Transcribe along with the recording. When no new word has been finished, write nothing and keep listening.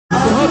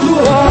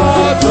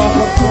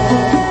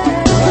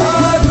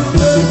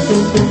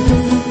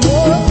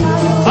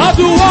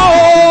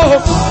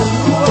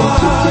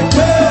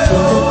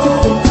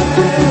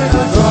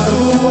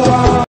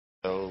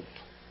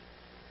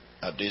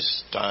At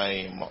this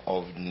time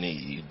of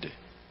need,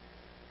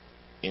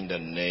 in the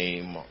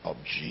name of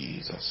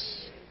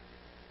Jesus.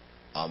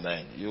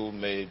 Amen. You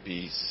may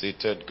be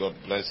seated. God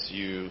bless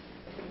you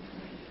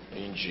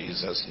in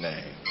Jesus'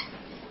 name.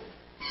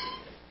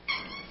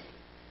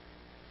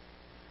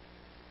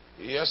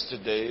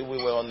 Yesterday we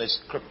were on a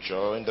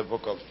scripture in the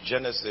book of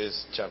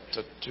Genesis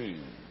chapter 2.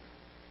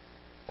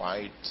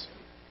 Quite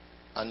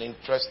an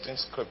interesting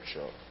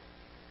scripture.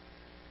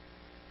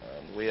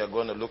 And we are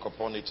going to look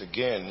upon it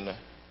again.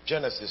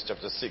 Genesis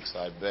chapter 6,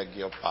 I beg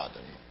your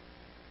pardon.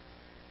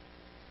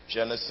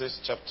 Genesis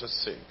chapter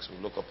 6,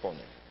 we'll look upon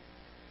it.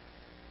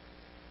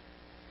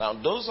 Now,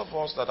 those of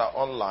us that are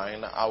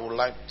online, I would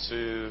like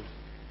to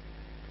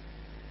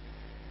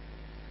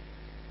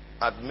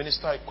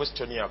administer a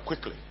questionnaire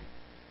quickly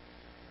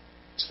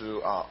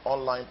to our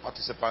online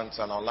participants,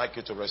 and I'd like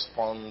you to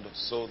respond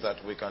so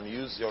that we can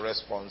use your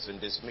response in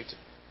this meeting.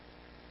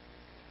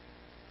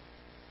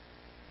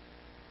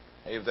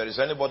 If there is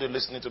anybody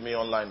listening to me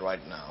online right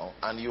now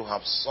and you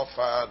have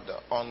suffered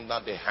under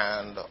the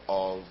hand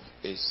of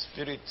a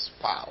spirit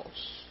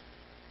spouse,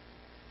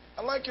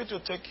 I'd like you to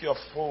take your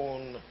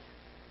phone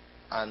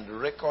and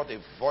record a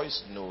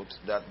voice note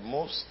that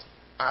most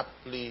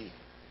aptly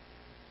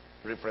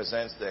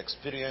represents the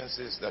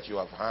experiences that you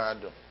have had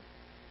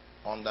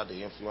under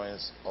the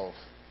influence of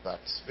that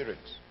spirit,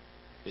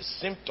 the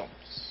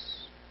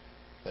symptoms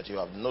that you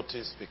have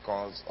noticed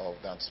because of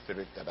that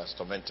spirit that has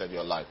tormented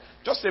your life.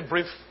 Just a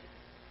brief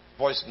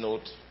voice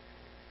note,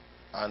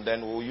 and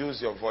then we'll use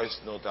your voice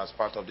note as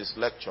part of this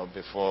lecture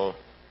before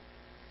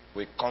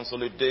we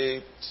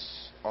consolidate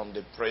on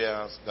the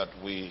prayers that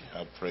we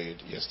have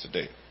prayed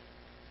yesterday.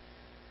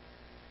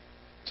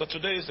 So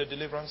today is the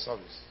deliverance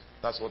service.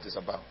 That's what it's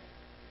about.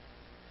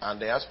 And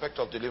the aspect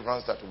of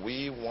deliverance that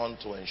we want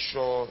to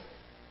ensure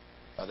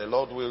that the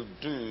Lord will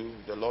do,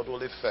 the Lord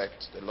will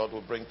effect, the Lord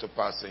will bring to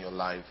pass in your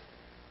life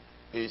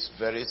is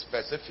very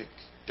specific.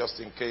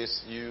 Just in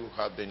case you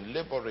have been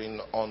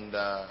laboring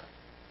under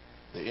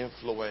the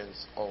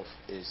influence of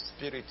a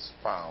spirit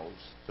spouse,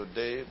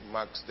 today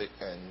marks the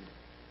end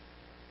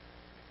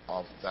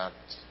of that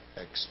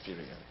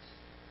experience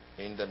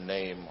in the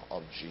name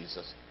of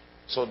Jesus.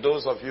 So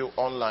those of you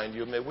online,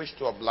 you may wish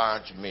to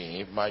oblige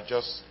me by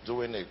just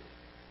doing a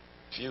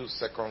few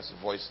seconds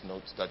voice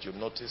notes that you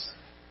notice.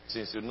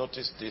 Since you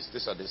notice this,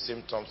 these are the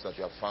symptoms that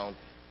you have found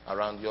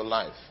around your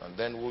life. And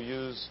then we'll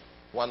use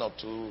one or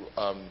two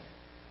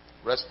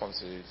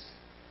responses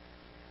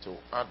to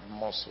add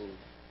muscle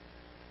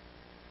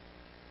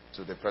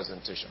to the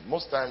presentation.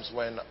 Most times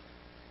when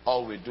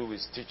all we do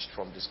is teach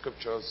from the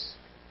scriptures,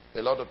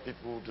 a lot of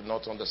people do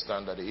not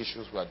understand that the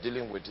issues we are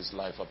dealing with is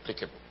life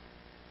applicable.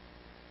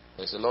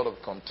 There's a lot of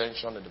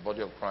contention in the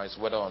body of Christ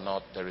whether or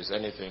not there is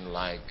anything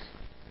like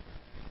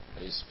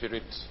a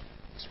spirit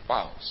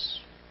spouse.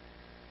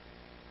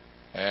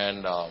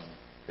 And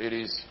it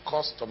is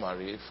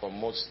customary for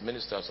most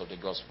ministers of the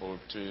gospel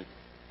to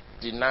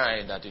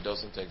deny that it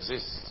doesn't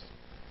exist.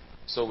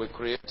 So we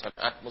create an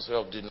atmosphere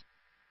of denial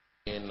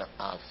in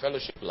our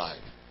fellowship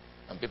life.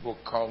 And people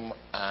come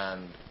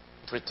and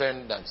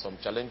pretend that some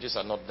challenges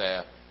are not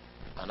there.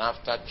 And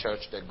after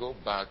church, they go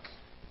back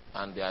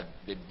and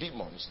the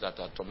demons that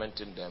are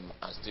tormenting them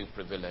are still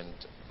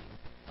prevalent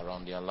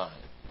around their life.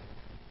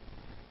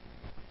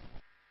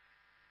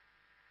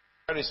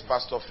 Where is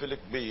Pastor Philip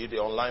B., the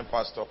online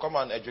pastor? Come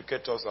and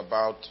educate us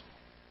about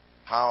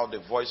how the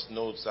voice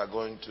notes are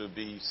going to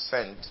be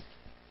sent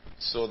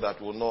so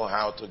that we'll know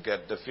how to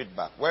get the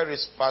feedback. Where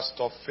is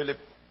Pastor Philip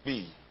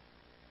B.?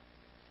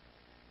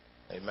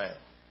 Amen.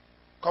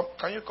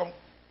 Can you come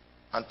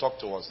and talk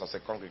to us as a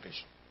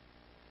congregation?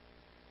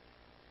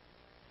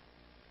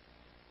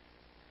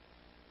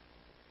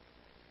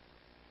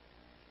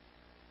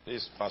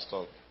 This is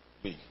Pastor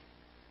B.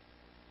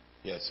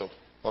 Yes, so,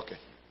 okay.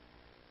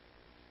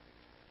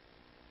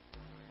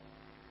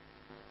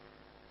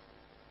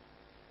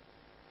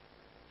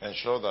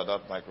 Ensure that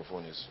that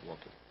microphone is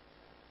working.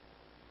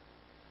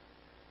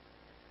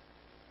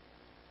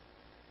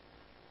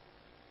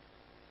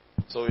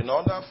 So in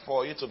order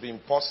for it to be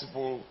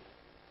impossible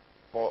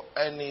for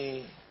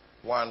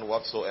anyone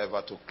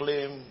whatsoever to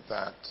claim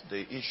that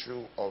the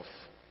issue of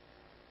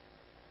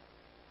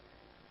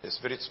the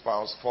spirit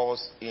spouse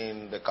falls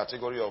in the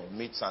category of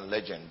myths and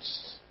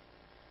legends,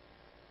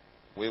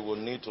 we will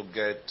need to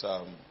get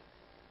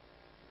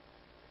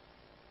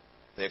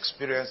the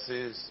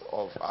experiences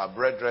of our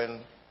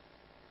brethren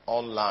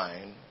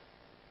online.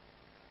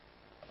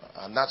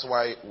 And that's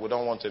why we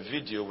don't want a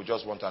video, we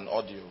just want an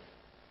audio,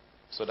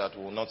 so that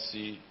we will not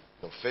see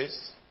your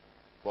face,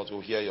 but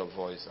we'll hear your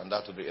voice, and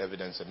that will be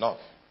evidence enough.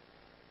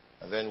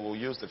 And then we'll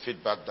use the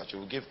feedback that you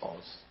will give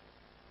us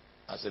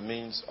as a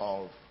means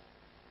of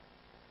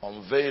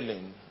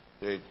unveiling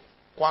the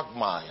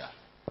quagmire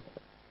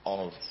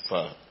of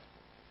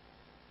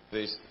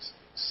this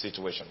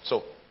situation.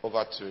 So,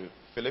 over to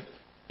Philip.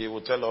 He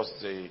will tell us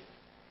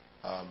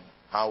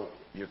how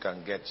you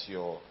can get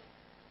your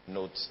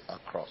notes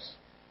across.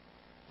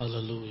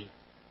 Hallelujah.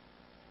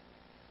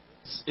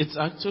 It's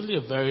actually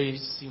a very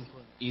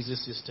simple, easy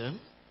system.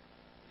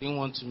 Didn't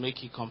want to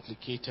make it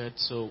complicated,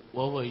 so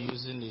what we're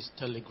using is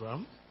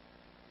Telegram,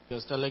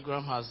 because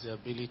Telegram has the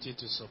ability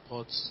to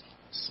support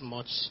as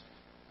much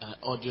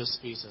audio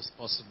space as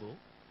possible.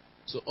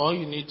 So all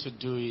you need to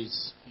do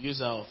is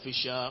use our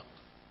official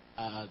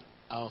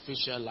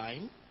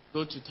line,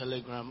 go to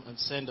Telegram and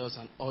send us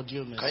an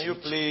audio message. Can you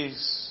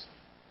please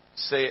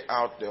say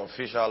out the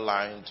official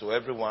line to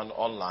everyone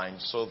online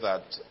so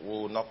that we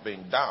will not be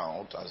in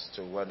doubt as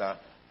to whether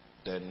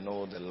they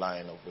know the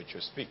line of which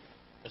you speak?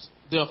 Yes.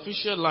 The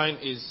official line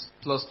is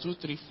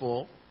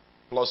 +234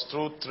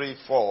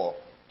 +234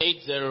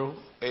 80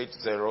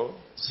 80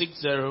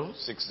 60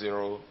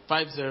 60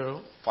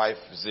 50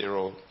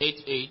 50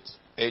 88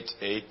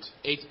 88.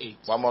 88.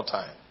 One more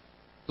time.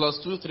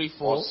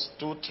 +234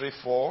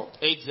 +234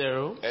 80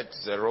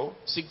 80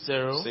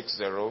 60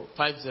 60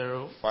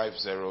 50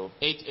 50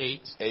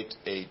 88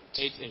 88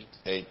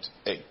 88.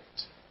 88.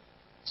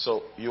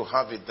 So you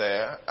have it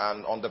there,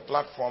 and on the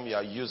platform you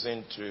are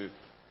using to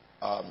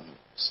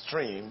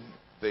stream,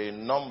 the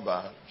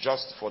number,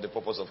 just for the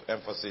purpose of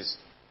emphasis,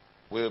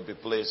 will be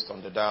placed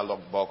on the dialog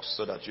box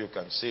so that you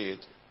can see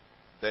it.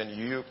 Then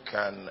you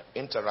can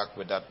interact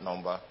with that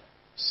number,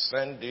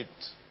 send it,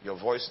 your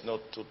voice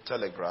note, to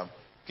Telegram.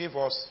 Give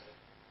us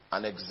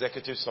an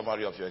executive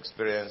summary of your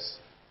experience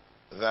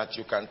that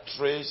you can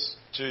trace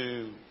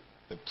to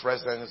the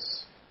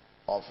presence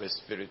of a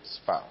spirit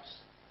spouse.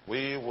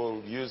 We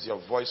will use your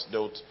voice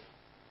note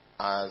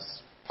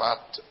as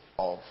part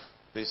of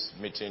this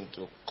meeting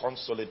to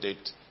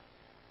consolidate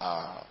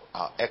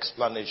our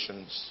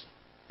explanations,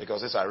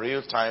 because these are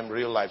real-time,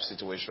 real-life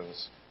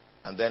situations.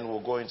 And then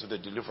we'll go into the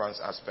deliverance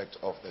aspect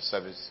of the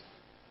service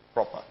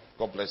proper.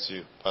 God bless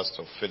you,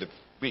 Pastor Philip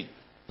B.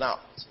 Now,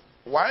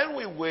 while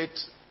we wait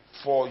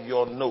for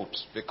your note,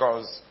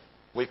 because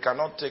we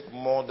cannot take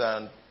more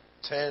than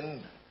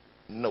 10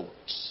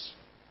 notes,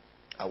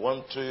 I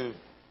want to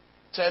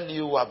tell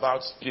you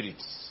about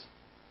spirits.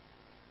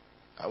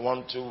 I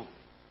want to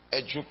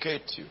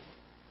educate you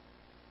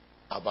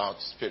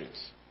about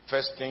spirits.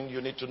 First thing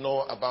you need to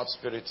know about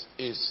spirits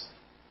is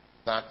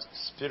that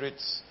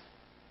spirits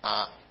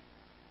are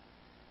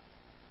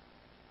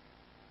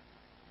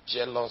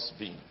jealous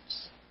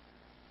beings.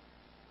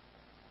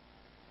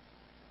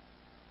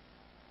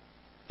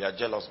 They are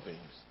jealous beings.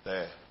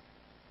 They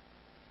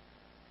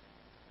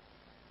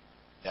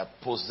are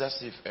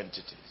possessive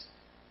entities.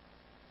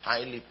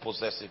 Highly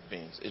possessive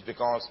beings. It's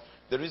because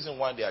the reason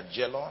why they are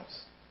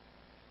jealous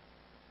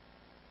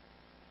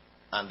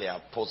and they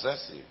are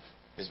possessive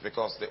is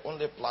because the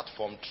only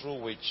platform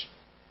through which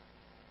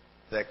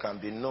they can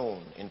be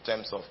known in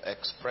terms of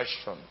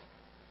expression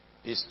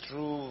is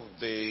through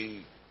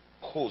the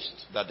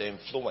host that they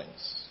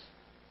influence.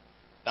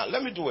 Now,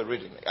 let me do a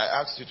reading.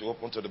 I asked you to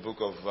open to the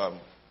book of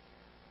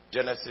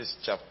Genesis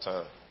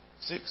chapter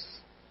 6.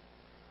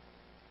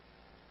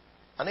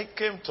 And it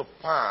came to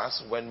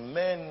pass when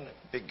men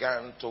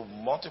began to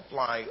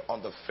multiply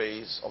on the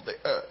face of the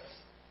earth,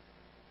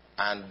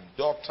 and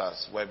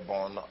daughters were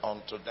born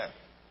unto them.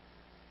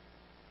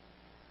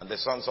 And the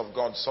sons of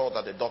God saw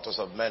that the daughters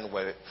of men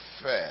were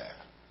fair,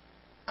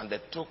 and they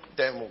took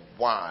them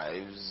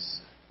wives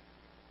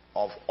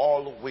of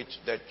all which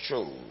they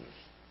chose.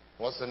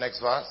 What's the next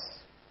verse?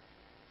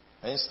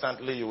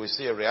 Instantly you will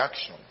see a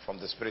reaction from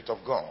the Spirit of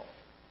God.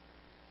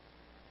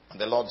 And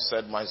the Lord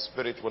said, my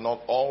spirit will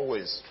not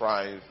always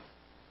strive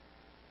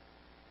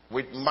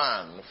with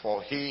man,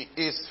 for he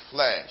is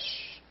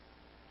flesh.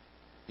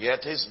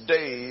 Yet his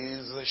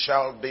days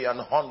shall be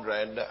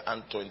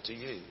 120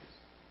 years.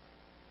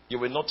 You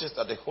will notice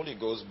that the Holy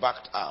Ghost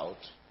backed out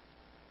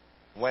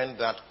when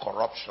that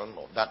corruption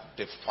or that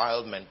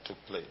defilement took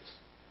place.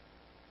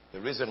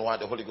 The reason why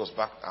the Holy Ghost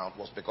backed out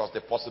was because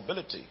the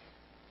possibility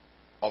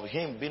of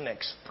him being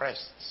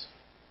expressed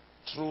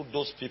through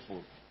those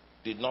people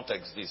did not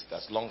exist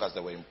as long as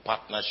they were in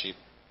partnership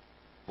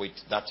with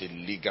that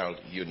illegal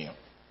union.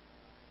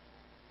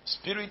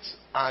 Spirits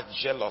are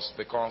jealous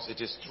because it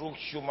is through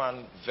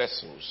human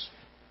vessels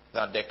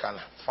that they can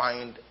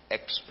find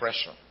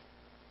expression.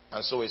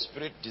 And so a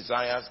spirit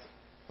desires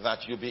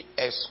that you be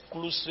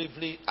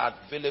exclusively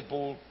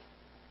available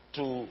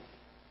to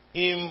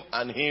him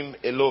and him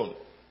alone.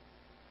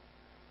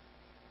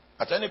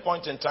 At any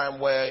point in time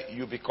where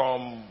you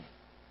become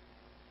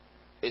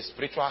a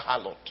spiritual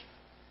harlot,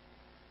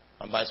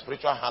 and by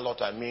spiritual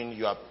harlot I mean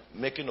you are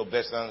making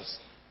obeisance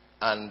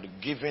and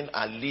giving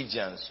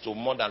allegiance to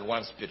more than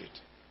one spirit.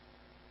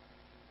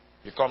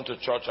 You come to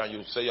church and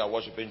you say you are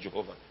worshiping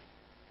Jehovah.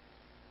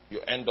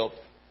 You end up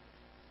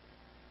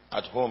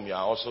at home, you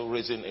are also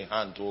raising a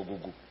hand to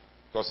Ogugu,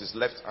 because it's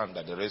left hand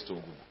that they raise to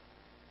Ogugu.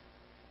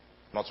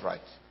 Not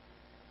right.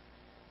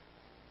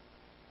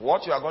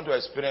 What you are going to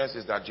experience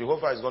is that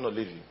Jehovah is going to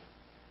leave you,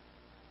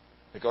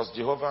 because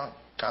Jehovah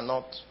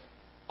cannot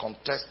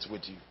contest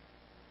with you.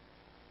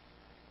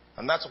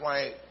 And that's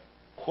why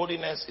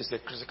Holiness is a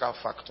critical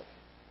factor.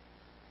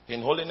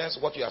 In holiness,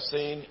 what you are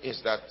saying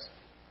is that,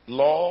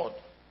 Lord,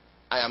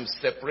 I am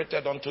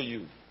separated unto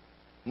you.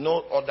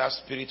 No other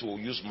spirit will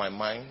use my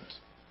mind.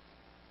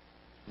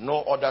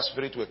 No other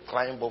spirit will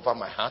climb over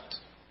my heart.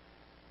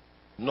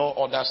 No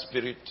other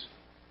spirit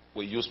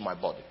will use my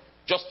body.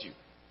 Just you.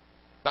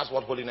 That's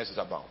what holiness is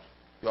about.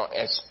 You are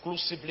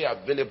exclusively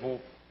available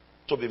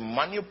to be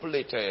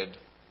manipulated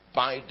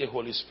by the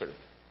Holy Spirit.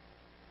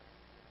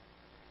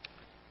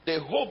 The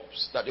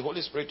hopes that the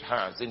Holy Spirit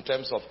has in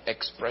terms of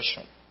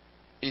expression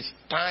is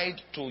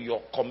tied to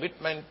your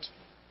commitment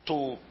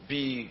to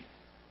be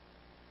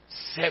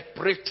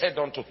separated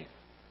unto Him.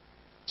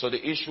 So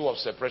the issue of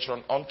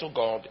separation unto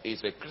God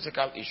is a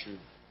critical issue,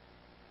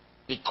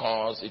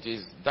 because it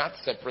is that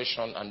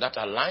separation and that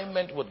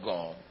alignment with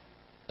God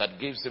that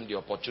gives Him the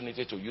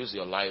opportunity to use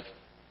your life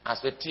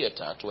as a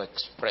theater to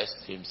express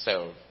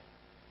Himself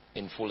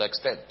in full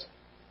extent.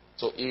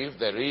 So if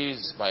there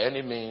is by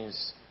any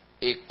means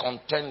a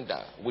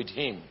contender with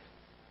Him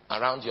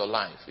around your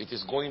life, it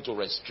is going to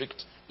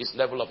restrict His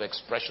level of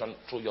expression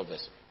through your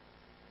vessel.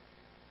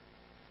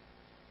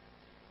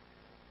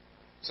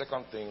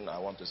 Second thing I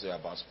want to say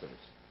about spirit.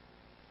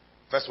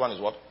 First one is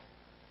what?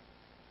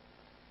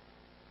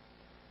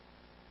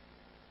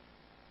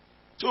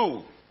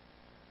 2,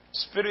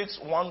 spirits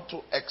want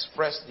to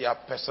express their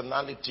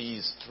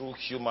personalities through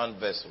human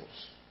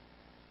vessels.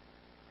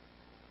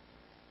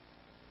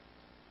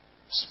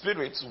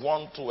 Spirits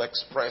want to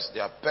express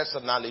their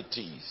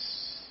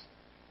personalities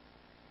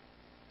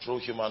through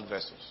human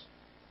vessels.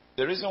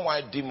 The reason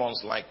why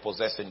demons like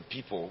possessing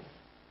people,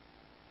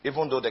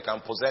 even though they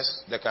can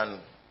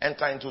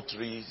enter into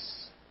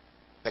trees,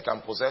 they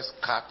can possess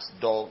cats,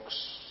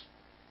 dogs,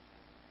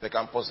 they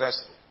can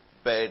possess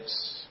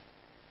birds.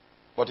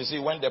 But you see,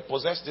 when they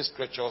possess these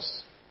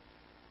creatures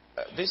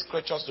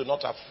do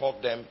not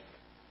afford them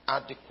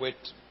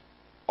adequate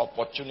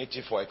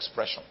opportunity for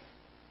expression.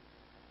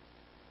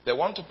 They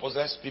want to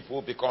possess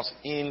people because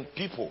in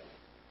people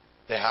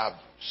they have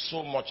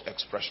so much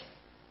expression.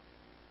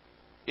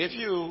 There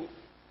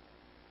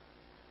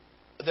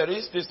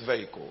is this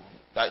vehicle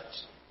that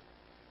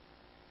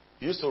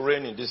used to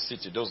reign in this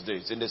city those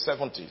days, in the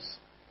 70s.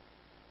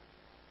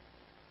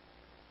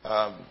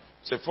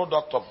 It's a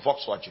product of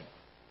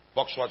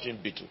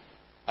Volkswagen Beetle.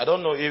 I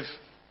don't know if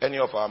any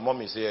of our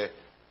mommies here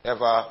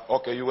ever,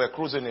 okay, you were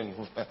cruising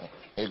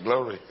in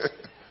glory.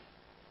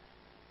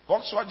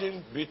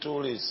 Volkswagen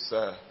Beetle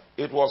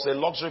it was a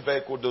luxury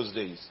vehicle those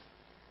days.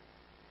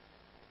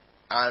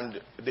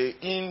 And the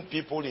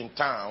people in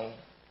town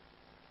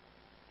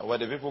were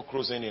the people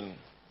cruising in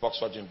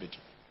Volkswagen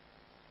Beetle.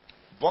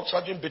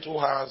 Volkswagen Beetle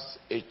has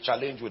a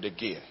challenge with the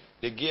gear.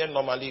 The gear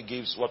normally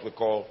gives what we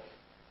call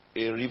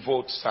a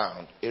revolt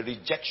sound, a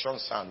rejection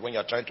sound when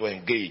you're trying to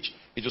engage.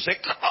 It will say,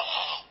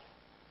 "Kah!"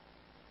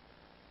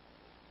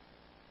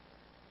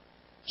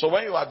 So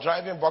when you are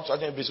driving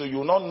Volkswagen Beetle, you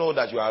will not know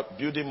that you are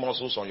building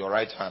muscles on your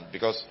right hand,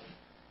 because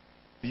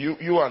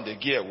you and the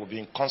gear will be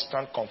in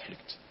constant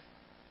conflict.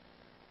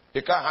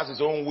 The car has its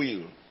own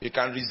wheel. It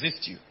can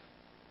resist you.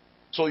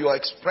 So your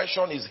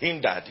expression is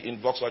hindered in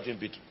Volkswagen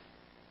Beetle.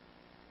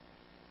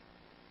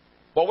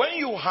 But when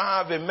you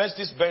have a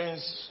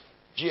Mercedes-Benz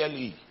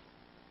GLE,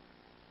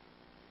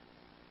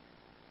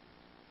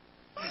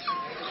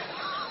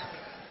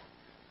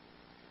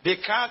 the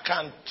car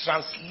can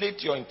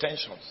translate your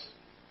intentions.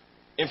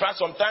 In fact,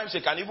 sometimes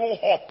it can even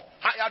hop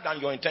higher than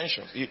your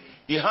intentions.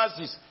 It has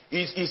this.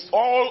 It's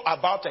all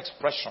about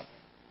expression.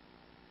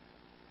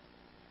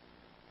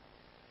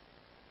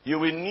 You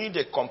will need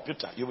a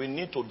computer. You will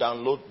need to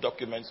download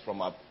documents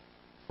from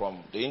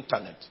the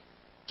internet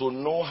to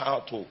know how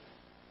to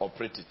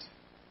operate it.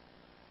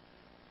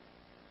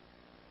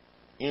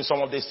 In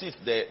some of the seats,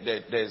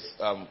 there's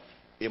a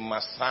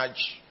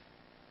massage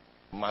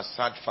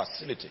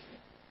facility.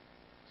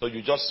 So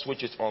you just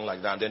switch it on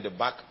like that, and then the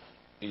back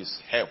is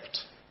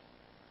helped.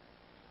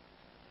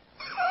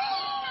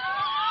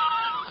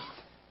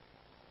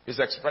 It's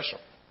expression.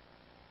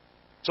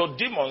 So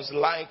demons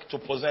like to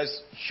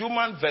possess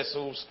human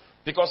vessels,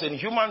 because in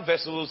human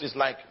vessels it's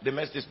like the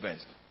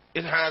Mercedes-Benz.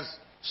 It has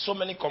so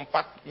many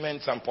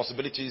compartments and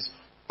possibilities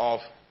of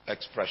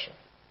expression.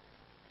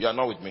 You are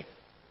not with me.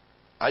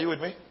 Are you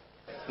with me?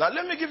 Now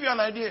let me give you an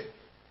idea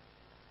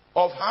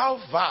of how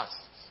vast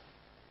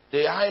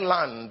the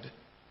island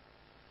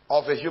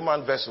of a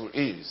human vessel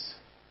is.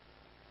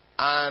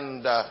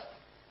 And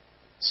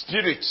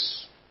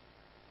spirits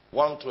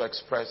want to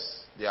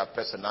express their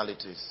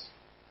personalities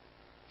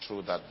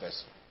through that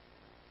vessel.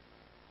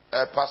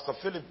 Pastor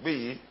Philip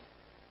B.,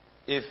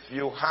 if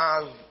you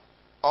have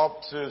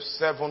up to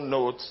 7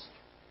 notes,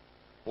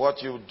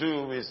 what you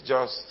do is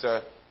just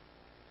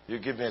you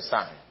give me a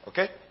sign,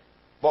 okay?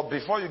 But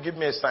before you give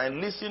me a sign,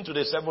 listen to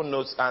the 7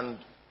 notes and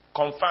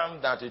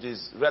confirm that it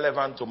is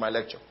relevant to my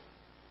lecture.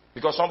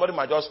 Because somebody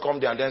might just come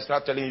there and then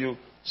start telling you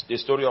the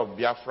story of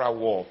Biafra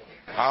War,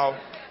 how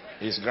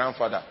his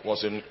grandfather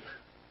was in.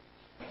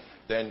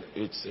 Then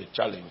it's a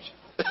challenge.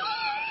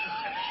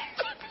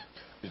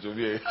 It will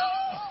be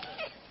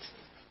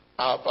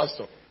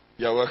Pastor,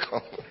 You're welcome.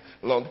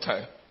 Long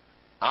time.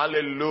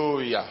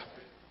 Hallelujah.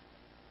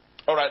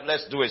 All right,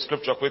 let's do a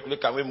scripture quickly.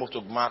 Can we move to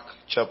Mark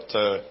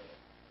chapter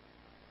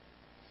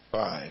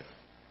 5?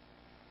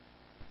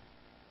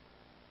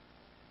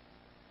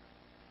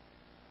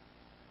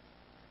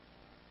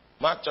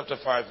 Mark chapter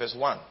 5 verse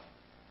 1.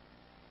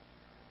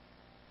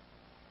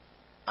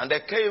 And they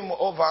came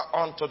over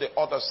onto the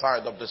other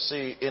side of the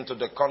sea into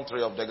the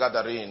country of the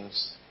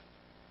Gadarenes.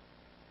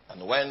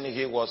 And when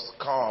he was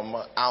come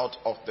out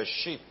of the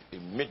ship,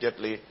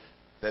 immediately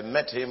they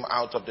met him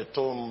out of the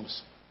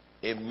tombs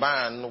a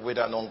man with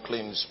an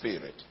unclean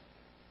spirit,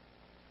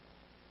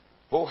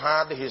 who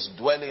had his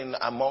dwelling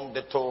among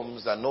the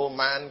tombs, and no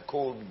man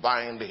could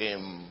bind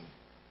him,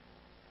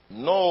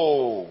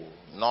 no,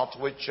 not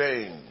with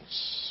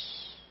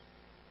chains,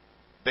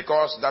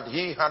 because that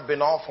he had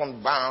been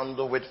often bound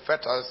with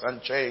fetters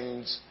and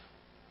chains,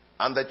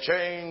 and the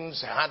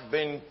chains had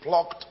been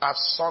plucked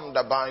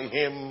asunder by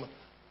him,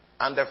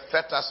 and the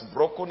fetters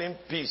broken in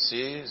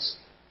pieces,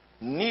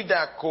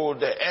 neither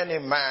could any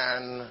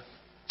man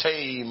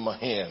tame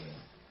him.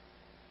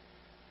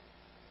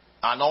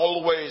 And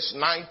always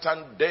night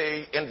and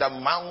day in the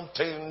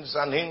mountains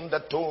and in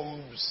the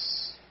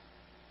tombs,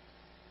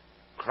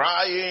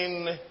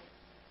 crying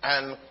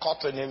and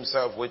cutting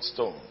himself with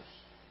stones.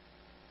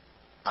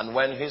 And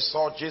when he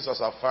saw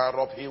Jesus afar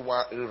off, he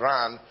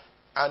ran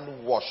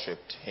and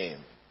worshipped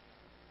him,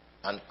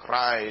 and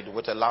cried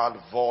with a loud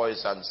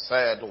voice and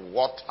said,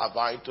 What have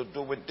I to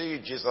do with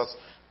thee, Jesus,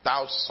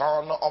 thou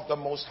Son of the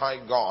Most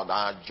High God?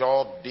 I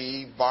adjure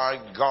thee by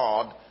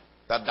God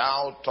that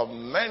thou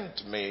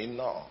torment me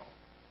not.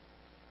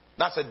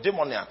 That's a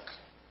demoniac.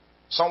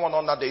 Someone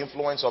under the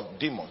influence of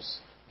demons.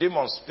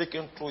 Demons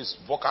speaking through his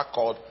vocal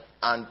cord,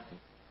 and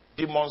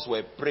demons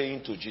were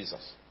praying to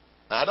Jesus.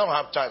 Now, I don't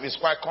have time. It's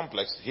quite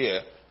complex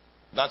here.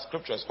 That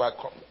scripture is quite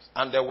complex.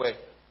 And they were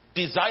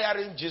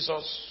desiring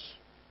Jesus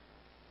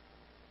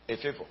a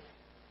favor.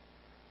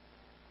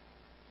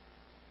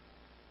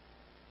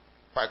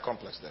 Quite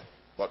complex there.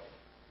 But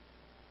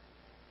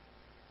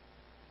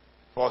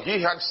for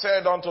he had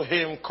said unto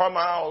him, Come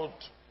out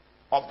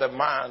of the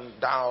man,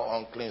 thou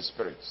unclean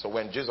spirit. So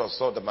when Jesus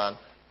saw the man,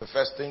 the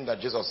first thing that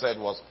Jesus said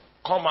was,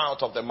 Come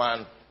out of the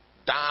man,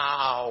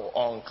 thou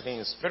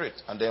unclean spirit.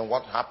 And then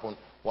what happened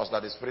was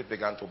that the spirit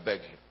began to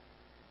beg him,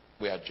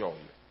 We adjure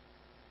you,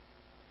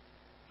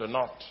 do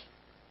not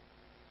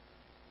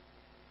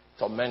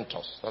torment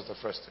us. That's the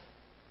first thing.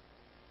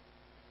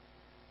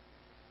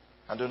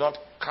 And do not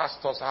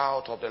cast us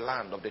out of the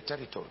land, of the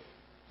territory.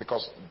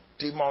 Because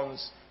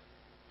demons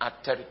are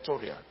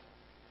territorial.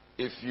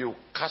 If you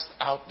cast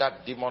out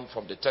that demon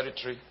from the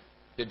territory,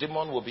 the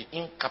demon will be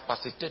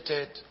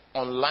incapacitated,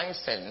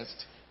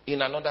 unlicensed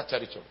in another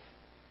territory.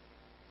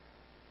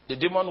 The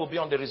demon will be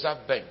on the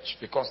reserve bench,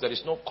 because there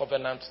is no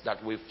covenant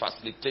that will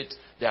facilitate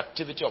the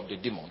activity of the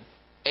demon,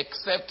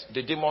 except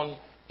the demon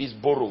is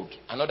borrowed.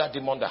 Another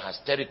demon that has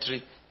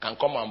territory can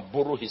come and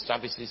borrow his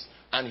services,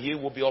 and he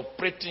will be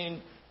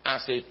operating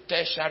as a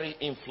tertiary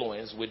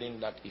influence within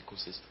that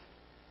ecosystem.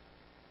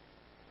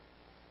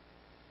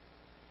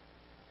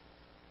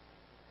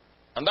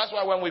 And that's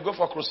why when we go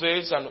for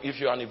crusades, and if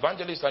you're an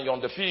evangelist and you're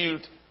on the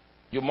field,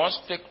 you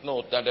must take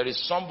note that there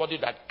is somebody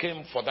that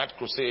came for that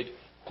crusade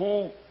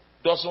who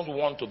doesn't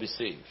want to be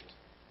saved.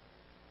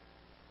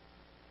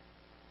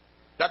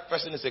 That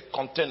person is a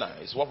container.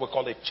 It's what we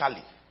call a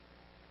Charlie.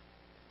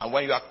 And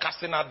when you are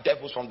casting out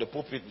devils from the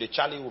pulpit, the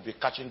Charlie will be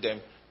catching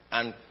them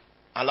and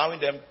allowing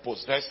them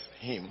possess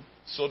him,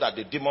 so that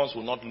the demons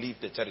will not leave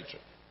the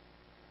territory.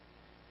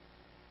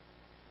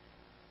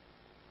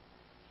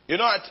 You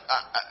know,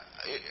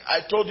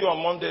 I told you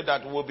on Monday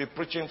that we'll be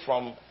preaching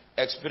from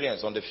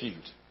experience on the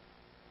field.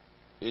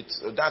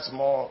 It's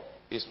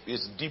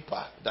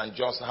deeper than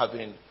just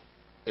having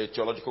a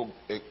theological,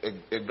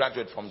 a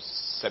graduate from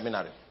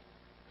seminary.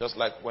 Just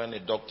like when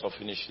a doctor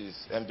finishes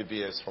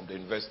MBBS from the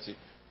university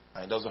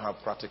and he doesn't have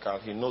practical,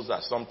 he knows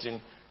that something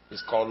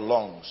is called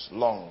lungs,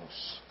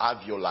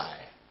 alveoli.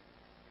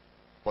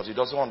 But he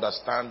doesn't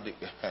understand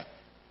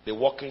the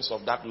workings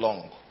of that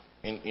lung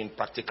in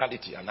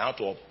practicality and how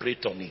to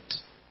operate on it.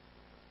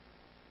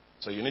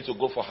 So you need to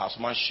go for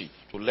housemanship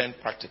to learn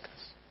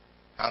practicals,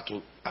 how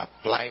to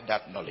apply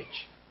that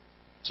knowledge.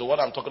 So what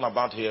I'm talking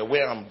about here,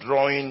 where I'm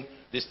drawing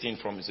this thing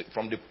from, is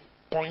from the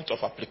point of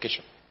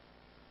application,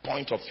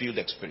 point of field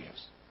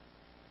experience.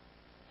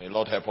 May the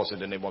Lord help us in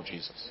the name of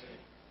Jesus.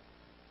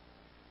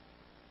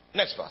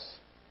 Next verse.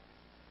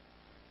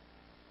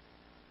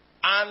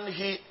 And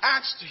he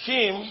asked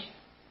him,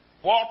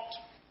 What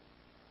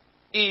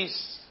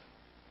is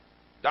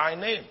thy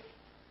name?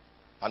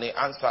 And he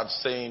answered,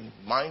 saying,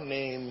 My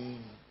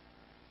name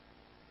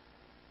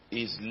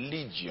is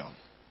Legion,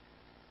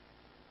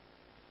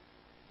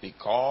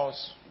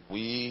 because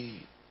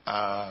we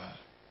are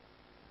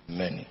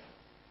many.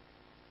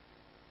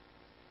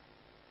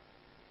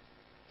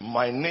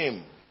 My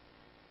name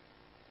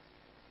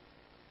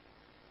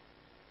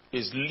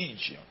is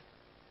Legion.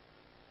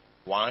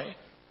 Why?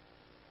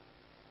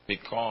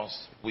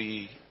 Because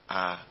we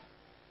are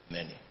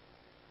many.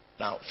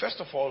 Now, first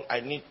of all, I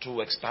need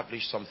to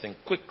establish something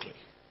quickly.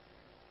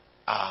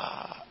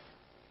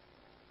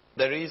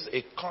 There is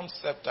a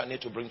concept I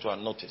need to bring to our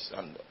notice.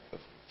 And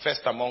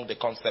first among the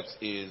concepts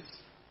is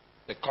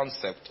the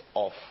concept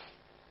of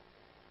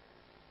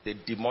the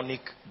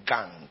demonic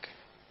gang.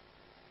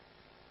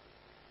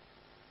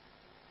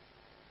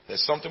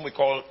 There's something we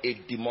call a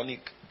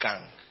demonic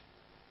gang.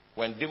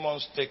 When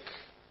demons take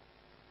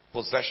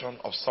possession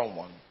of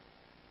someone,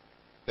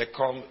 they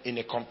come in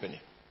a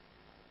company.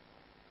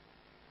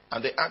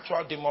 And the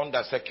actual demon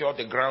that secured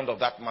the ground of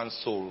that man's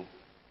soul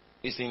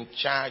is in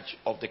charge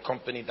of the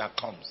company that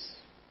comes.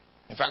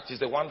 In fact,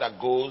 he's the one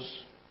that goes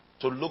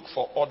to look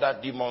for other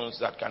demons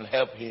that can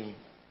help him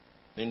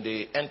in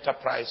the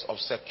enterprise of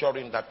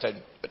securing that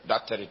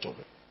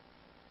territory.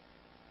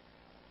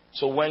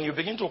 So when you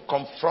begin to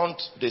confront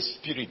the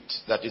spirit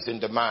that is in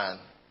the man,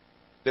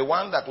 the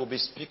one that will be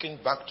speaking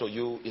back to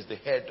you is the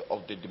head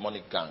of the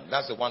demonic gang.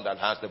 That's the one that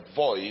has the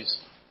voice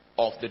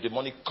of the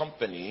demonic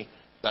company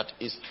that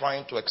is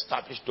trying to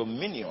establish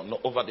dominion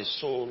over the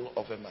soul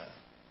of a man.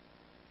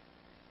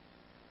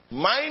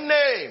 My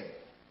name,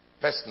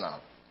 personal,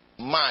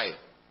 my,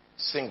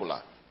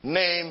 singular,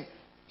 name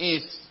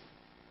is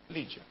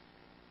Legion.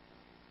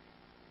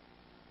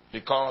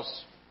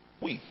 Because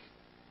we,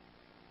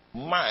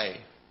 my,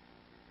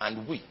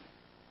 and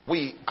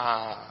we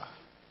are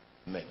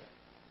men.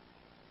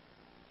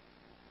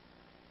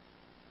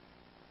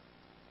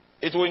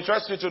 It will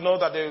interest you to know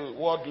that the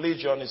word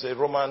legion is a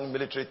Roman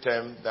military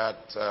term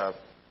that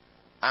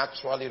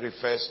actually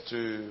refers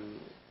to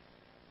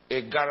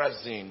a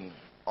garrison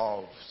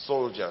of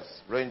soldiers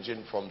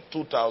ranging from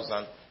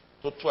 2,000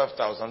 to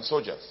 12,000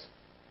 soldiers.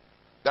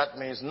 That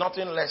means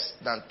nothing less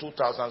than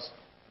 2,000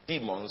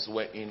 demons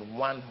were in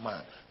one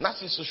man.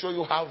 That is to show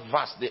you how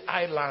vast the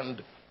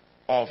island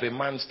of a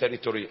man's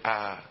territory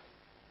are.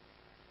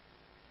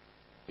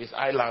 His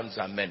islands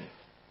are many.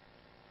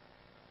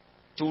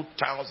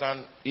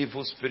 2,000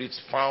 evil spirits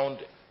found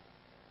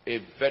a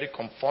very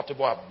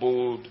comfortable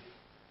abode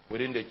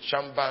within the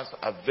chambers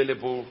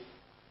available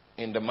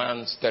in the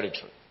man's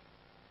territory.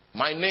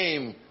 My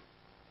name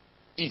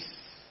is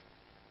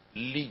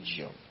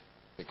Legion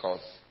because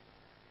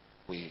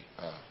we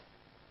are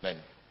men.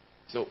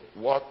 So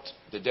what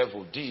the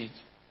devil did,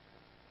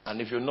 and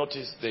if you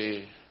notice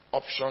the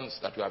options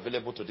that were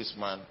available to this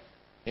man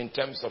in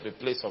terms of a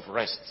place of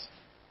rest,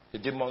 the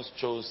demons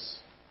chose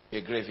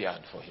a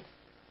graveyard for him.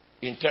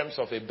 In terms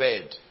of a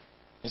bed,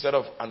 instead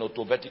of an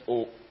orthopedic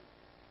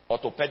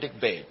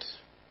bed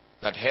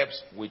that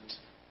helps with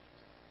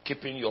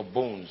keeping your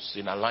bones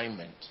in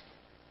alignment,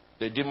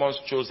 the demons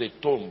chose a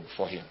tomb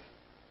for him.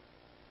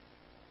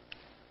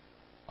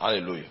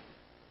 Hallelujah.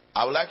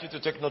 I would like you to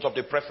take note of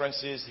the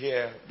preferences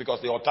here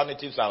because the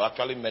alternatives are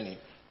actually many.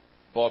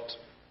 But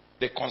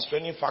the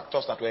constraining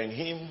factors that were in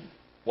him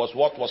was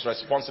what was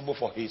responsible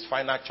for his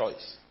final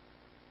choice.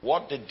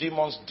 What the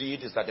demons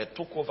did is that they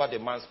took over the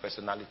man's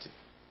personality.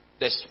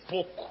 They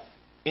spoke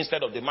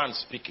instead of the man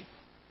speaking.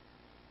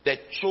 They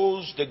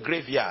chose the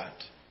graveyard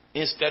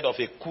instead of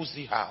a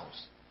cozy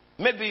house.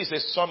 Maybe he's a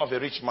son of a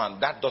rich man.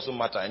 That doesn't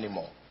matter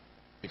anymore.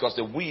 Because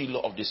the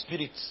will of the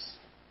spirits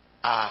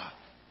are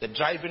the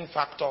driving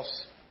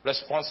factors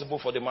responsible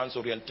for the man's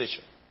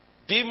orientation.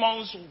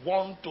 Demons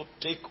want to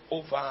take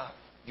over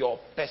your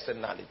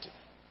personality.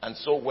 And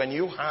so when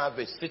you have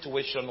a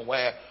situation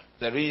where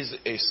there is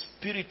a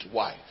spirit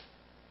wife,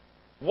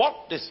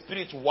 what the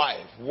spirit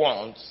wife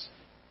wants,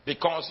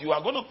 because you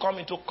are going to come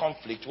into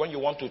conflict when you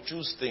want to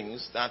choose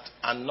things that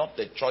are not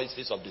the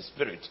choices of the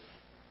spirit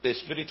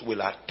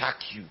will attack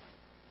you.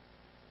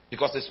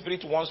 Because the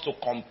spirit wants to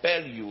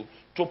compel you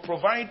to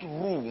provide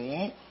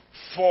room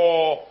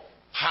for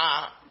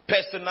her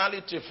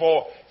personality,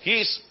 for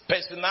his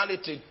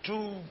personality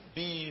to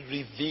be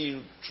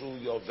revealed through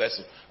your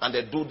vessel. And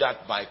they do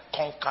that by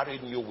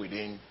conquering you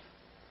within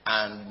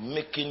and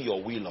making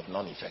your will of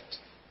none effect.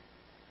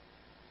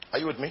 Are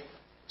you with me?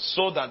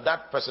 So that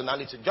that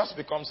personality just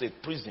becomes a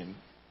prism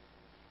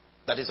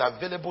that is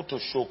available to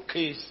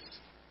showcase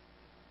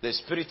the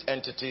spirit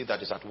entity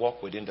that is at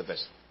work within the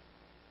vessel.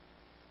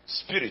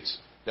 Spirits,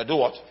 they do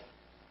what?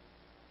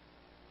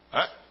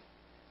 Huh?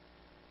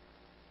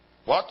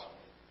 What?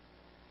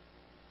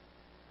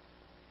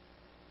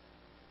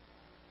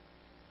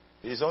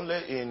 It's only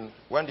in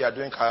when they are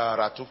doing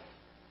karatu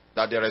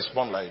that they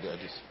respond like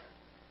this.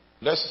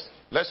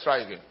 Let's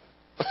try again.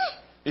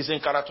 It's in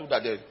karatu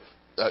that they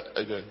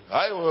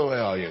hi,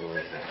 where are you?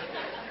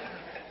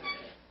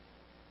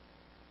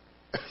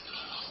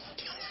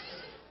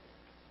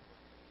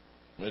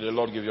 May the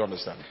Lord give you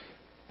understanding.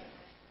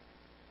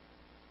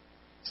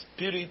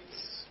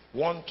 Spirits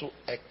want to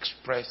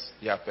express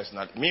their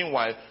personality.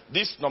 Meanwhile,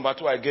 this number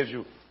 2 I gave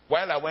you,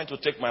 while I went to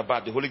take my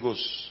bath, the Holy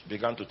Ghost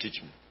began to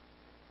teach me.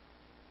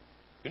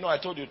 You know, I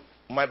told you,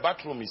 my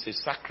bathroom is a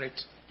sacred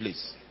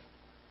place.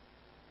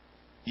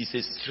 It's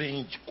a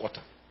strange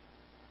quarter.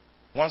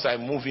 Once I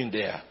move in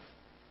there,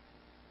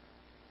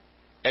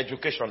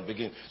 education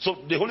begins. So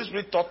the Holy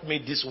Spirit taught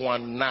me this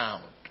one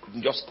now,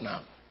 just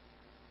now.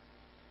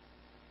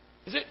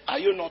 He said, are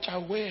you not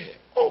aware?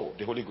 Oh,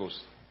 the Holy Ghost.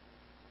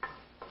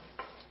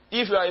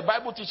 If you are a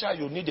Bible teacher,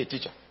 you need a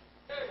teacher.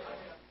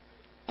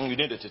 You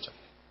need a teacher.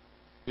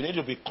 You need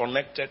to be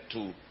connected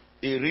to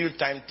a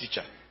real-time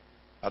teacher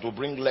that will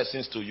bring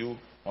lessons to you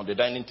on the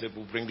dining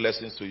table, bring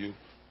lessons to you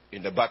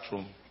in the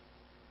bathroom,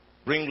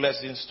 bring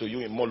lessons to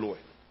you in Moloe.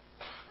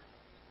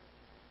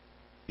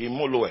 In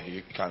Moloe,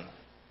 you can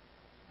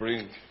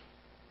bring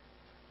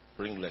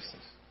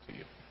lessons to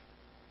you.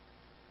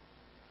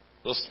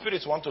 The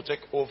spirits want to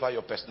take over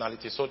your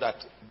personality so that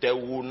they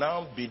will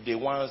now be the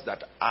ones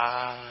that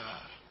are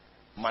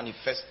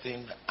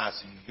manifesting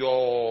as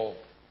your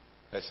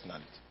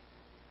personality.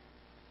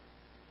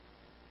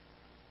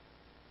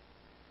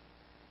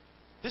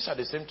 These are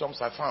the symptoms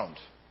I found.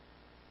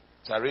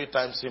 These are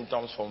real-time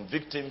symptoms from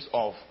victims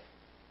of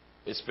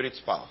a spirit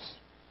spouse.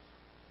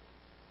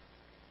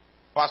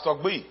 Pastor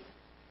B,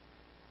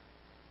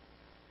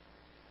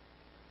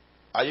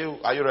 are you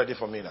ready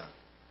for me now?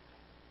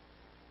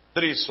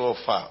 3 so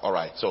far. All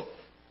right. So,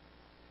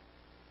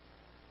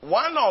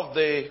 one of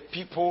the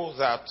people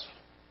that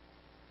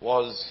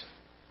was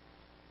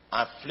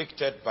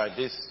afflicted by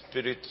this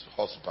spirit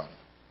husband,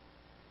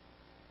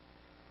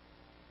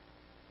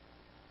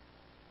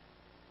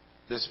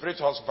 the spirit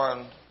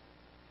husband,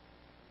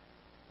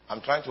 I'm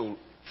trying to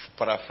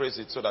paraphrase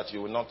it so that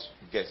you will not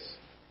guess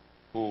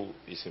who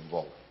is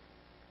involved.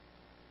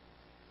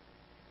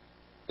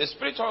 The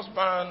spirit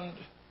husband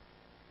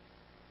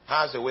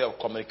has a way of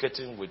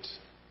communicating with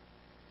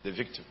the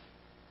victim.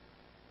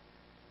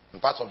 And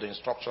part of the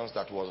instructions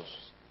that was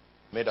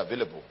made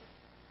available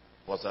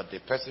was that the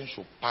person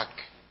should pack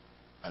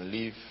and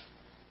leave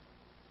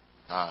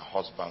her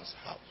husband's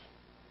house.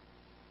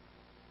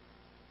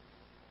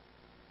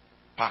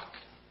 Pack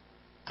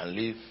and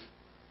leave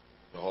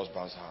the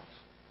husband's house.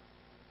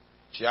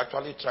 She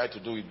actually tried to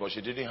do it, but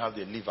she didn't have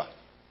the lever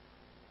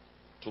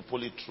to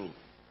pull it through.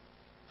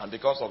 And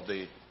because of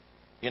the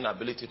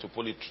inability to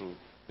pull it through,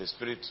 the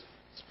spirit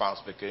spouse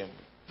became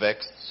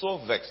vexed, so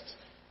vexed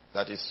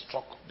that it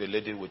struck the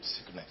lady with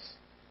sickness.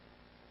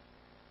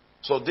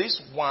 So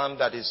this one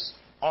that is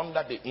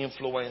under the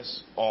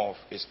influence of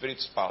a spirit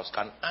spouse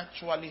can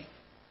actually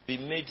be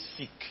made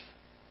sick,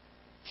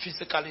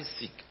 physically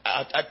sick.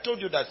 I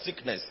told you that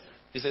sickness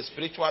is a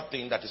spiritual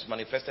thing that is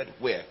manifested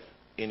where?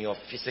 In your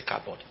physical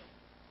body.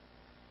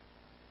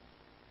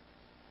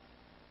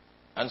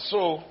 And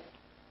so,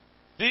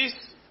 this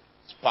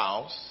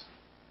spouse,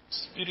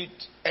 spirit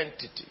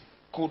entity,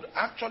 could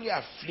actually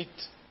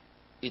afflict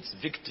its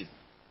victim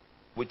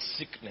with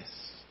sickness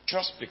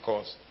just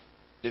because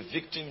the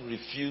victim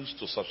refused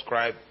to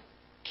subscribe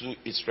to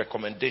its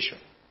recommendation.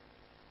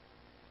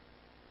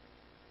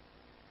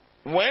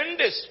 When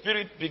the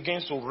spirit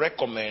begins to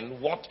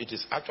recommend, what it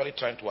is actually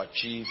trying to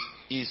achieve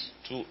is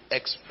to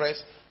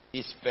express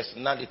its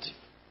personality.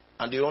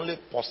 And the only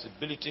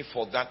possibility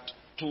for that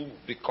to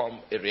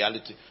become a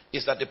reality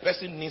is that the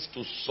person needs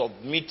to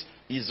submit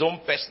his own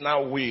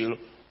personal will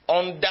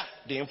under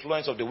the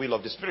influence of the will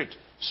of the spirit.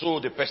 So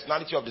the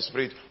personality of the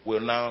spirit will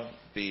now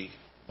be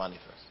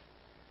manifest.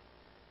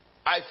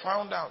 I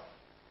found out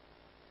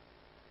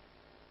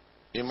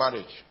in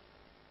marriage,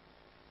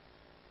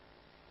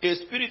 a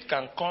spirit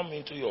can come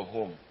into your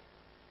home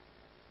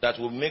that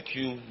will make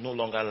you no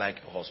longer like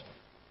your husband.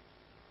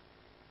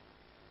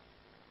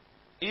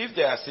 If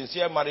there are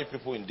sincere married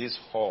people in this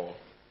hall,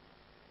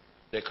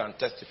 they can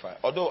testify.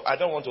 Although I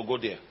don't want to go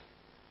there.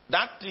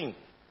 That thing,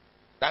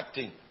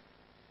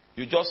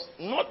 you just,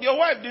 not, your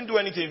wife didn't do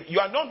anything. You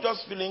are not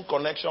just feeling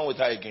connection with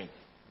her again.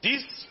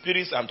 These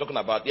spirits I'm talking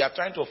about, they are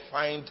trying to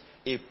find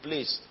a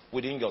place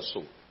within your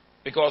soul.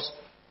 Because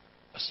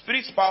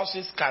spirit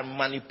spouses can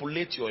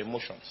manipulate your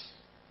emotions.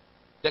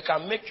 They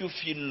can make you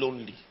feel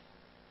lonely.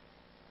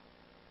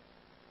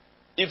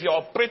 If you're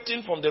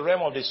operating from the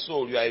realm of the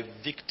soul, you are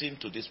a victim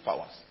to these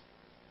powers.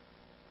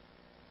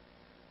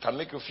 Can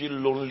make you feel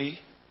lonely,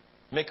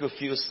 make you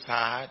feel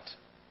sad,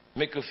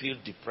 make you feel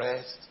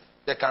depressed.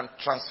 They can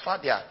transfer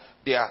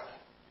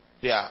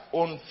their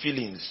own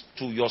feelings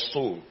to your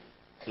soul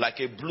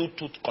like a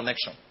Bluetooth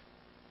connection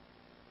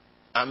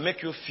and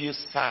make you feel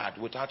sad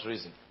without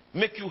reason.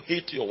 Make you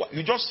hate your wife.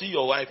 You just see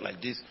your wife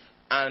like this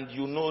and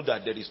you know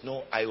that there is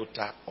no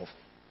iota of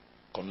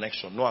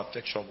connection, no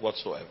affection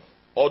whatsoever.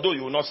 Although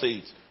you will not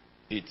say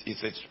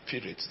it's a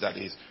spirit that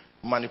is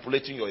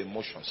manipulating your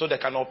emotions. So they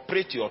can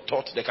operate your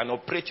thoughts, they can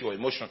operate your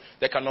emotion,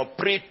 they can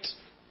operate,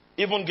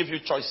 even give you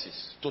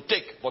choices to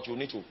take, but you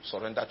need to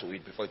surrender to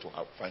it before it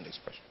will find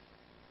expression.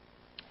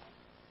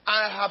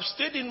 I have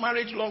stayed in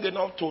marriage long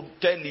enough to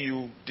tell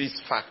you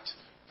this fact,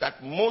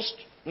 that 90%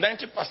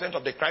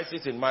 of the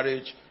crisis in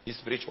marriage is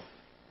spiritual.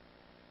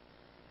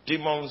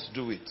 Demons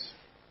do it.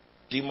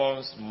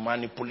 Demons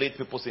manipulate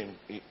people's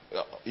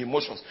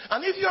emotions.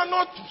 And if you are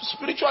not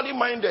spiritually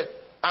minded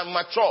and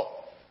mature,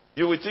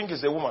 you will think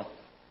it's a woman.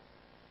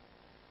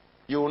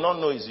 You will not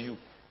know it's you.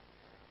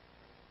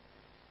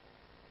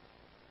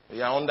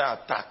 You are under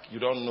attack. You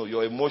don't know.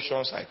 Your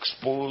emotions are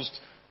exposed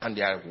and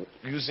they are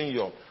using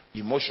your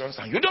emotions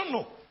and you don't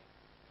know.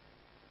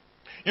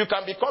 You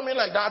can be coming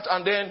like that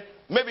and then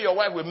Maybe your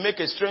wife will make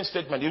a strange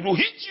statement. It will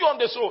hit you on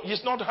the soul.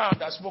 It's not her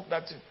that spoke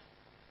that thing.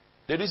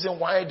 The reason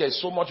why there's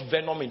so much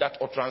venom in that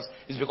utterance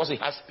is because it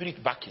has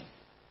spirit backing.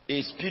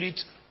 A spirit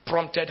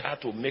prompted her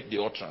to make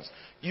the utterance.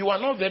 You are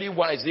not very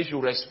wise if you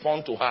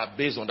respond to her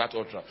based on that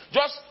utterance.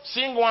 Just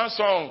sing one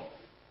song.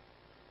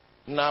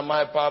 Na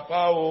my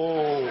papa,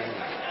 oh.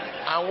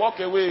 And walk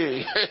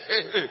away.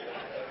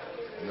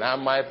 Na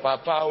my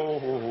papa,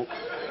 oh.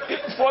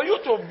 For you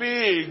to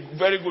be a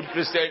very good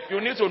Christian, you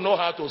need to know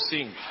how to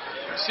sing.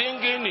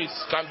 Singing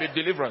can be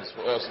deliverance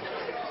for us.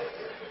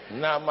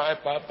 Na my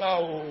papa,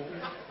 oh.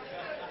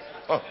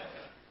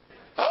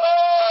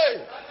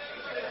 Hey!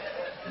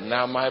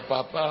 Now my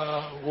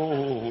papa,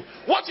 oh.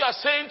 What you are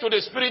saying to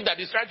the spirit that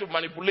is trying to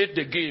manipulate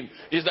the game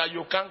is that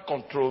you can't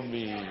control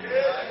me.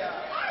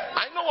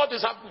 I know what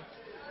is happening.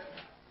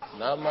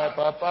 Now my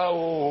papa,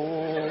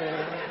 oh.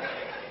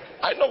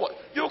 I know what.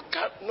 You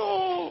can't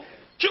know.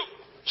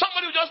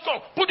 Somebody will just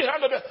come, put the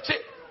hand on there, say,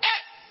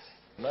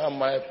 eh. Now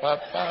my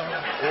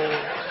papa, oh.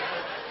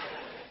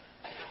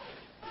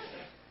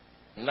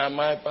 Now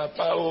my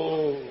papa,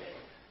 oh.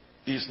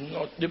 Is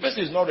not, the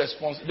person is not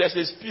responsible. There's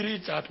a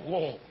spirit at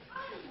war.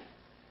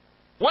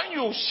 When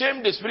you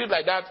shame the spirit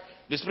like that,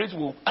 the spirit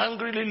will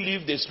angrily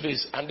leave the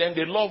space and then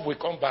the love will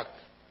come back.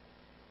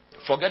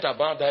 Forget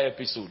about that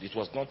episode. It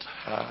was not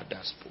her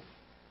that spoke.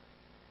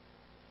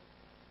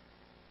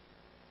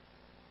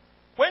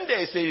 When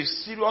there is a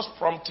serious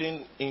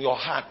prompting in your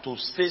heart to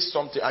say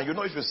something, and you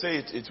know if you say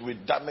it, it will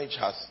damage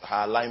her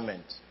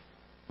alignment.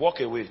 Walk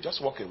away.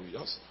 Just walk away.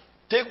 Just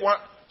take one.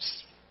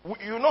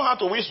 You know how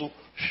to whistle.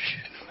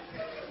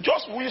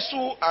 Just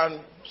whistle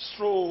and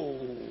throw.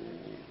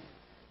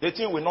 The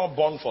thing will not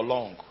burn for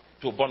long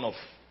to burn off.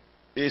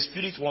 A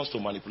spirit wants to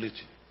manipulate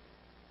you.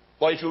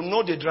 But if you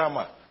know the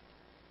drama,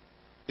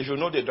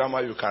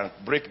 you can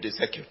break the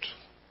circuit.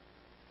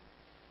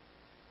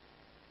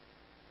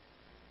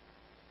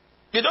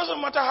 It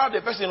doesn't matter how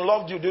the person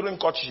loved you during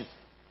courtship.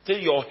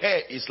 Say your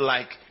hair is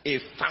like a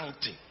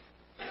fountain.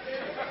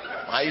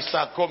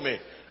 Aisa come.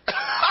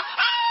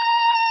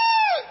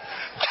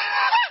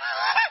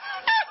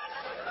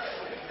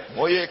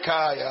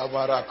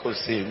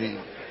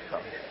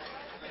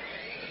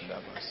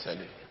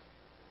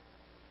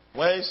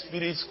 When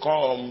spirits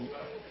come,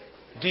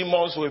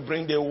 demons will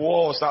bring the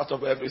worst out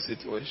of every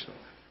situation.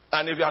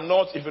 And if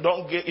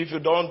you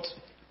don't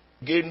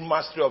gain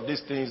mastery of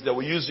these things, they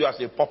will use you as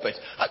a puppet.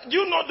 Do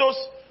you know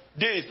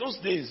those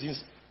days?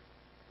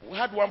 We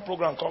had one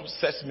program called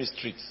Sesame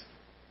Street.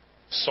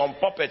 Some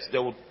puppets, they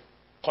would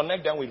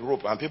connect them with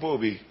rope, and people will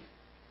be.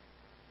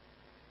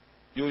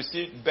 You will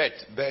see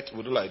Bet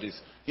will do like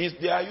this.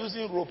 They are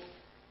using rope.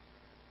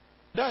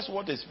 That's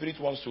what the spirit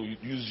wants to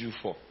use you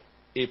for.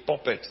 A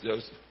puppet.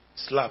 There's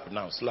slap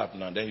now.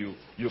 Then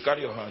you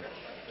carry your hand.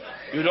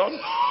 You don't.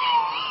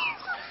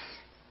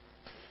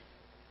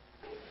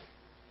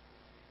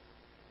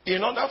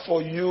 In order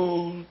for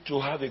you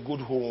to have a good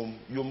home,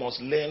 you must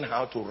learn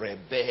how to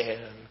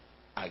rebel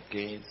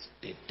against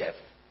the devil.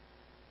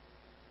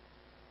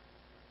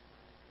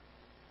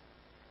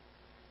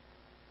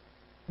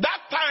 That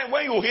time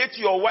when you hate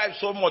your wife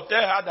so much,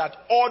 tell her that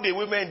all the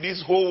women in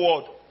this whole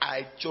world,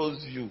 I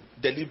chose you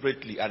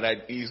deliberately, and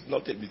it's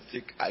not a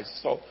mistake. I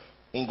saw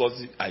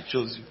Ngozi, I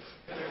chose you.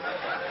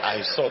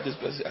 I saw this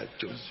person, I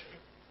chose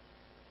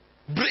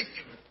you.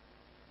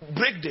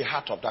 Break the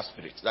heart of that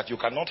spirit, that you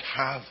cannot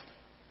have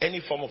any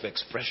form of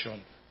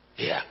expression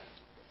here.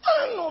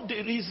 I know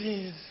the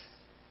reasons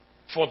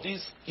for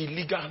this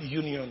illegal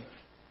union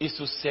is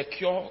to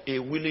secure a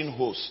willing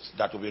host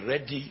that will be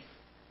ready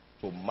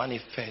to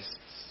manifest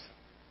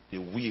the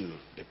will,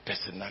 the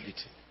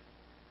personality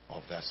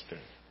of that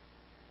spirit.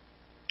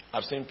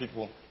 I've seen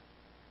people.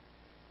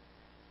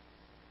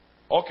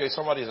 Okay,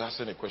 somebody is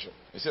asking a question.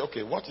 They say,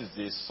 okay, what is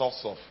the source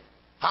of,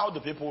 how do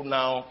people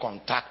now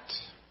contact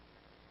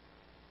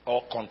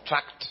or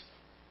contract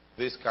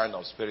this kind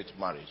of spirit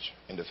marriage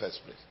in the first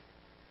place?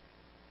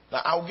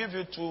 Now, I'll give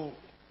you two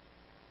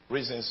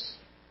reasons,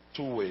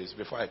 two ways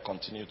before I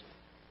continue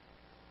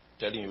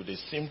telling you the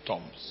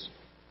symptoms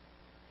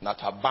that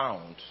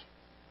abound,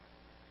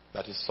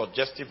 that is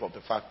suggestive of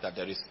the fact that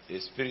there is a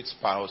spirit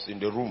spouse in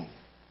the room.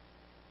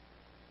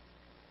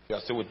 If you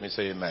are still with me,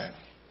 say amen.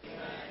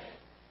 Amen.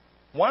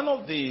 One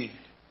of the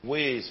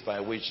ways by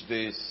which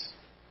this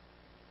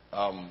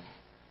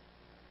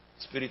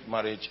spirit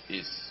marriage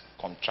is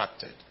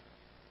contracted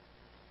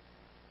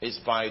is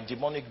by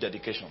demonic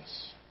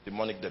dedications.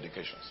 Demonic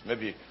dedications.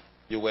 Maybe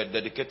you were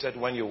dedicated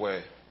when you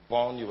were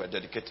born, you were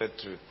dedicated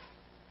to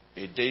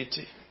a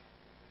deity.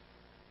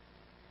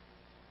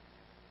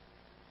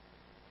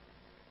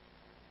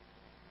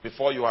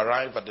 Before you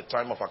arrive at the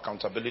time of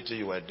accountability,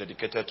 you were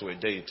dedicated to a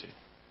deity.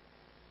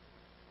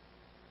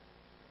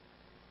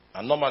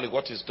 And normally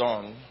what is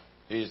done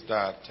is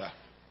that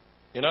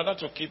in order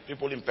to keep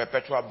people in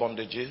perpetual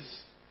bondages,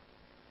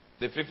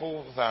 the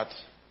people that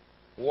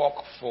work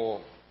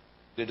for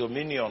the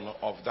dominion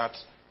of that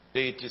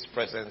deity's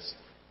presence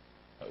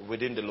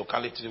within the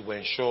locality will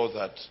ensure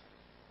that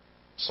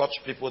such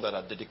people that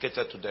are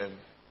dedicated to them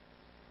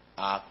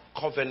are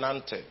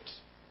covenanted.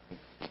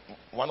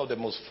 One of the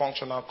most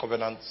functional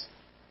covenants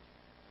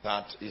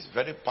that is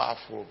very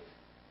powerful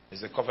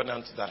is a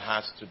covenant that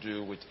has to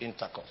do with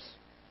intercourse,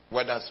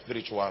 whether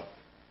spiritual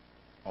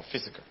or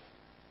physical.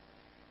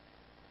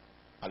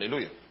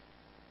 Hallelujah.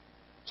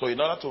 So in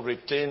order to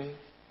retain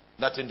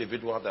that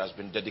individual that has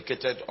been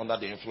dedicated under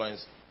the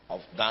influence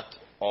of that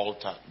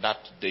altar, that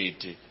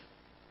deity,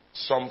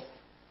 some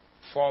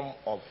form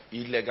of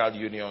illegal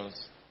unions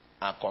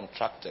are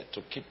contracted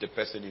to keep the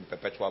person in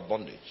perpetual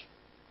bondage.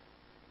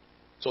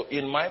 So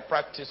in my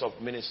practice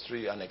of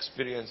ministry and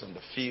experience in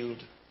the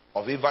field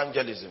of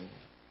evangelism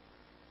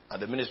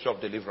and the ministry of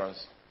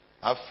deliverance,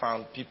 I've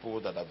found people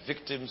that are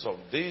victims of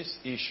this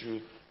issue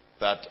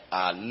that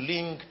are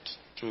linked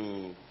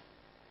to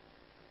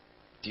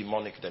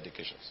demonic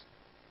dedications.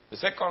 The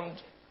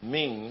second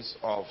means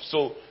of,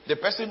 so the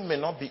person may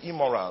not be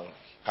immoral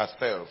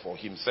herself or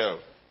himself,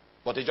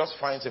 but he just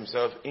finds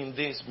himself in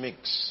this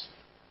mix.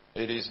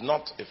 It is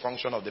not a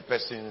function of the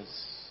person's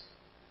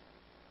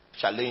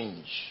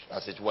challenge,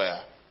 as it were,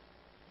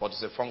 but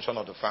it's a function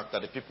of the fact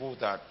that the people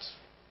that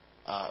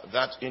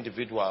that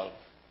individual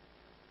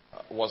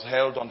was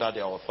held under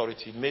their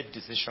authority made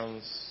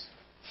decisions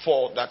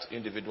for that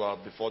individual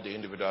before the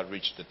individual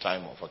reached the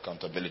time of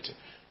accountability.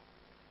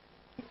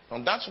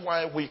 And that's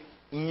why we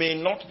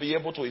may not be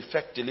able to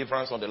effect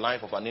deliverance on the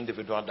life of an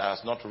individual that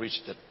has not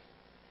reached the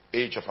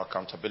age of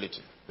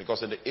accountability.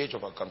 Because in the age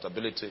of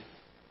accountability,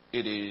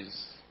 it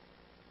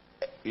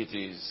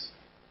is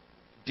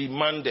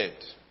demanded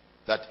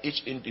that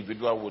each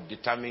individual would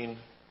determine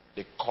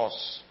the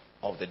course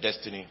of the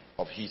destiny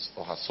of his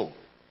or her soul.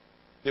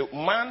 The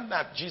man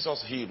that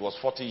Jesus healed was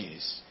 40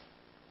 years.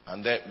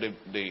 And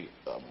the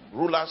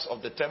rulers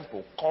of the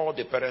temple called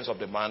the parents of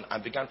the man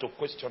and began to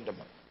question the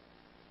man.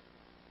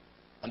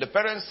 And the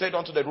parents said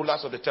unto the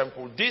rulers of the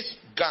temple, this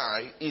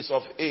guy is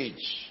of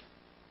age.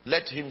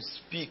 Let him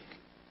speak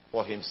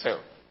for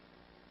himself.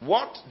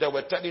 What they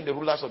were telling the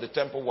rulers of the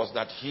temple was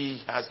that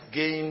he has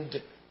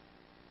gained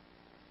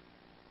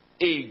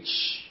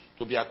age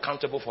to be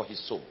accountable for his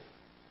soul.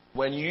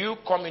 When you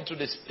come into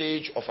the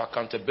stage of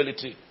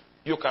accountability,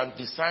 you can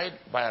decide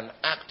by an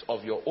act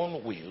of your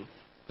own will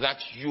that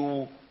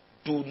you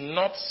do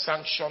not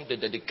sanction the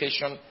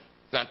dedication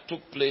that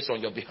took place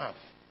on your behalf.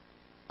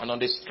 And on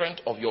the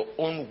strength of your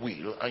own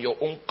will and your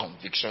own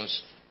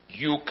convictions,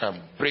 you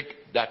can break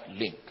that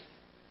link.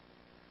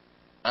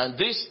 And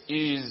this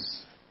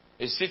is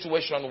a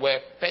situation where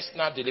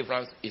personal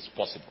deliverance is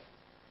possible.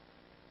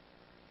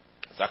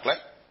 Is that clear?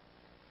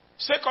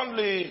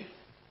 Secondly,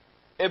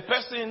 a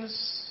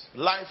person's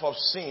life of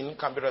sin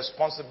can be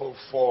responsible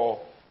for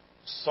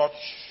such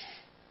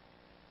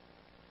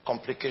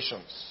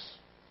complications.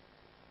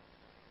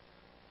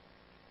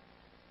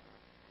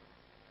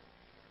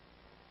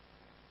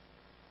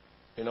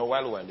 You know,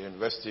 while we were in the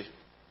university,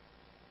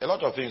 a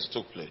lot of things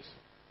took place.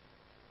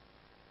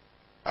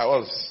 I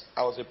was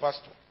a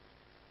pastor.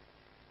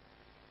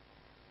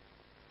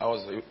 I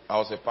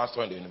was a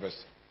pastor in the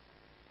university.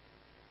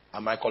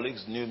 And my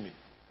colleagues knew me.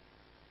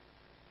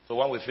 So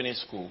when we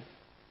finished school,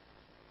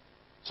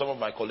 some of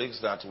my colleagues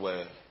that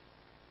were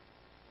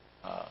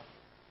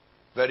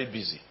very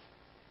busy,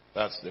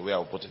 that's the way I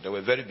would put it, they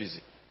were very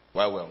busy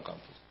while we were on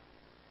campus.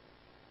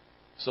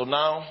 So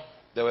now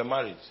they were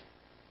married.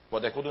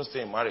 But they couldn't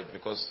stay married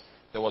because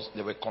there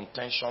were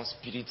contention,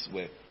 spirits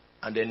were,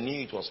 and they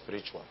knew it was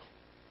spiritual.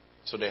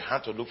 So they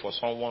had to look for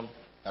someone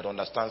that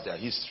understands their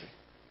history,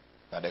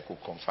 that they could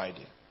confide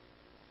in.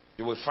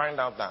 You will find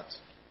out that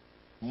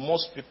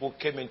most people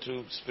came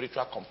into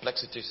spiritual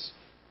complexities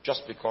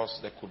just because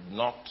they could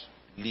not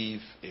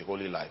live a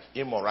holy life.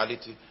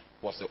 Immorality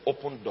was the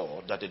open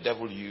door that the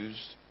devil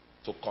used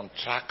to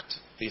contract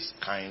this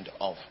kind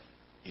of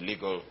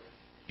illegal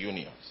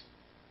unions.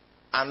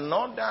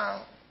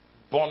 Another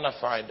bona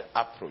fide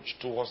approach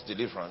towards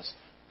deliverance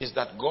is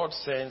that God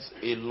sends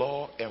a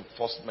law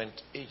enforcement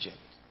agent.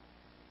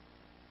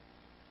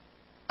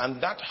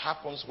 And that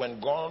happens when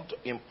God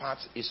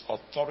imparts his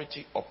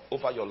authority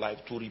over your life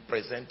to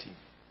represent him.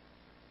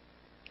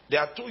 There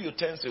are two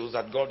utensils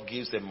that God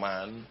gives a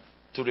man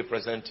to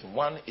represent him.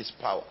 One is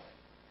power.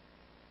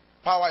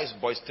 Power is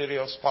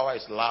boisterous, power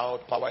is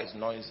loud, power is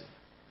noisy.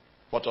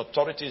 But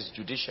authority is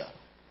judicial.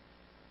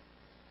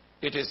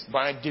 It is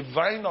by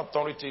divine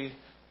authority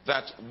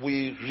that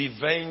we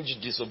revenge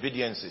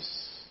disobediences,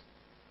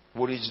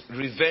 we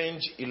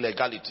revenge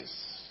illegalities,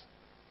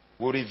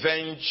 we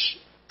revenge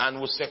and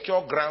we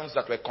secure grounds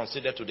that were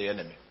considered to the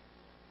enemy.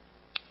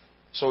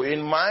 So in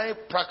my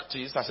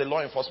practice as a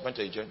law enforcement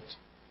agent,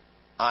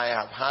 I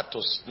have had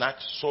to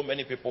snatch so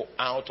many people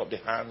out of the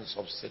hands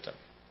of Satan.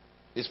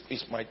 It's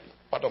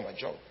part of my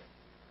job.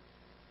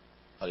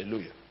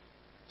 Hallelujah.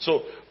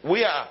 So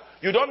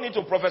you don't need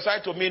to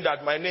prophesy to me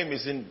that my name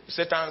is in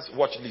Satan's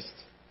watch list.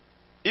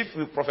 If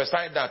you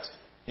prophesy that,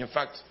 in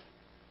fact,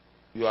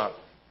 you are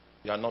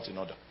not in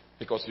order.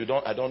 Because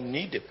I don't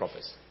need a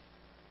prophecy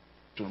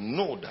to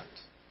know that.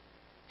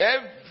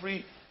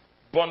 Every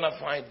bona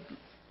fide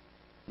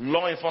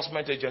law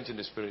enforcement agent in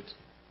the spirit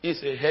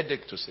is a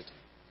headache to Satan.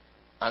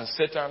 And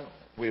Satan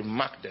will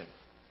mark them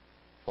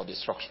for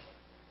destruction.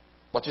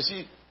 But you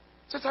see,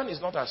 Satan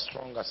is not as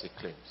strong as he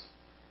claims.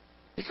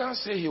 He can't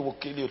say he will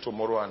kill you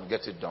tomorrow and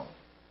get it done,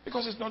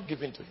 because it's not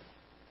given to him.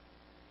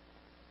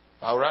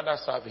 I would rather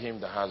serve him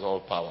that has all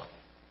power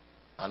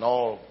and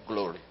all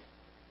glory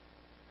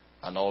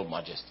and all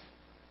majesty.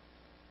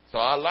 So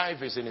our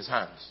life is in his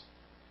hands,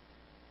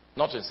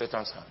 not in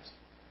Satan's hands.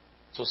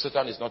 So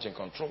Satan is not in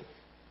control.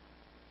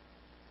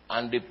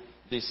 And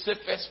the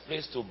safest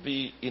place to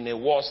be in a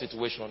war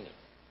situation,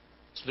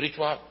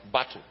 spiritual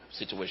battle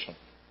situation,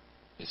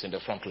 is in the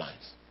front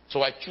lines.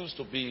 So I choose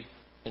to be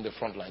in the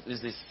front lines.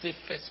 It's the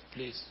safest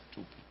place to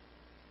be.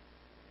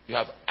 You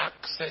have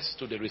access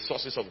to the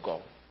resources of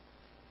God.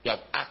 You have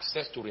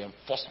access to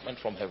reinforcement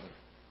from heaven.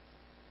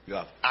 You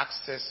have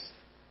access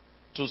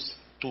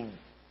to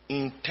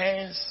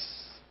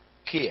intense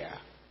care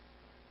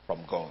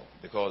from God,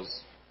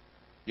 because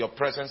your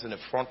presence in the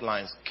front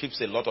lines keeps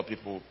a lot of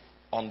people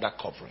under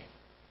covering.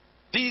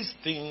 These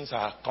things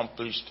are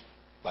accomplished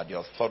by the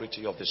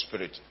authority of the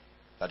Spirit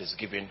that is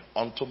given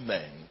unto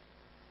men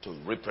to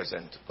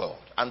represent God.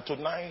 And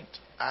tonight,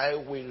 I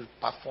will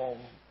perform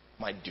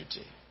my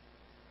duty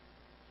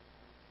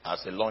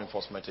as a law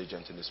enforcement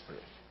agent in the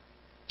Spirit.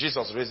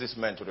 Jesus raises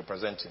men to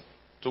represent him,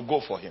 to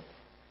go for him.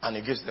 And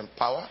he gives them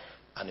power,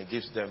 and he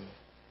gives them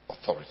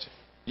authority.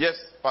 Yes,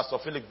 Pastor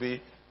Philip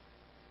B.,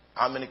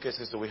 how many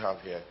cases do we have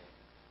here?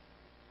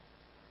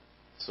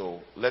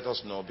 So let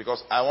us know,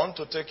 because I want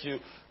to take you,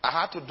 I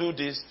had to do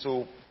this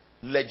to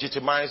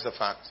legitimize the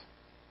fact,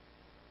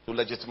 to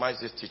legitimize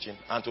this teaching,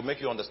 and to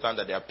make you understand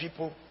that there are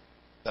people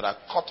that are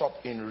caught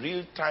up in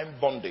real-time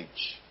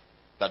bondage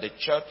that the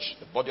church,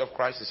 the body of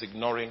Christ, is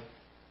ignoring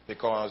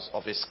because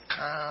of a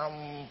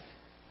scam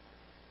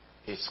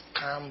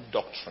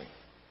doctrine.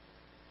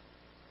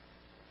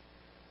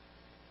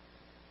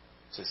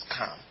 It's a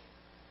scam.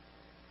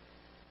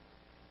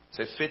 It's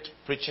a faith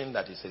preaching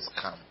that is a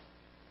scam.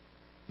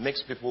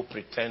 Makes people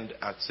pretend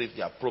as if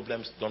their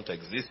problems don't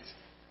exist,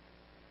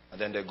 and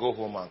then they go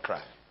home and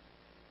cry.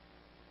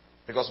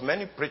 Because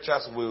many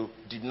preachers will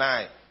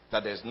deny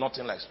that there's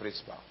nothing like spirit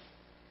power.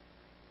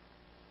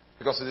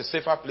 Because it's a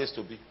safer place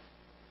to be.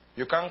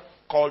 You can't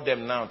call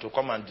them now to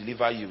come and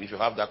deliver you if you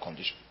have that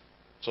condition.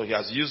 So he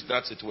has used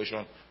that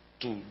situation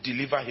to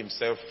deliver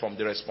himself from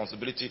the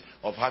responsibility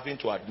of having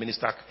to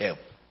administer help.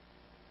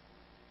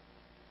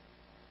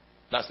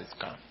 That's a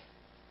scam.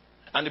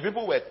 And the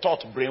people were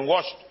taught,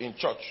 brainwashed in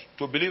church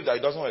to believe that it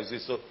doesn't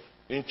exist. So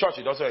in church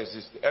it doesn't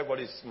exist.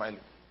 Everybody is smiling.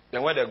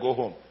 Then when they go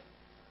home,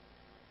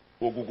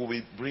 Ogugu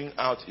will bring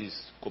out his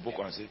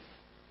koboko and say,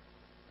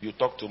 you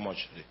talk too much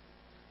today.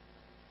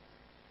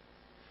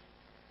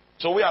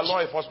 So we are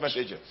law enforcement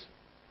agents.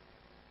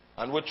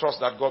 And we trust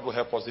that God will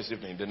help us this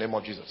evening in the name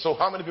of Jesus. So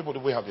how many people do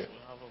we have here?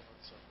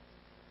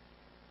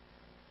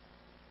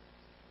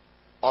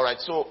 All right,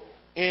 so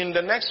in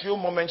the next few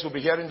moments we'll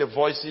be hearing the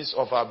voices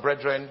of our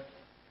brethren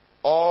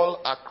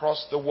all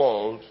across the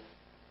world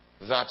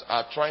that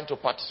are trying to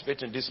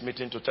participate in this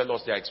meeting to tell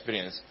us their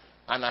experience.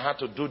 And I had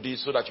to do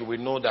this so that you will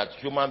know that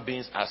human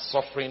beings are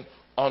suffering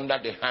under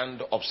the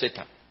hand of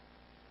Satan.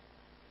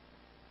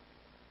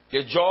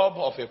 The job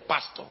of a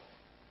pastor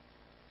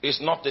is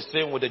not the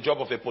same with the job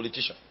of a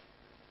politician.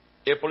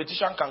 A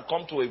politician can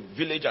come to a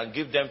village and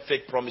give them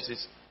fake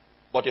promises,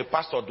 but a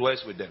pastor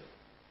dwells with them.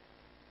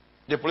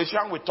 The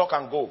politician will talk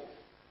and go,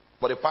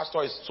 but the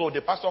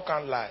pastor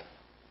can't lie.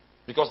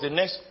 Because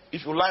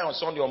if you lie on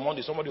Sunday or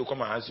Monday, somebody will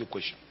come and ask you a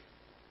question.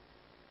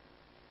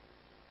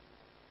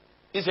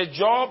 It's a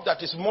job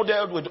that is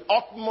modeled with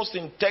utmost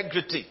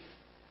integrity,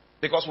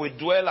 because we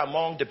dwell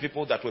among the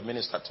people that we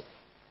minister to.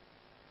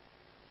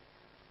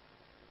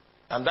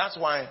 And that's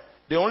why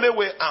the only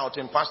way out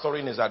in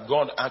pastoring is that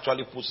God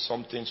actually puts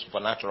something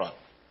supernatural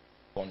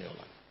on your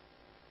life.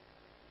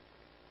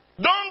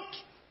 Don't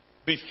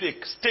be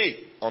fake.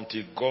 Stay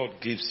until God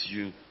gives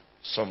you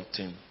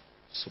something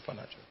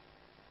supernatural.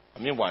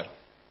 And meanwhile,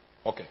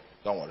 okay,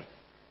 don't worry.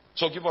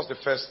 So give us the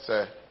first.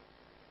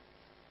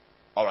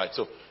 All right.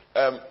 So,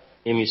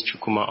 name is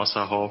Arome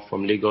Osayi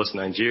from Lagos,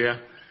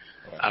 Nigeria.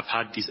 Right. I've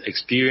had this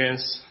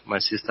experience. My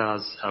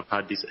sisters have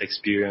had this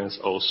experience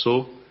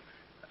also.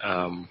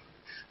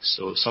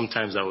 So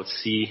sometimes I would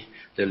see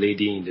the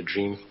lady in the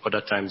dream.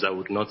 Other times I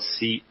would not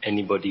see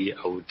anybody.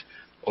 I would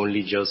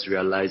only just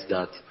realize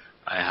that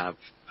I have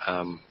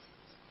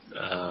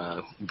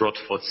brought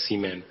forth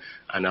semen,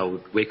 and I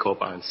would wake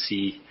up and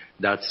see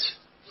that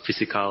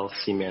physical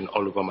semen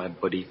all over my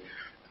body,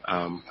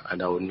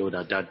 and I would know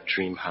that that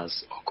dream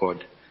has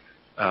occurred.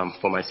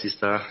 For my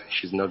sister,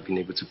 she's not been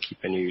able to keep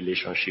any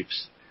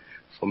relationships.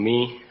 For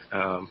me,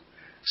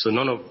 so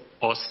none of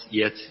us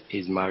yet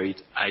is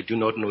married. I do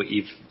not know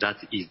if that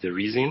is the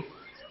reason.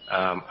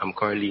 I'm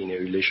currently in a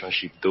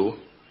relationship though,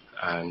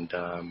 and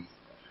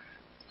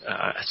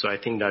so I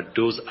think that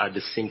those are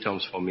the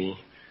symptoms for me.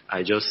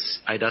 I just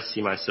either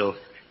see myself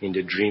in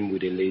the dream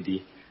with a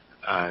lady,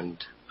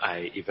 and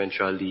I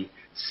eventually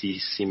see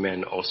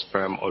semen or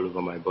sperm all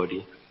over my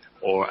body,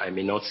 or I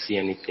may not see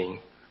anything,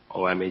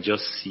 or I may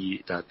just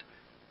see that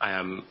I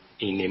am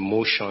in a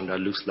motion that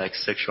looks like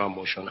sexual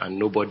motion, and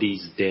nobody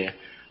is there,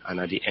 and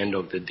at the end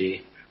of the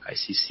day, I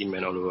see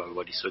semen all over my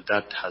body. So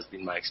that has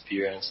been my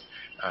experience,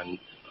 and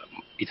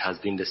it has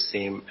been the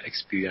same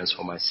experience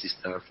for my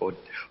sister.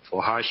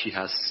 For her, she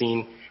has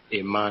seen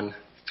a man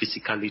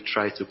physically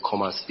try to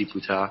come and sleep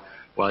with her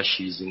while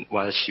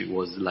she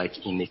was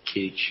like in a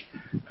cage.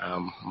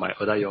 My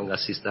other younger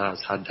sister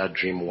has had that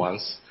dream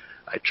once.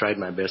 I tried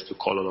my best to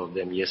call all of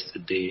them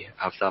yesterday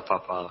after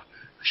Papa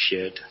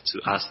shared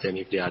to ask them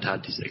if they had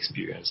had this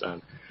experience,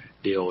 and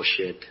they all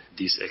shared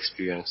this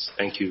experience.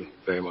 Thank you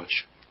very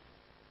much.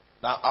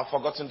 Now, I've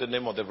forgotten the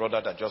name of the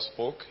brother that just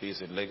spoke. He's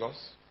in Lagos.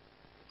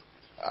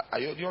 Do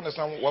you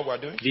understand what we're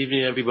doing? Good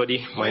evening,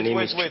 everybody. My name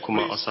is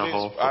Arome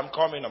Osayi. I'm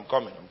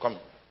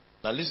coming.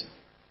 Now listen.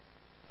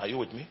 Are you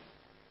with me?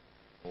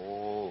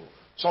 Oh.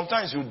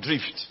 Sometimes you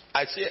drift.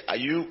 I say, are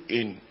you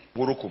in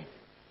Wurukum?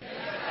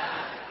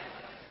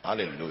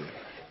 Hallelujah.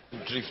 You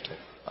drift.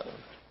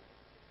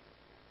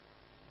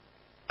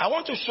 I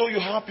want to show you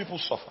how people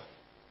suffer.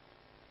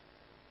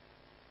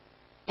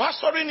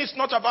 Pastoring is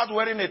not about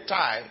wearing a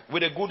tie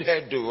with a good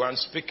hairdo and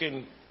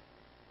speaking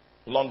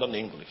London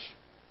English.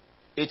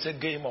 It's a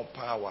game of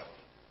power.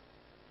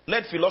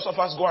 Let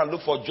philosophers go and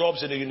look for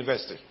jobs in the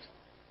university.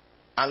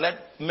 And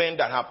let men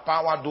that have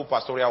power do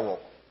pastoral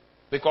work.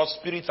 Because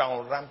spirits are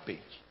on rampage.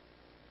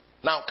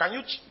 Now, can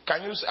you,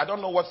 I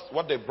don't know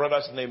what the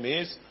brother's name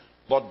is,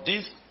 but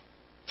this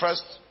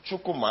first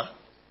Chukuma,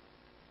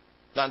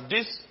 and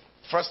this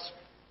first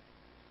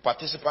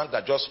participant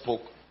that just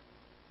spoke,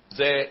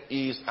 there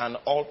is an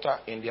altar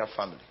in their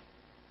family.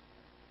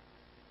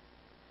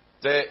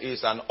 There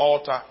is an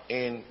altar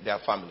in their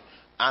family.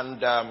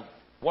 And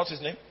what's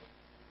his name?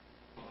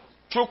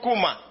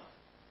 Chukuma.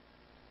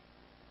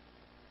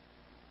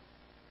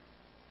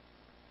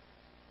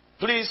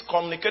 Please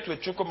communicate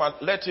with Chukuma.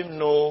 Let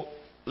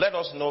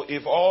us know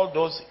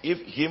if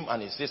him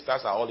and his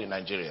sisters are all in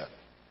Nigeria.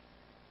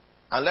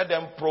 And let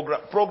them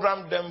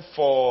program them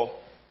for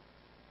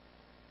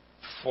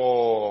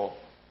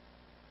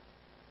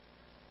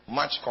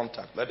match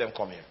contact. Let them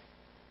come here.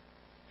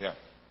 Yeah.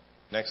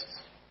 Next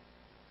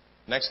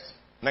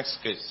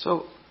case.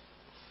 So,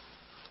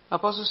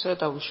 Apostle said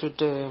that we should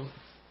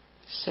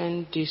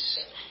send this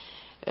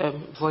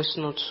voice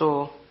note.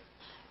 So,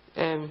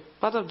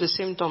 part of the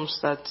symptoms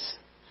that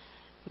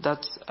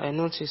I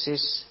notice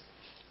is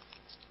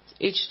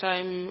each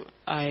time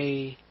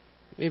I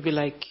maybe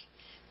like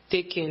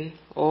taking,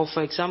 or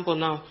for example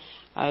now,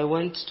 I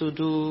went to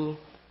do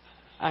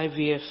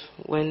IVF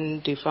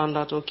when they found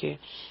out, okay,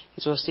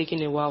 it was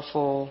taking a while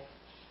for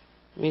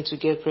me to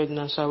get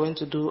pregnant, so I went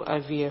to do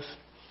IVF.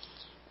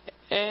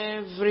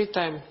 Every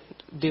time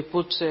they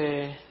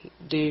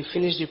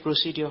finished the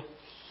procedure,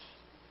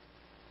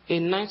 a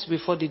night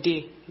before the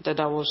day that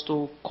I was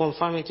to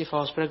confirm it if I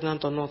was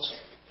pregnant or not,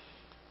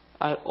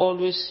 I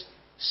always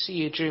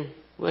see a dream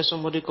where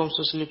somebody comes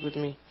to sleep with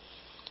me,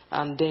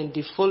 and then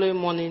the following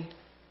morning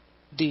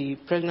the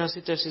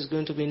pregnancy test is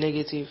going to be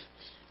negative,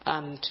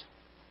 and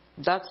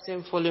that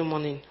same following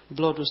morning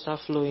blood will start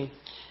flowing.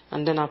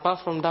 And then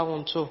apart from that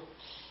one too,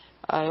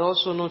 I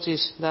also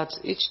notice that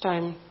each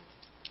time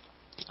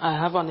I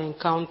have an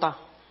encounter,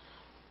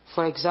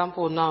 for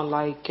example now,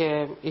 like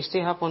it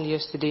still happened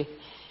yesterday,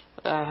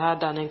 I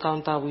had an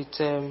encounter with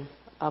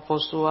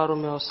Apostle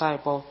Arome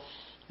Osayi, but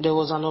there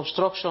was an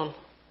obstruction,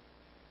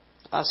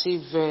 as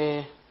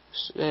if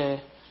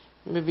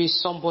maybe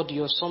somebody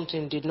or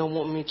something did not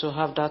want me to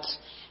have that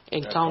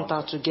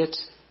encounter to get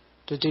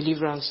the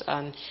deliverance.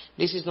 And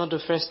this is not the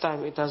first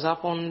time. It has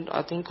happened,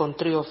 I think, on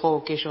 3 or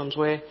 4 occasions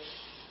where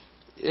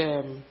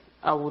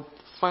I would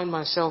find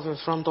myself in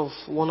front of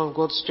one of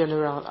God's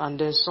general, and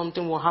then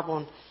something will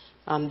happen,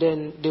 and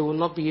then they will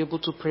not be able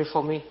to pray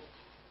for me.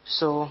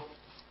 So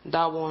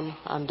that one,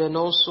 and then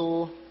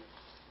also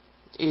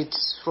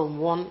it's from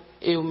one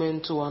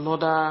ailment to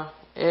another.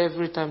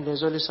 Every time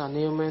there's always an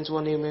ailment,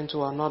 one ailment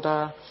to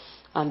another.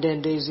 And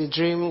then there's a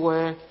dream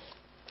where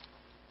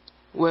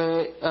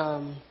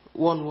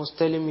one was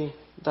telling me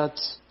that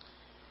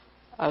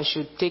I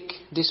should take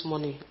this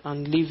money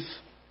and leave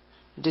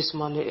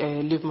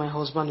my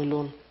husband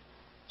alone.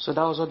 So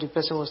that was what the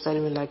person was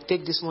telling me, like,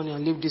 take this money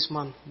and leave this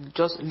man.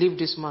 Just leave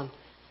this man.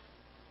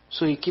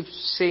 So he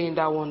keeps saying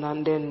that one,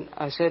 and then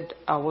I said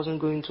I wasn't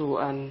going to,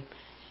 and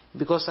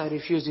because I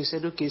refused, he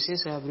said, okay,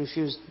 since I have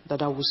refused,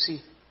 that I will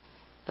see,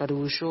 that he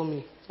will show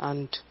me.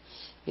 And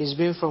it's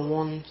been from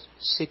one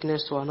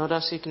sickness to another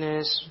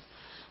sickness,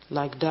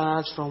 like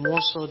that, from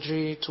one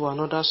surgery to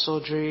another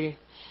surgery,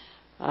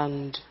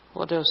 and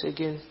what else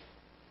again?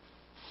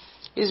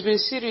 It's been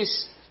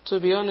serious, to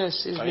be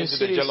honest. It's been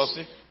serious. The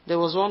jealousy? There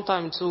was one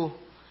time too.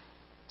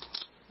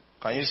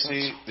 Can you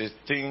see the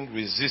thing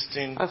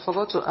resisting? I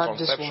forgot to add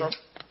conception? this one.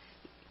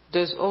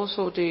 There's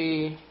also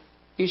the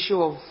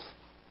issue of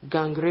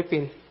gang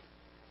raping.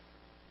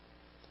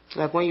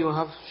 Like when you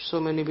have so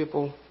many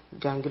people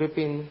gang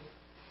raping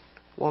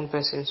one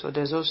person. So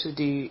there's also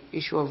the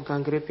issue of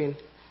gang raping.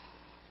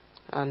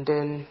 And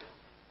then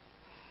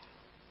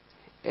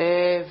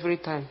every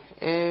time,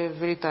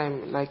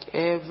 like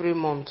every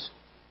month,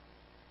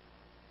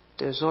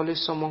 there's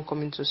always someone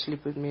coming to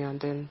sleep with me,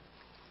 and then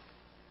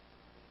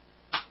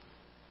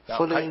Now,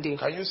 following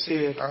can you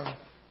see?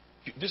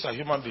 These are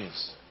human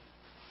beings.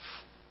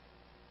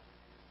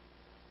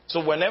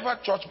 So whenever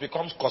church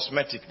becomes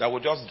cosmetic, that we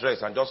just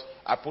dress and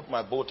I put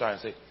my bow tie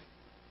and say,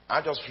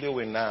 I just flew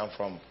in now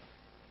from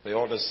the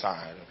other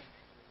side.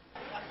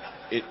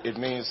 It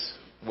means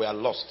we are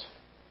lost.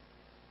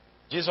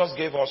 Jesus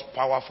gave us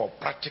power for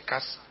practical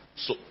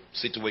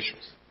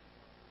situations.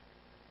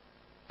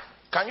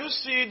 Can you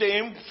see the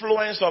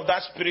influence of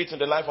that spirit in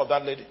the life of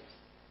that lady?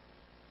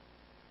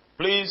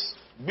 Please,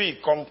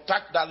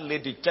 contact that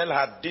lady. Tell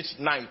her this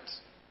night,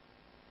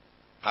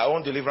 her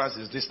own deliverance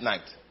is this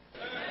night.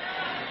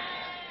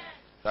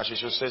 That she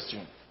should say to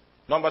you.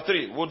 Number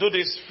 3, we'll do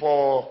this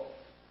for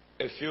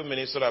a few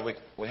minutes so that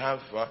we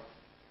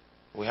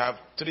have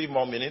 3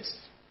 more minutes.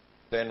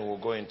 Then we'll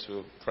go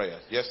into prayer.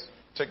 Yes,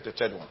 take the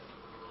third one.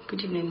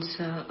 Good evening,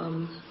 sir.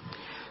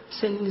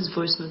 Sending this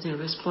voice note in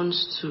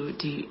response to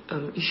the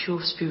issue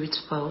of spirit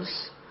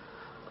spouse.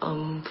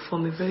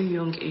 From a very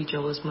young age, I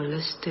was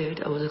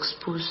molested. I was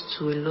exposed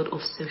to a lot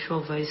of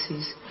sexual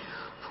vices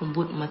from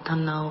both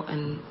maternal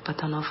and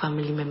paternal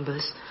family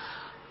members.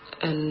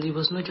 And it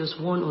was not just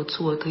 1 or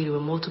 2 or 3, there were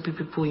multiple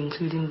people,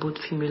 including both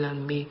female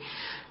and male.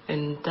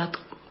 And that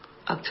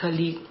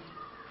actually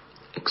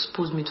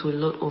exposed me to a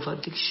lot of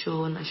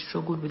addiction. I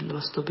struggled with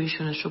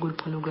masturbation, I struggled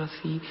with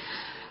pornography.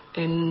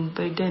 And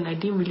by then, I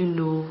didn't really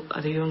know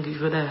at a young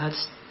age whether I had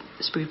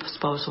spirit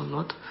spouse or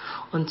not.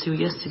 Until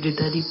yesterday,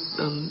 Daddy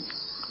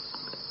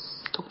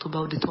talked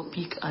about the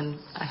topic, and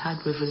I had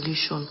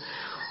revelation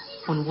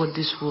on what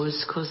this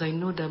was. Because I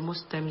know that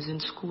most times in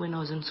school, when I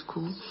was in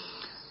school,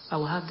 I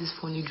will have these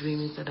funny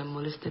dreams that I'm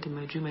molested in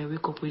my dream. I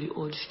wake up with the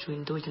urge to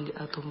indulge in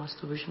the act of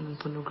masturbation and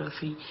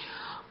pornography.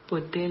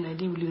 But then I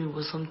didn't really know it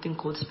was something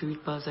called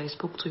spirit powers. I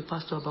spoke to a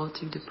pastor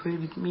about it. They prayed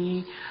with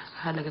me.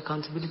 I had like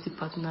accountability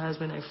partners.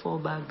 When I fall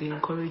back, they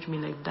encouraged me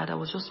like that. I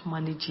was just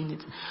managing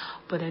it.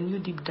 But I knew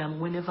deep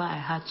down, whenever I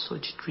had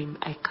such dream,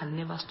 I can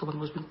never stop. I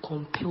was being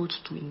compelled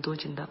to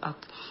indulge in that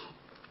act.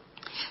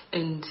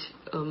 And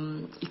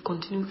it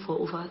continued for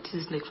over,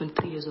 this is like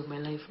 23 years of my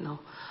life now.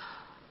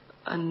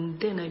 And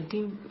then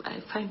I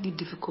find it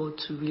difficult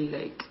to really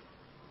like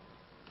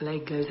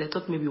guys. I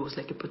thought maybe it was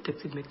like a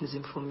protective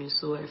mechanism for me,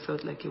 so I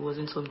felt like it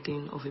wasn't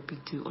something of a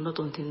big deal. Or not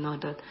until now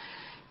that,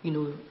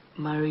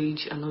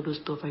 marriage and all those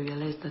stuff, I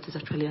realized that it's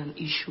actually an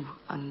issue.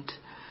 And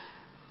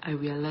I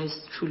realized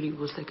truly it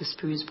was like a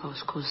spirit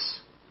spouse, because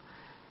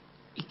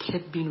it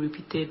kept being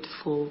repeated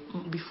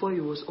before.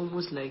 It was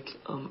almost like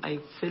I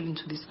fell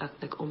into this act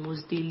like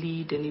almost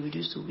daily, then it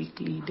reduced to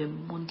weekly,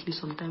 then monthly,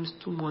 sometimes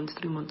 2 months,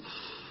 3 months.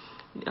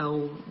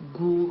 I'll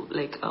go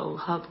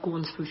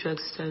on spiritual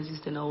exercises,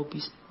 then I'll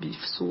be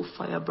so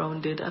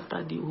fire-branded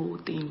after the whole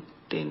thing.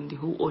 Then the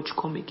whole urge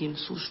come again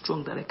so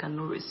strong that I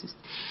cannot resist.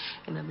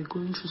 And I've been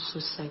going through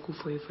such cycle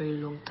for a very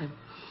long time.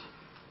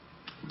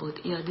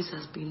 But yeah, this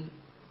has been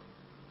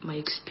my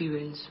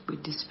experience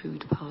with this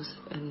spirit house.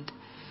 And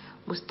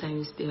most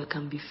times there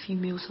can be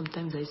female,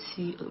 sometimes I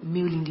see a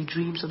male in the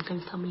dream,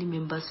 sometimes family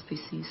members'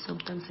 faces,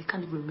 sometimes I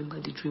can't even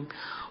remember the dream.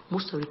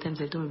 Most of the times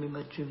I don't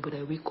remember the dream, but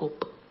I wake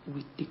up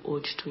with the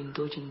urge to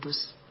indulge in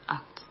those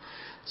acts.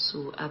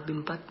 So I've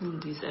been battling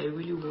this. I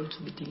really want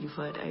to be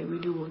delivered. I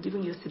really want.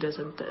 Even yesterday,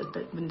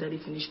 when Daddy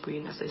finished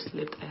praying, as I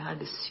slept, I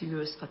had a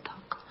serious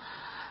attack.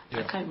 Yeah.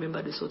 I can't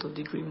remember the sort of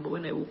the dream, but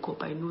when I woke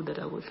up, I knew that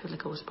I felt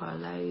like I was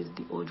paralyzed.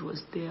 The urge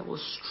was there. I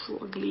was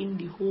struggling.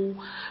 The whole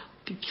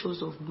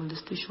pictures of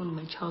molestation in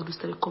my childhood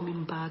started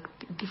coming back.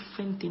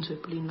 Different things were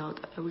playing out.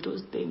 I was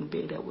just there in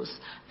bed.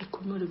 I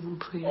could not even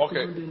pray. I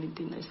could not do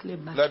anything. I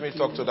slept back. Let me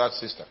talk to that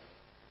sister.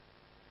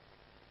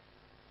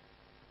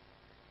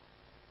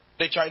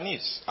 The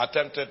Chinese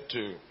attempted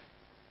to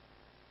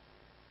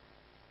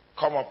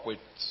come up with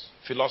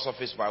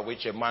philosophies by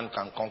which a man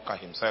can conquer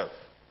himself.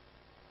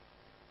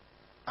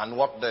 And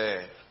what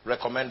they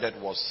recommended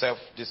was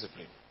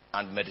self-discipline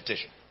and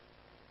meditation.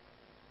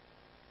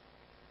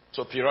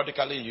 So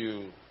periodically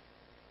you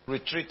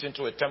retreat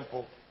into a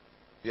temple.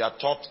 You are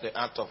taught the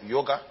art of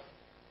yoga,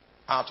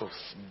 how to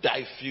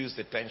diffuse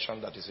the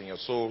tension that is in your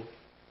soul.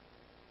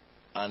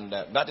 And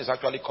that is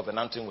actually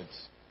covenanting with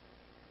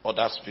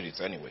other spirits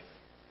anyway.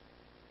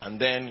 And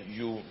then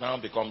you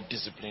now become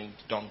disciplined.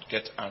 Don't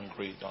get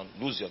angry. Don't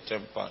lose your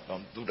temper.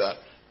 Don't do that.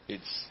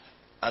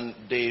 And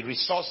the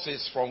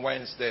resources from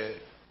whence they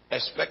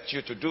expect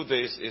you to do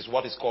this is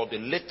what is called the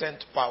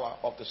latent power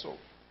of the soul.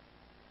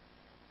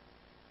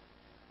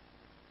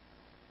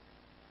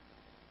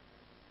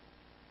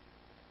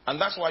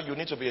 And that's why you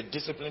need to be a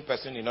disciplined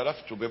person in order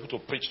to be able to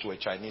preach to a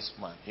Chinese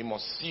man. He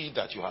must see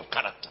that you have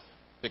character,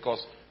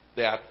 because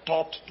they are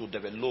taught to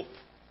develop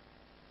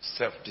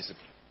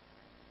self-discipline.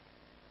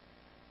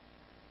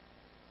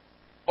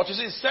 But you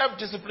see,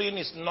 self-discipline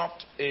is not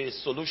a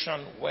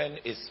solution when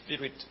a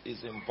spirit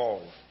is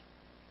involved.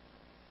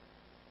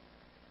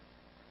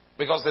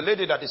 Because the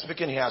lady that is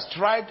speaking here has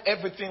tried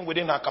everything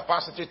within her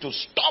capacity to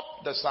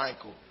stop the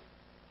cycle.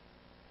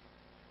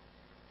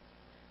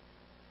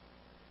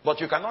 But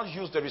you cannot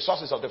use the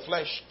resources of the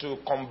flesh to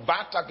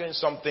combat against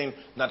something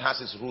that has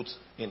its roots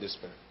in the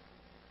spirit.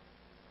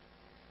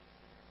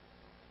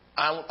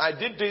 And I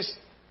did this,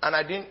 and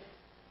I didn't,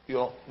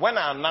 when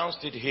I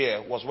announced it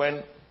here was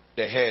when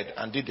they heard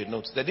and did the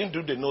notes. They didn't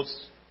do the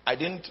notes. I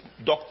didn't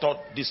doctor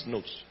these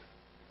notes.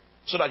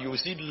 So that you will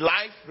see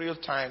live,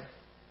 real-time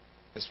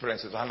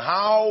experiences and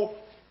how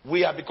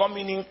we are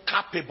becoming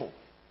incapable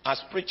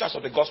as preachers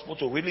of the gospel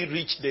to really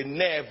reach the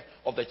nerve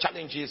of the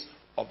challenges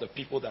of the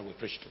people that we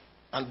preach to.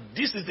 And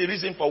this is the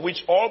reason for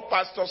which all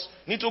pastors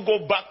need to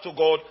go back to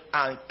God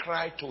and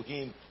cry to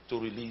Him to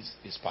release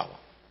His power.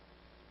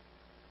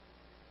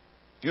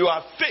 You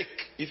are fake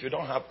if you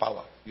don't have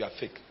power. You are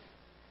fake.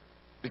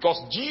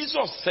 Because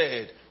Jesus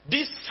said,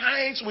 these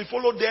signs will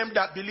follow them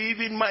that believe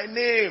in my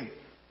name.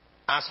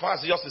 As far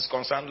as Jesus is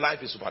concerned, life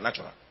is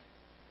supernatural.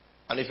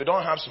 And if you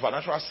don't have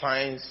supernatural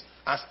signs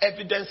as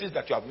evidences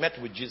that you have met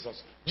with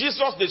Jesus,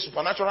 Jesus, the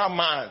supernatural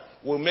man,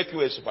 will make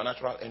you a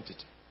supernatural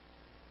entity.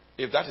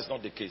 If that is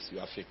not the case, you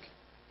are fake.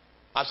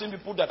 I've seen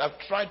people that have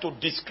tried to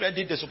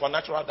discredit the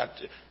supernatural, that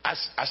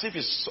as if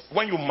it's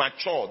when you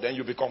mature, then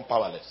you become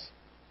powerless.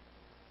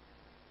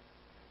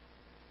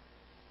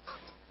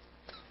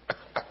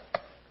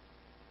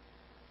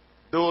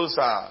 Those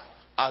are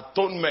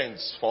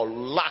atonements for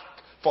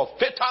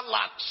fatal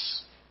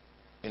lacks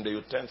in the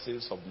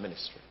utensils of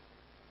ministry.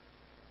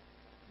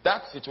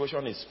 That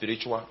situation is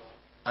spiritual,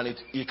 and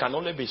it can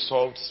only be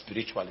solved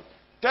spiritually.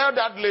 Tell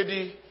that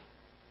lady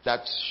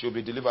that she'll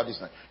be delivered this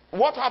night.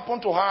 What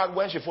happened to her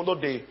when she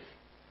followed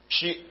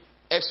she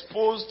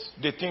exposed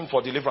the thing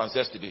for deliverance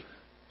yesterday.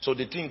 So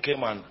the thing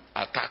came and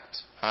attacked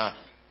her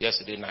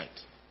yesterday night.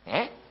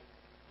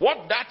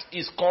 What that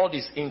is called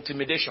is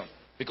intimidation.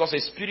 Because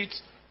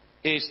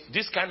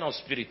this kind of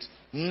spirit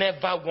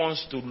never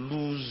wants to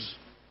lose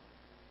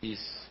his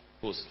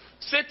post.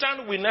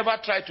 Satan will never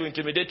try to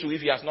intimidate you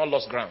if he has not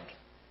lost ground.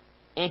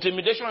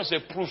 Intimidation is a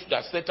proof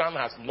that Satan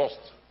has lost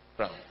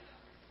ground.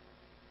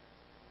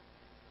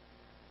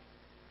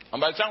 And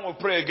by the time we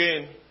pray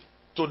again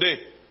today,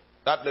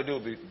 that lady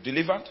will be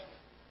delivered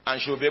and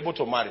she will be able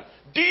to marry.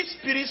 These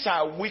spirits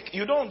are weak.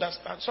 You don't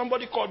understand.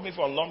 Somebody called me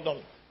from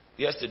London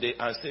yesterday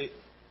and said,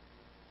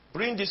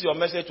 bring this your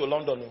message to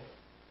London.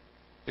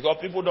 Because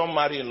people don't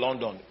marry in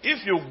London.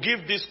 If you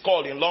give this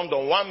call in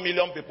London, 1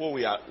 million people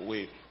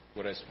will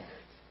respond.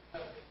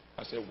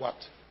 I said, what?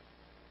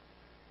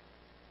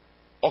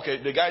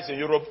 Okay, the guys in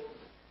Europe,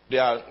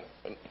 the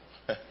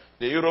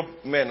Europe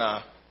men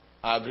are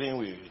agreeing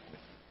with me.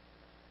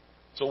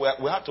 So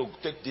we have to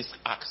take this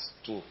axe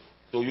to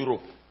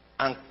Europe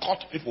and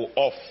cut people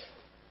off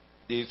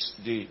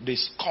the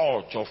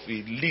scourge of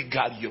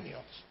illegal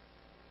unions.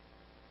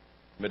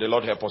 May the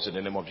Lord help us in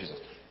the name of Jesus.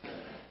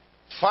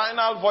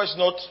 Final voice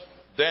note,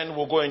 then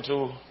we'll go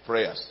into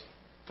prayers.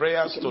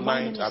 Prayers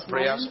tonight are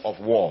prayers of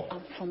war.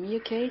 I'm from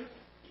UK.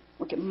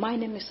 Okay, my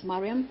name is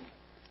Mariam.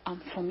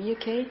 I'm from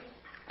UK,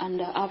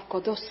 and I've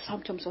got those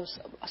symptoms of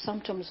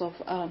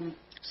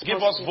Give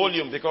us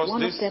volume, because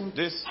one this of them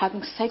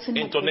having sex in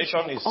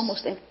intonation is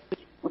almost every.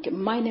 Okay,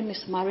 my name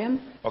is Mariam.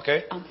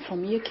 Okay. I'm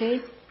from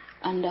UK,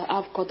 and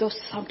I've got those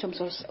symptoms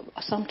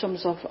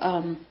of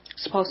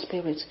spouse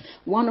spirits.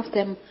 One of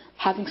them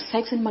having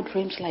sex in my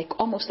dreams, like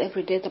almost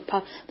every day.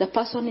 The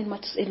person in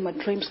my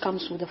dreams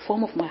comes with the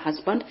form of my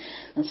husband.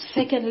 And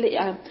secondly,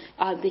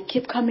 they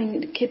keep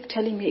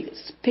telling me,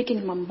 speaking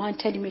in my mind,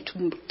 telling me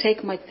to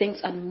take my things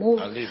and move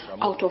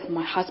out of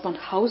my husband's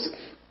house.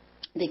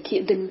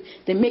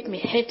 They make me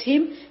hate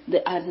him,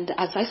 and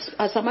as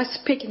I'm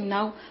speaking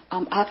now,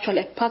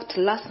 I packed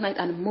last night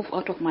and moved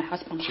out of my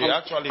husband's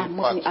house.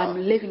 I'm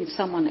living in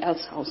someone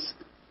else's house.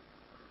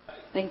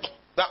 Thank you.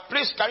 Now,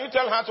 please, can you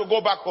tell her to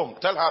go back home?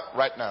 Tell her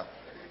right now.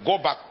 Go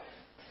back.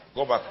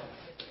 Go back.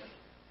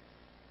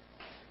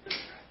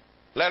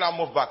 Let her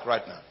move back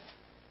right now.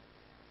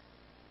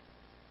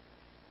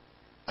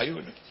 Are you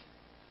with me?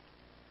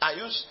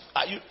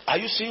 Are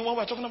you seeing what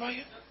we're talking about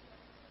here?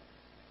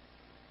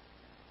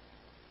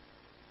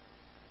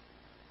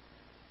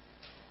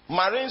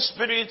 Marine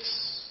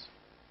spirits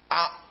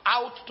are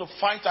out to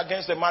fight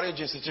against the marriage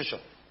institution.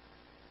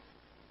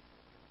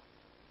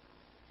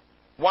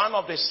 One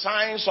of the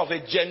signs of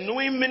a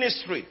genuine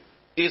ministry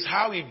is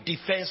how it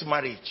defends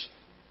marriage.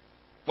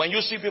 When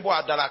you see people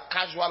that are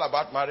casual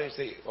about marriage,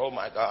 say, oh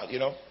my God,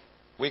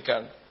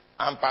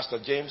 I'm Pastor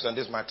James and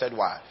this is my third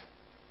wife.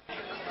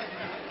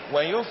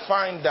 When you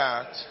find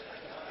that,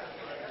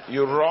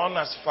 you run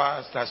as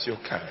fast as you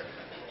can.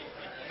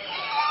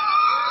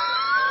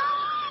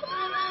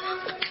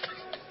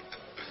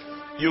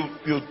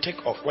 You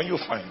take off when you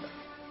find that.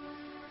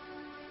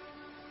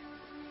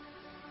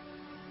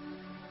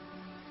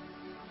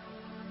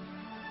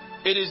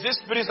 It is these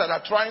spirits that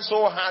are trying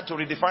so hard to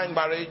redefine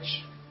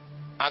marriage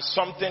as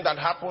something that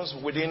happens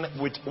with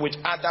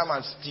Adam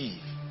and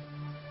Steve.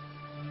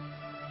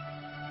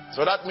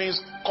 So that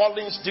means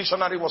Collins'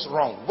 dictionary was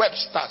wrong.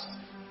 Webster's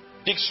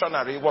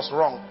dictionary was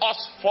wrong.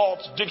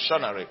 Oxford's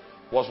dictionary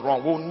was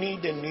wrong. We'll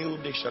need a new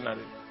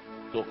dictionary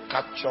to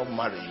capture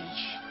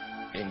marriage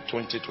in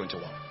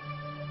 2021.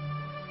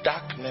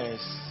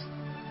 Darkness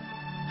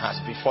has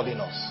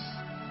befallen us.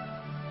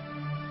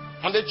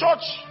 And the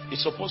church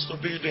is supposed to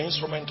be the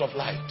instrument of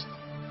light.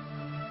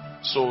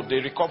 So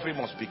the recovery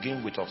must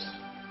begin with us.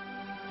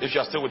 If you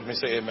are still with me,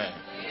 say amen.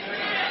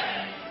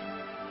 Amen.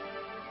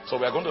 So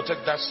we are going to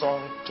take that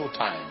song 2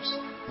 times.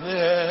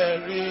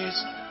 There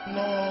is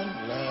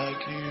none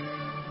like you.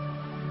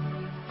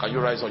 Can you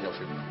rise on your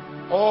feet?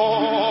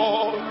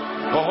 Oh,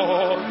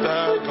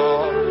 the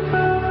God.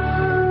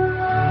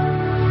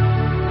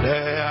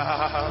 They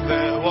are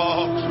the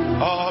works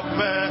of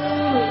men.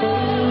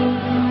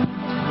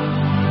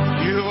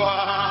 You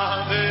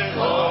are the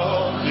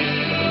only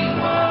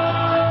one.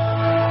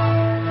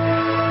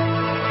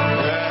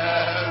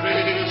 There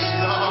is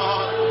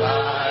none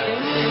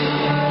like you.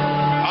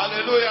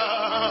 Hallelujah.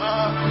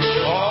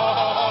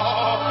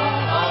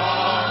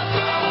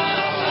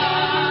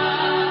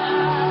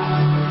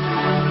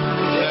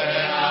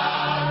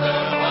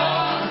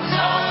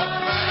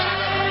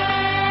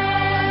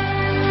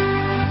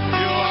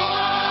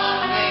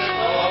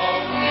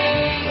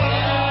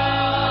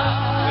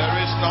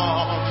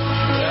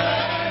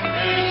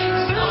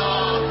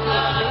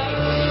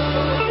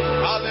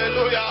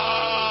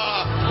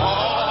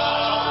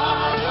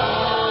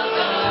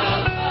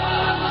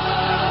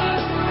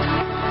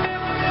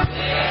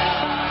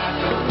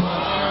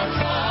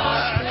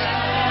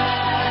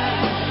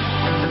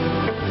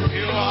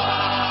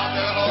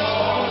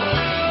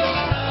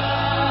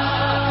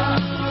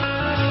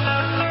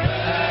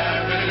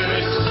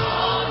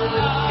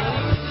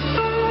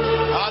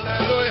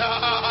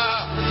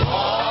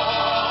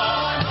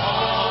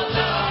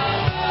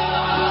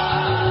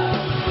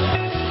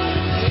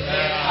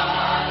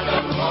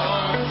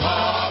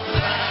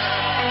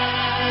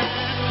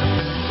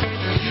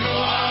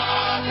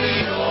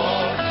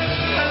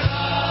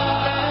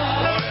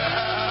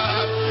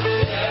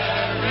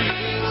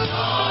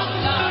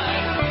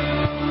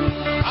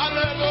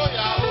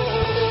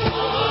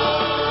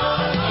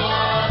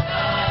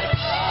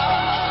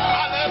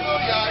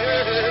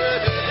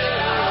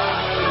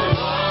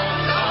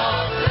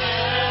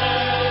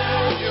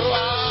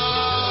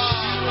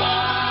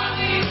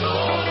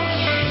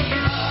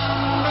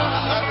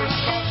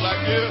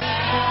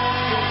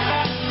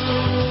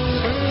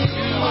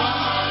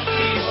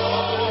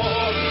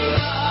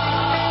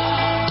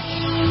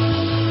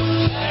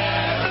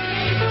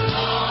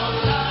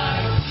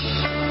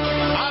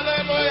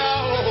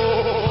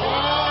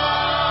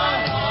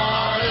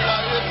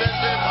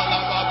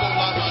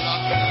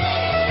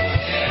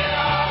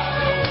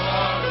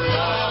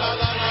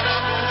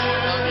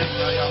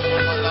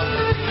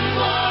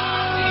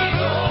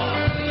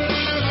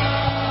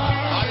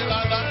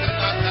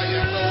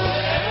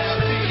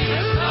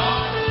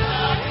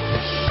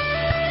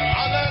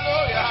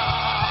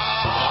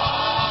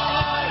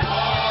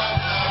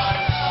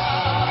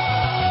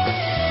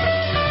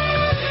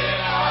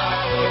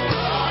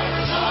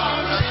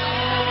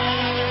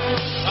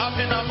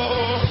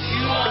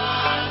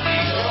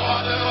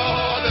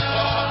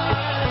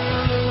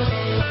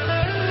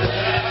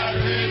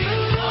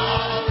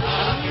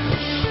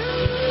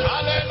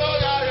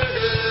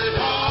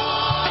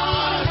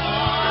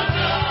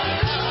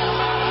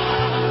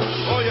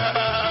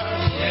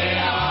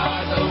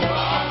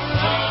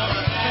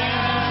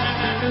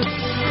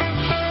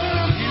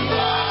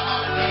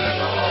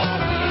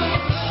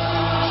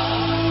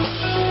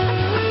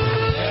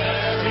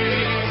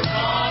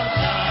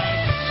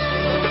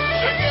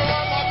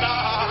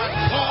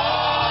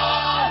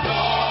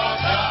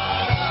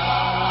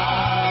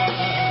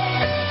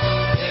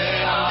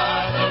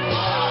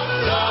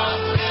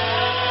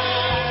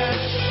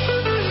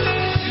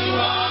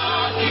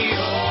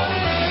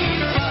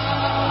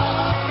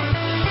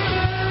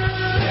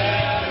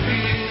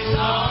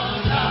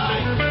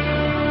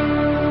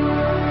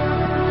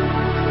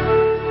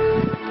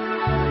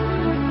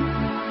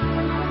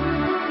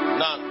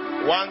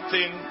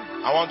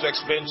 I want to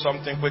explain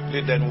something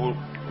quickly, then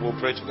we'll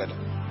pray together.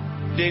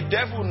 The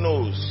devil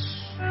knows.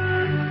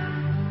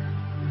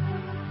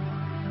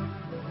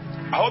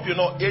 I hope you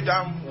know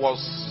Adam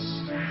was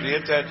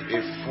created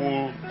a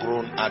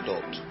full-grown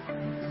adult,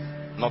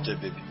 not a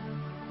baby.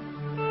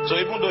 So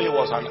even though he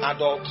was an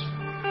adult,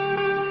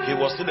 he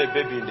was still a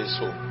baby in the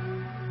soul.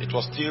 It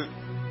was still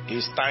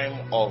his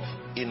time of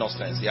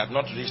innocence. He had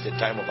not reached the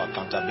time of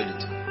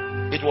accountability.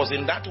 It was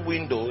in that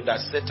window that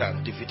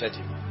Satan defeated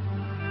him.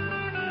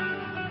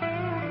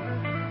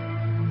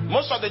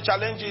 Most of the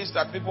challenges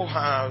that people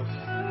have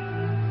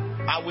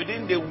are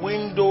within the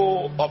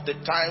window of the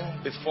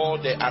time before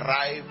they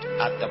arrived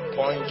at the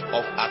point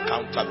of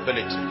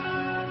accountability.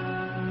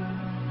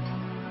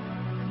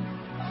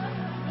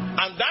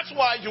 And that's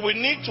why you will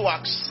need to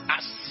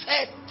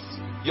accept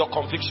your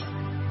conviction.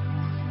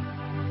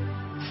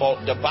 For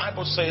the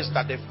Bible says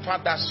that the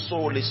Father's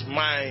soul is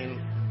mine,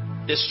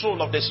 the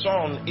soul of the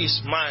Son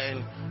is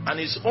mine,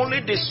 and it's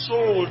only the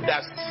soul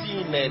that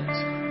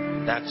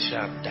sinneth that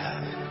shall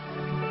die.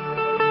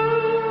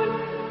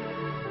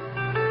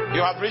 You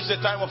have reached the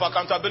time of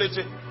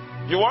accountability.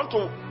 You want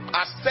to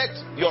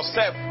accept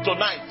yourself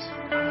tonight.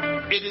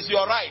 It is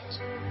your right.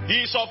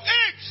 He is of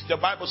age. The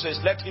Bible says,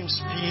 let him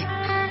speak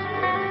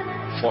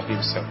for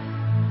himself.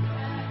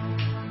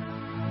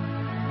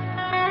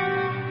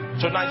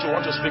 Tonight you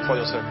want to speak for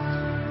yourself.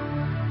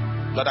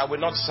 That I will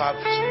not serve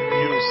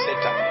you,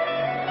 Satan.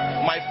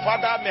 My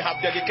father may have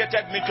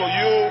dedicated me to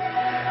you.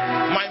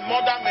 My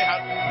mother may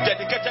have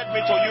dedicated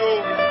me to you.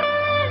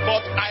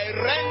 But I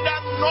render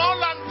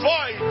null and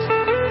void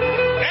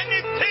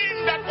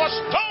anything that was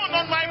done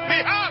on my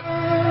behalf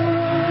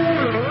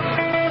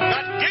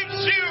that gives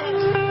you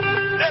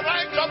the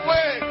right of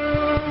way.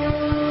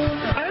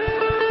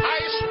 I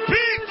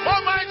speak for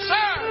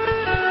myself.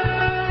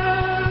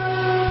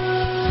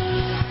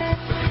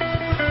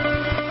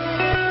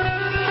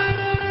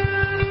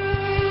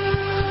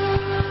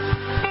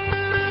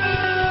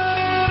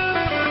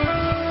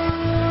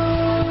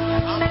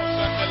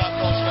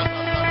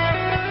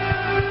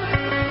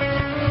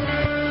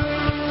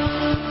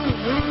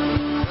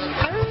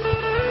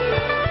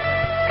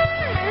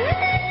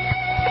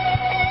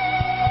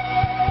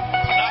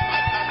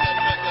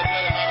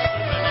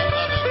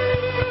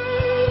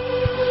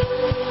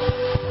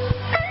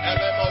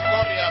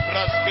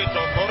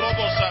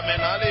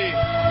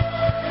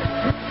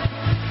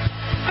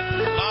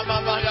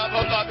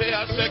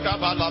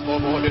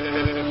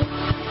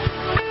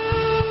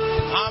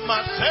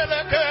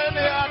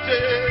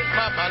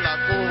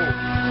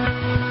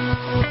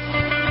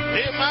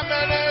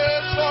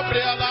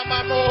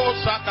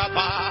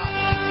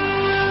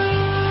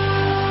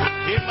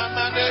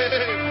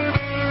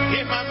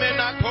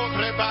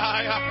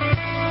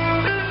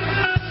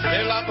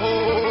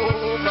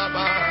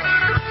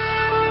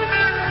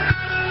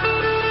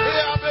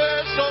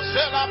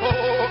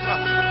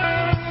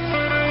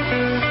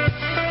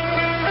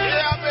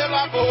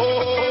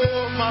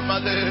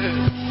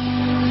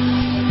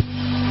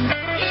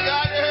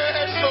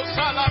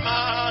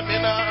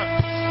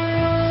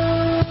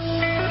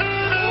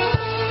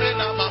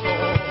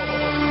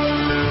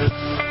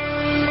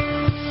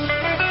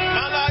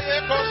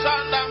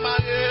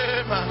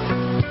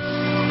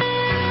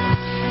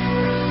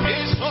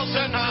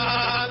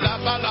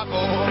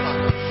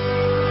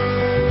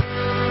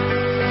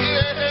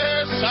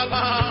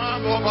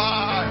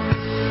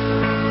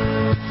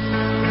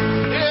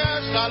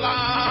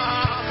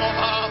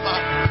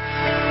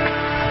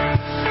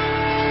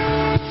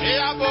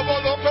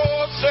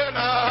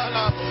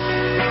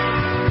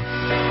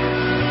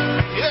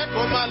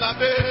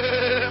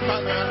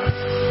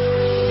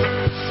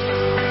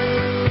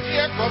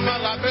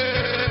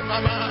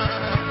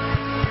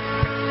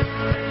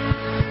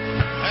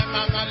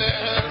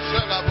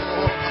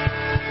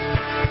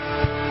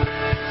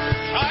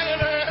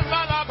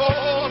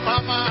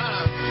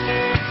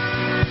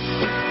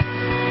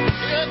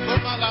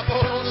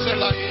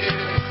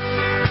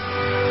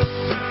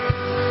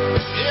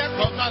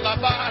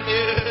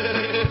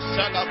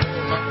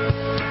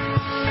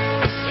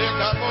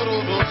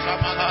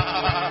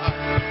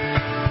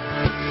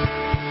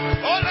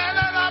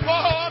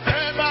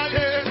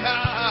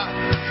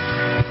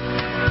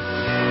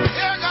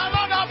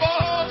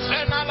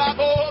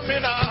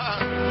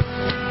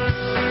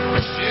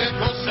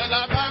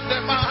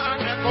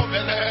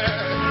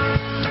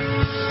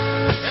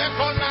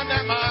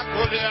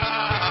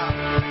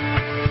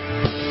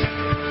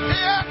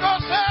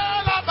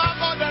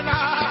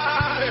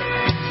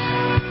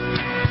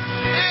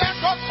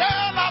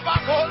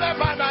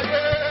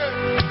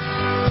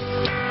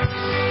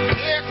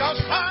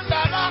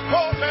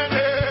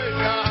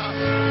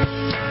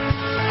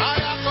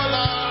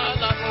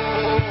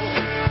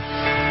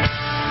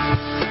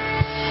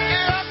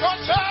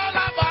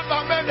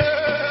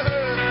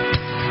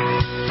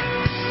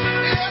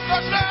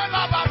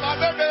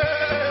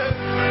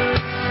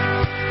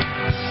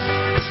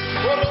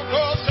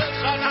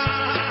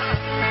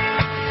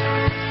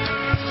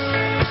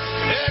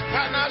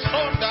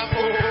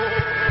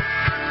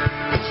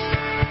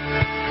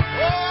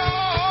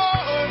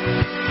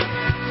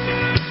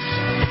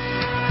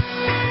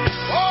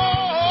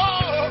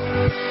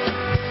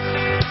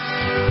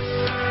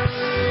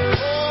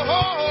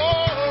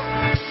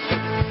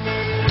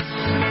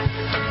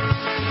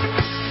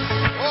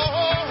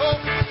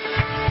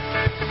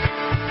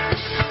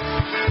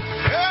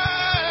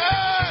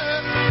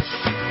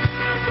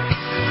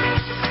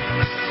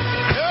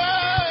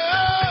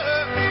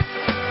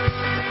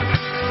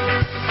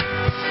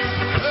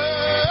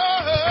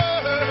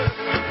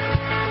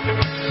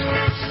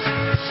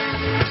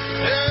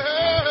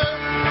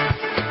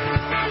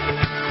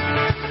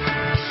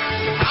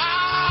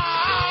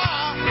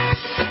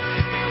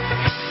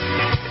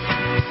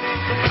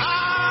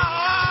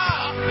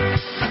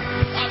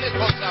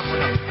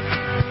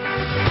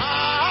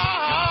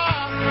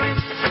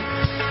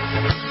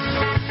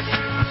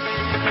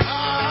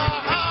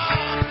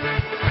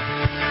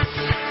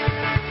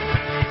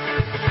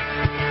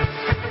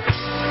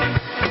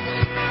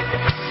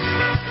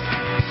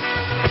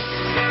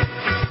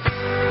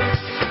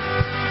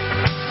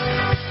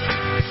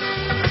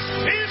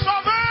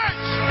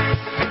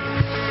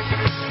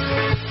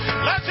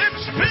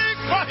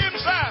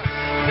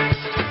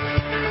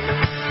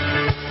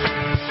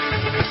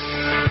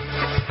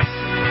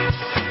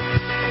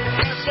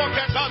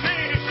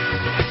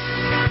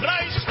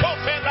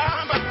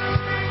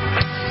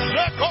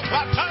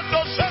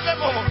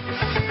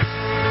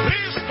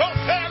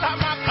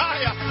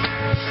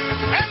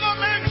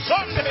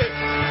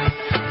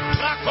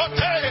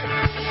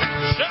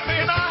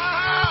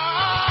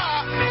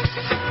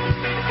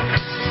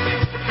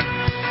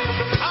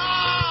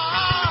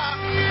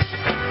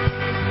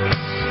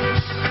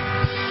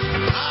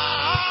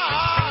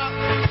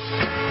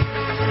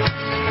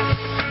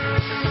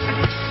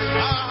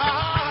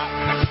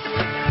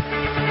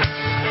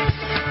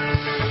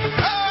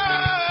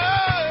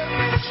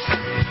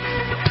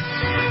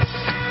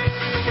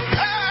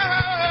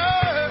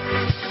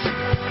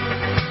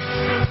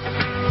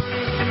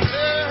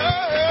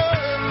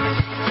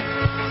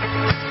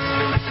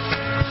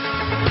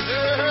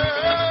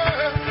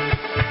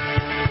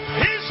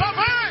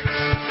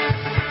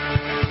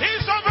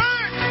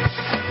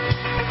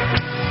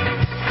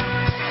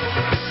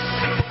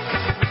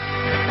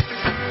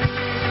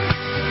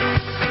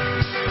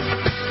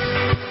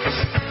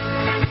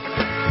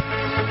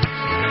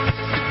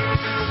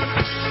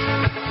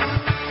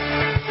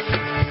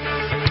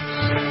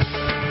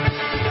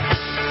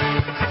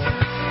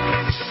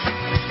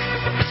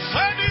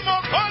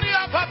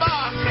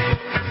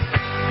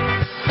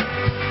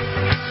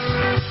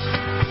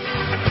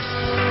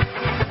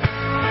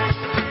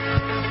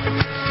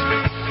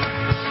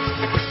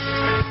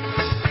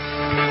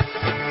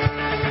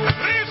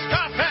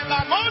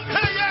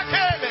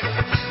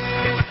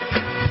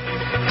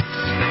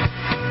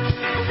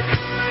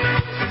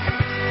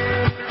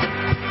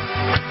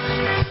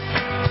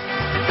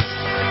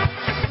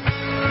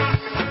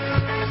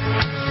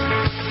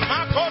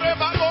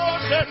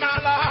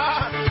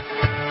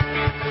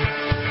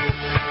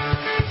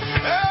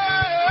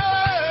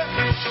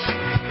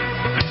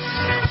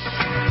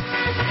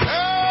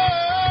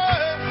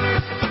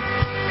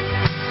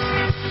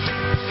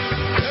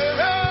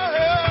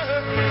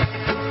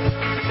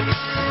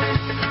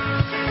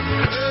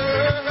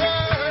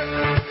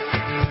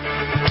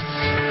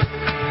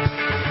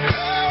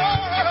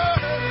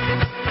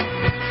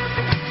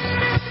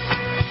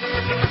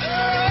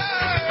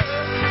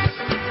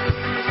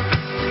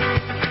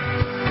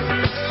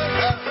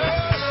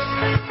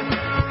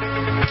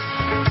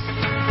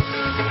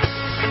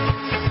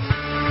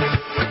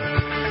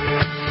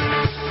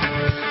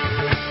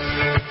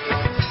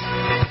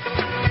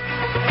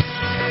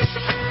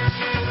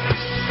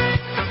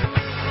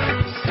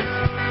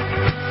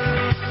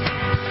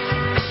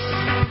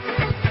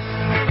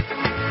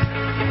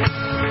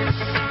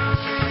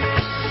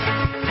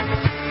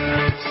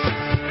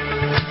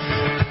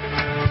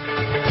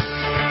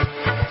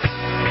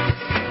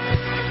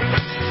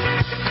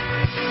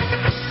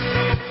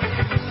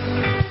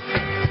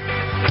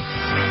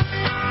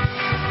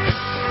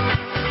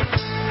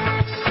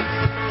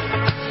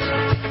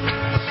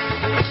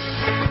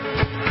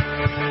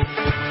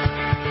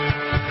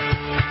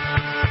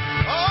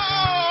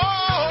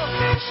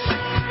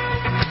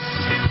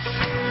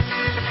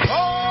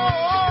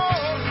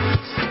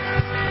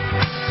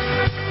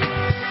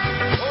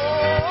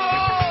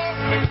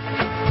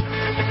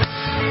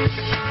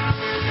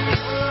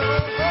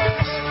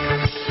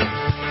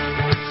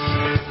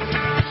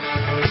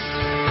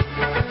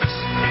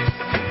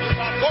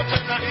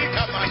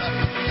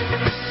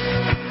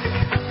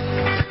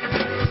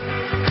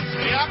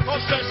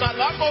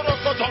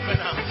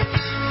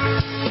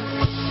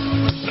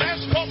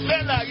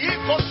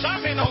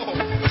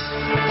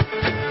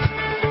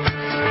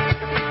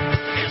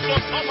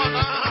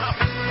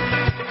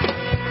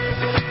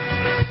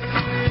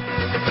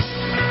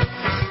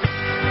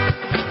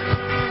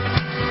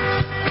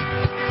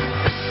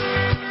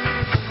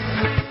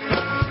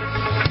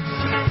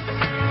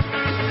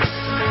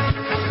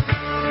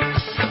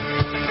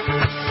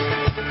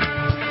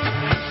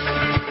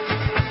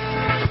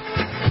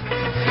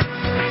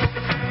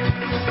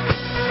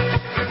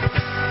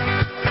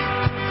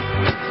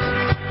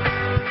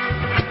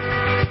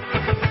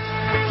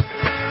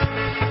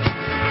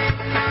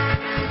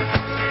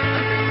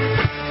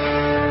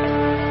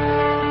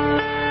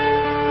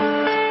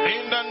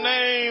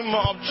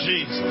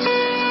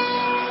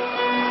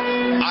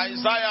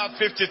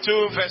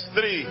 52, verse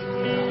 3.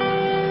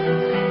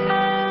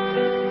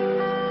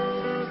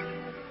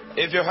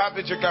 If you have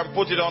it, you can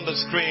put it on the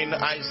screen.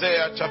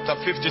 Isaiah chapter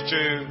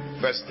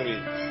 52, verse 3.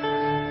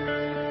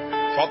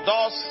 For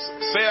thus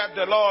saith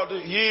the Lord,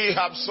 ye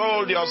have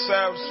sold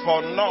yourselves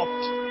for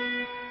naught,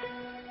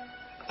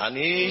 and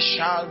ye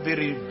shall be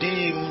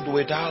redeemed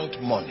without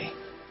money.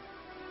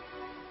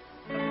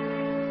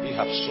 Ye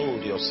have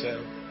sold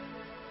yourself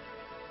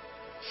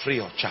free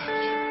of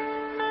charge,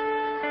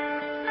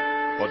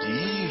 but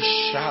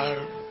ye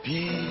shall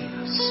be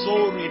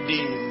so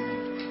redeemed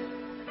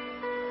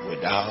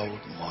without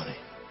money.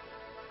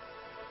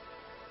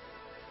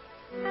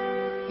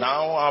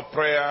 Now our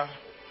prayer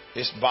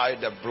is by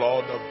the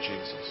blood of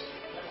Jesus.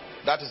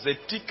 That is the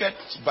ticket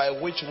by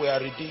which we are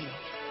redeemed.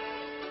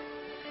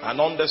 And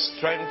on the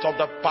strength of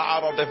the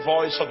power of the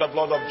voice of the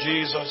blood of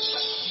Jesus,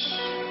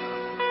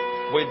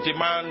 we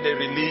demand a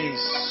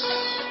release.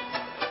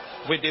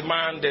 We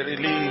demand a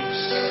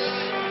release.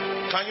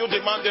 Can you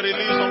demand a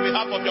release on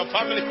behalf of your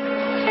family?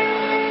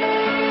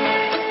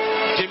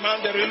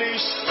 Demand a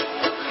release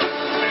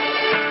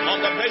on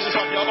the basis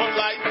of your own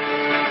life.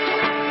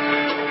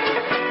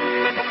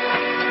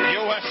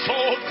 You were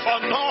sold for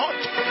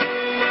naught,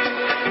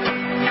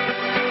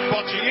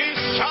 but ye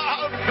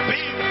shall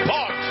be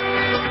bought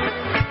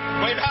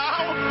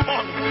without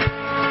money.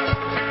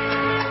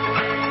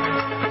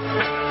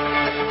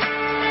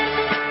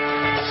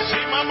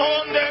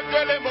 Simamonde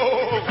Kelemo,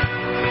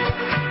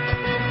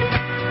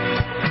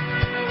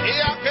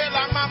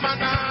 Iakela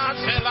Mamana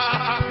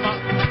Selama,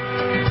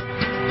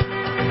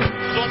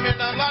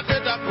 Somena Lade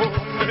da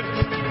Bombe,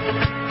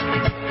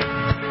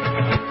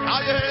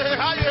 Aye,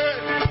 Aye,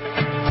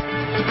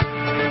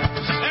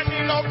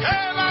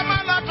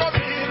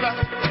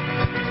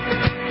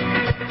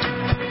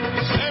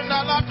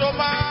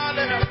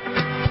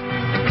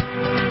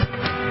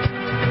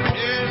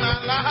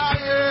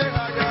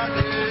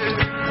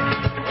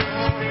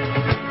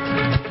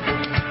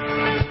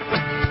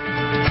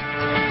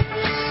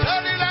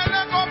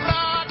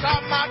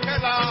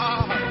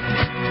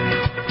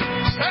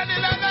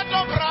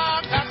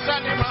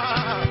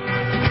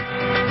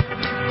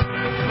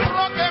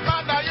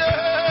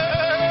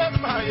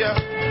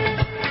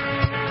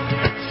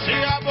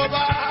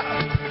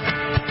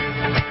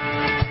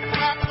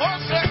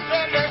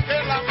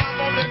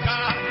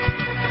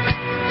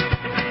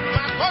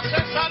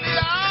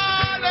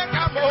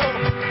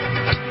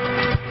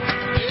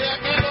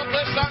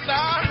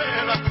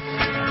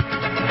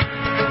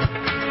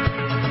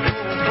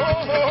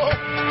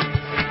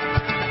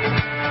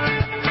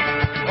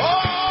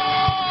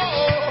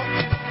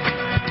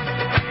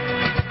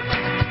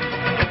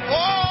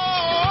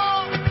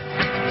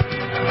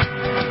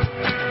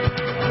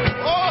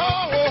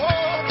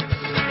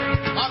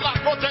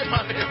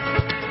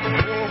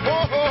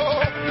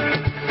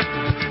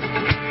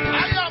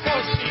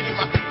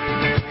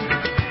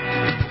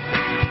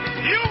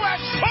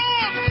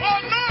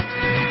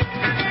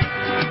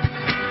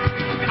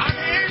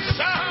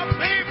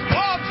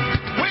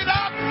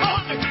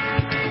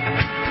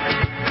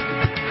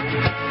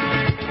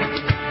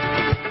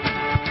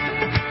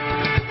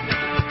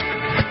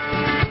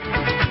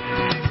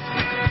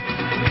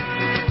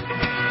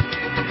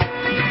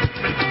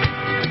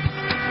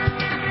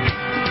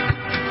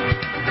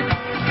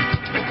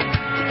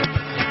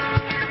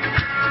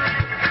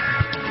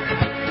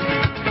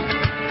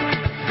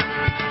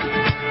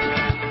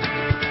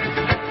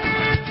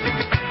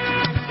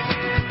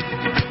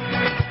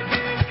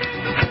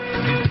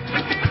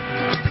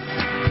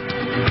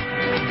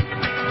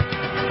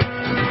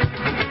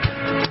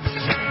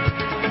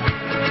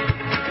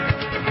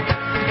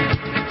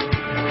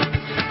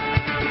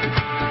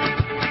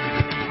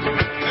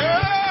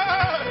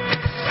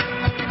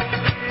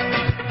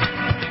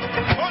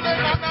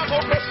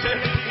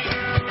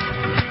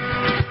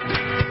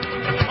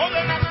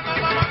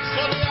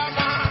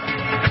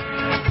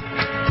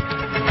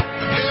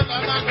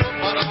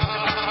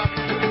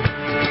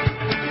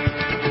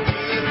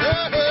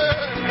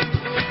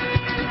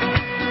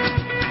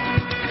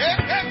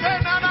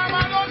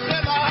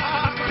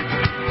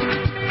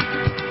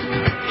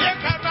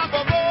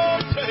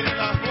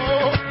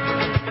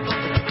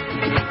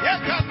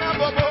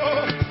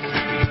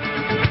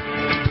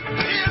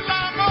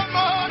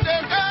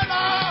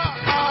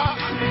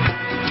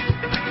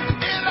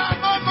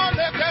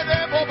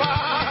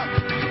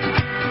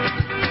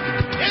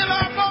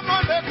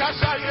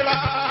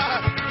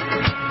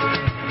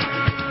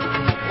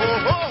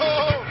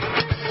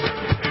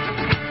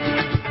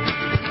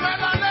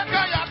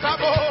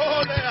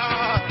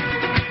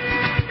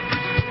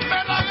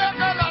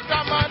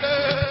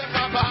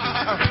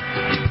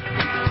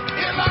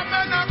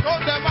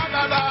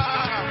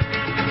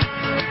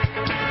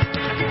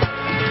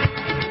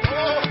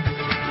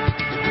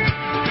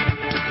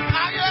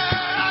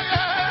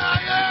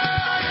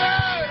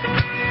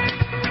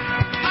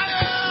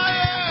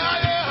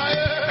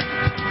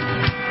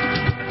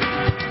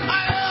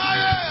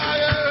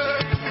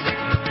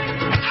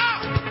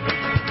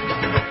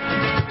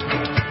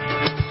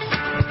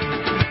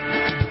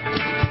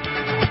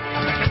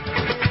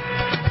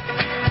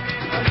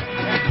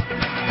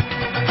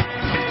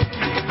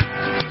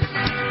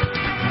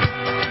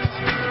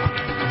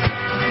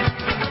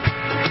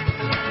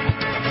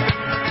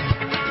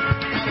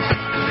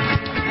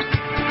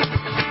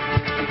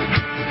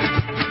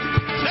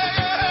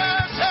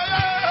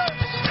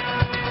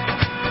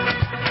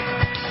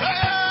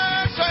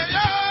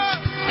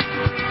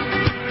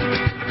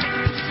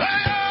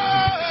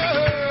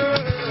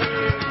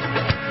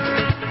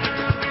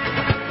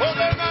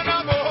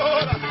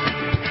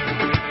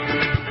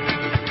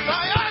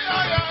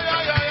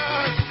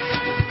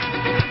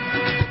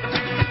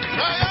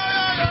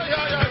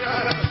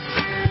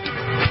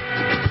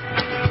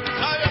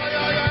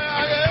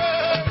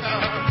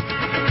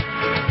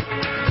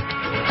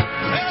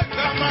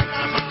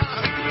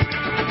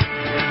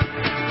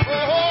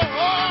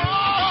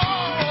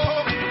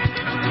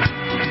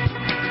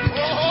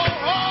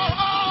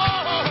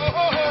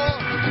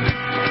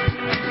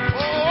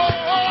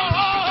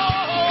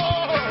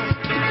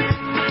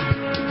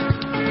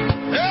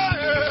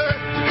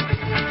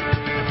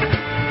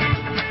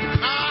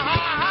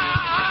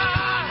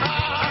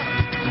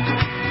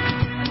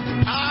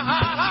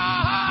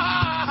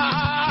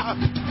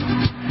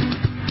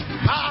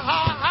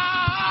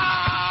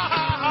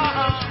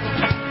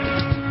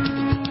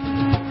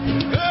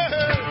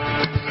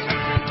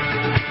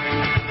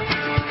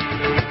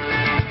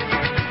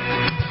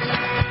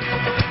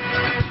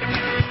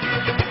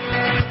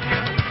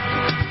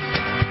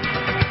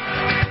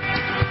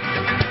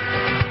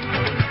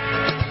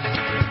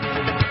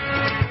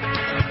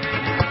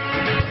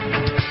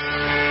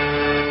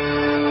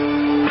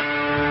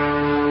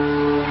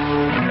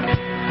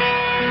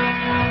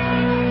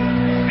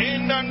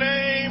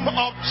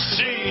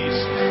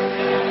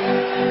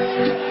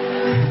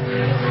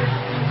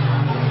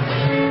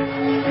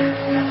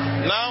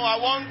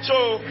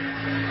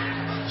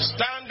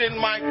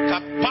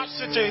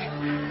 authority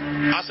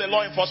as a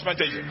law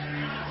enforcement agent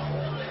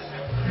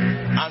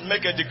and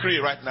make a decree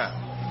right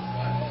now.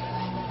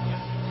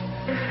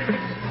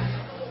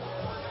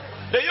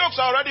 The yokes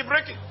are already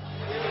breaking.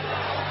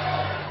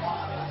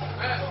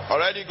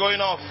 Already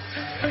going off.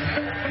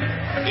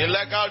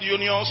 Illegal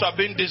unions are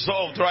being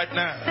dissolved right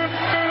now.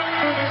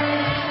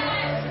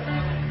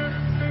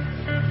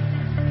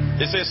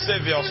 It says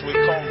saviors will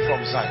come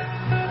from Zion.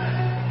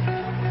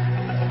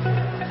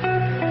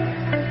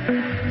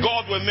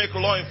 God will make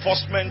law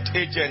enforcement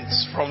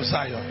agents from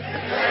Zion.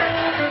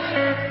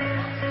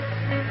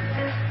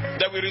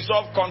 They will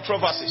resolve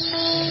controversies,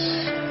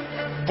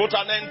 put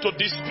an end to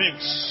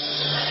disputes,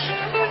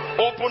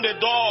 open the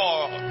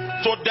door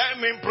to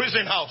them in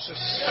prison houses.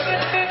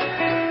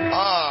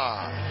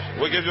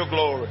 We give you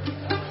glory.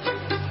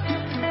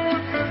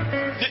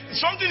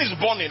 Something is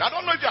burning. I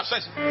don't know if you are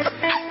sensing.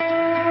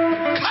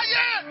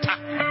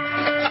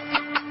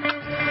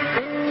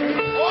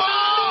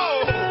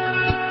 Whoa!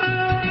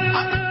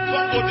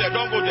 Don't go there.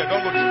 Don't go there.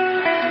 Don't go there.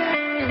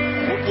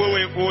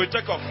 We will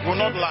take off. We will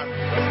not land.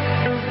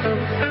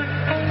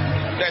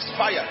 There's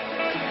fire.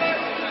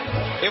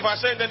 If I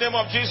say in the name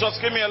of Jesus,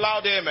 give me a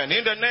loud amen.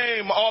 In the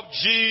name of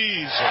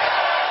Jesus.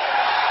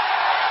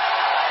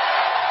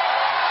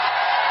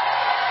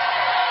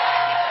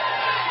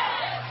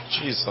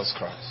 Jesus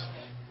Christ.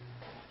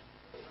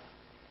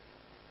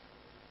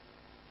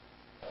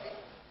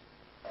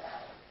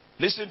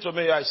 Listen to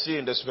me, I see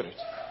in the spirit.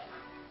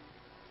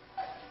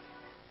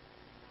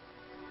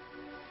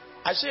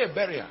 I see a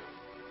burial.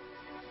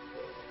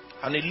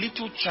 And a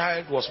little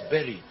child was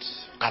buried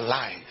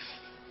alive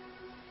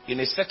in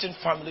a certain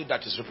family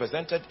that is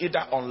represented either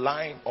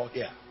online or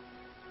here.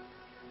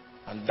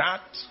 And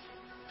that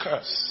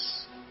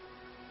curse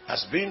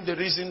has been the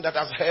reason that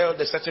has held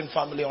a certain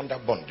family under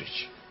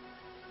bondage.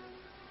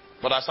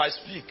 But as I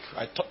speak,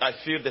 I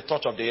feel the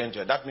touch of the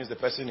angel. That means the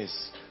person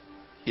is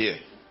here.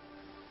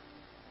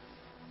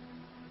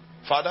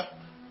 Father,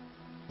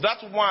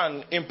 that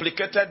one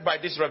implicated by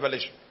this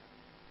revelation,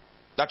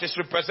 that is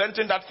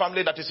representing that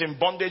family that is in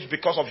bondage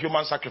because of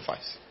human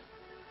sacrifice,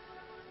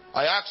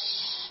 I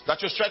ask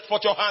that you stretch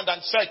forth your hand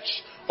and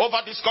search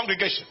over this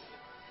congregation.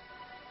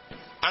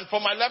 And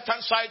from my left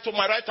hand side to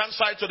my right hand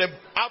side to the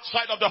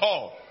outside of the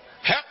hall,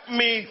 help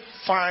me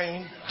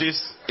find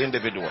this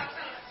individual.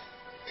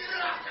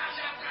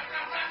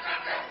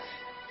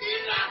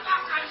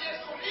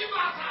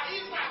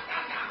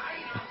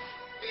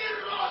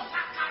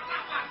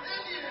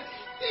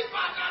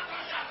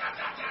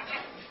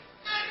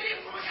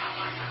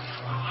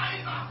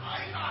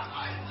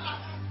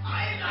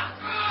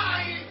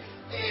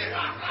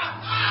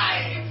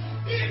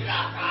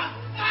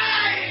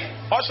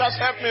 Ushers,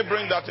 help me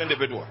bring that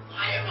individual.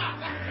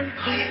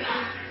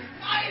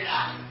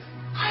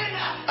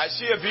 I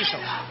see a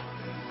vision.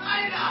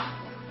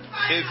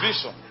 A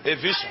vision. A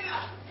vision.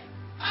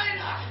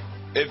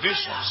 A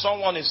vision.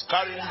 Someone is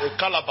carrying a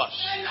calabash.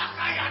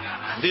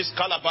 This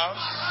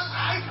calabash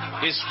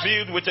is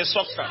filled with a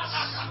substance.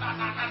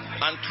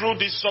 And through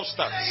this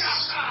substance,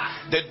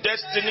 the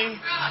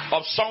destiny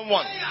of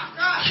someone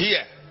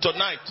here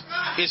tonight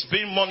is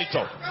being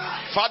monitored.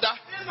 Father,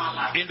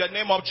 in the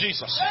name of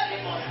Jesus,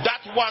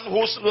 that one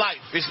whose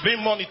life is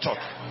being monitored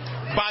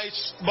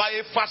by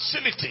a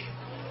facility,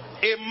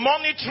 a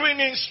monitoring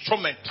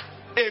instrument,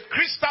 a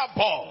crystal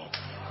ball,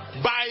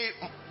 by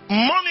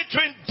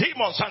monitoring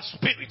demons and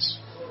spirits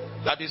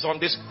that is on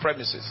this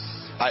premises,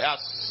 I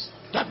ask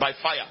that by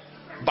fire,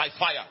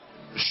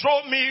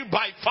 show me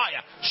by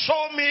fire,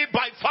 show me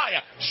by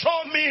fire,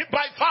 show me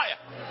by fire.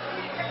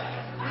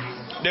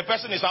 The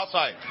person is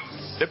outside.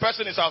 The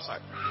person is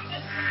outside.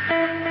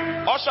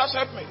 Ushers,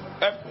 help me.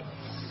 Help me.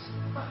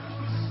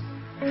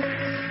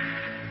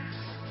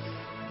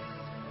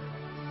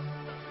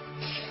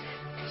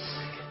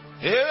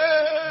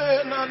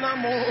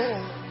 Nanamo.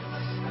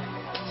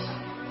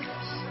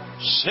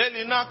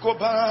 Selina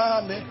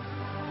Kobame.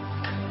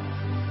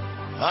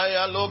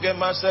 Ayaloge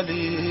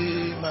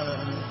Masalima.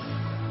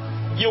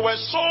 You were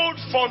sold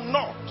for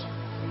naught,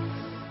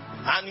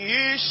 and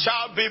ye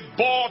shall be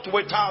bought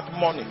without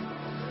money.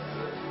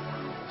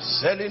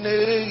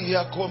 Seline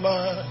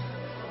Yakoma.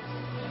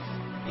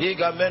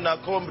 Igamena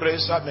Kombre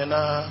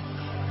Samena.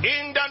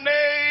 In the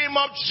name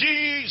of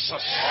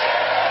Jesus.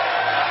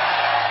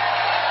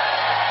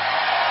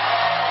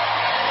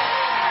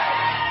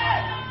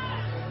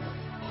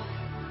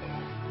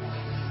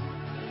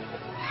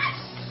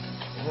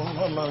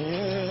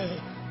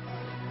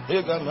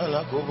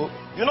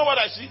 You know what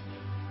I see?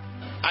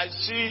 I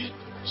see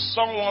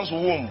someone's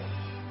womb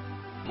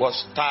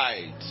was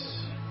tied.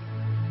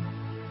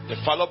 The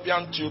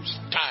fallopian tubes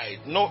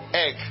tied. No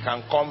egg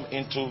can come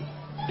into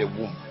the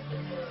womb.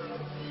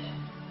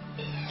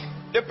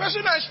 The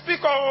person I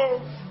speak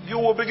of, you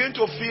will begin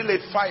to feel a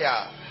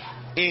fire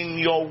in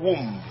your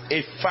womb.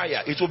 A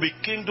fire. It will be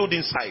kindled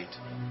inside.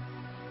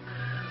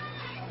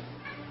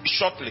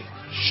 Shortly.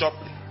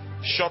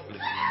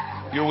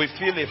 You will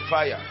feel a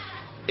fire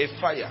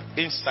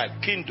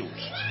inside, kindled.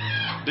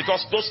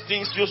 Because those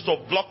things used to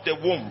block the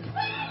womb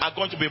are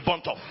going to be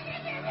burnt off.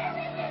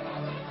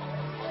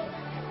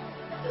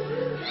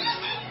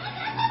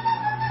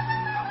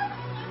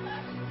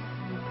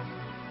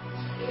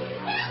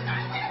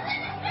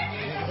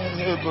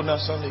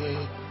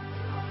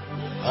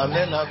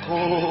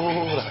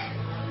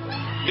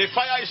 The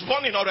fire is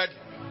burning already.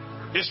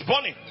 It's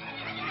burning.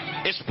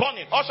 It's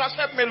burning. Ushers,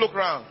 help me look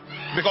around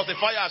because the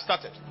fire has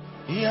started.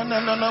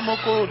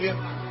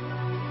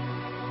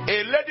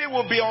 A lady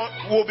will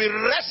be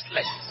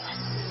restless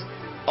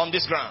on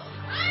this ground.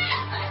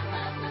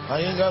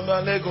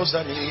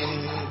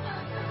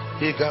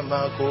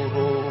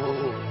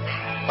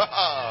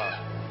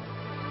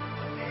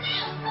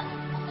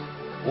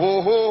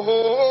 Oh, ho, ho,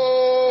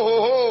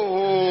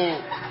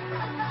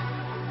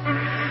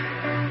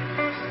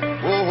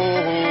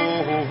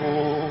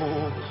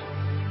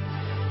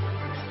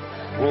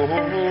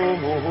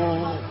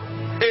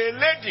 a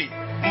lady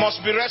must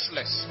be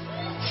restless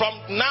from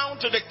now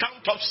to the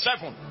count of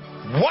 7.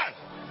 1,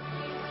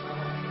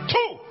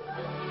 2,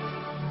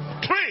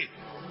 3,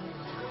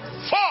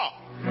 4,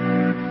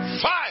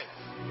 5,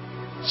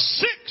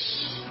 6,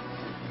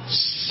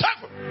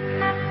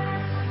 7.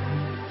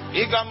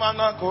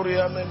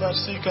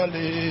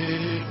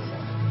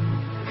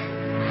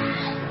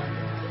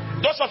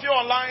 Those of you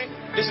online,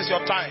 this is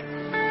your time.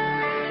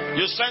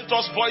 You sent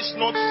us voice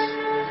notes,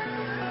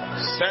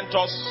 sent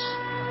us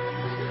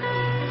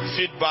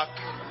feedback.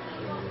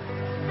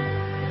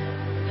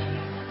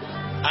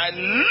 And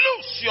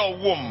loose your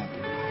womb.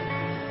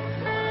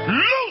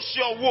 Loose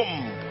your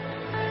womb.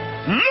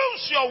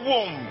 Loose your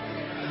womb.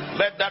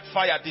 Let that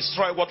fire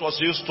destroy what was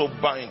used to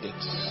bind it.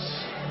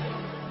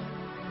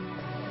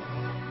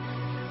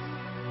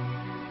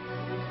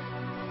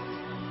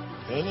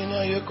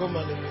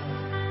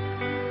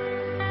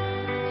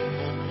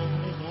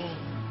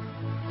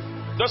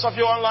 Those of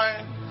you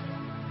online,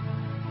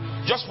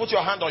 just put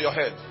your hand on your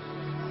head.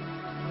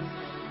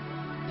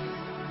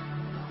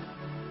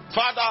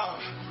 Father,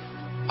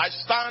 I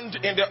stand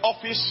in the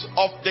office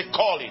of the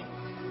calling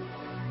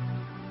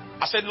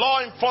as a law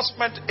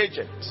enforcement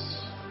agent,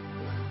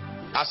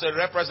 as a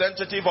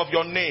representative of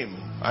your name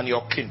and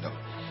your kingdom.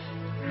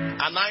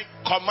 And I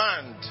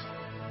command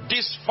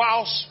this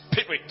foul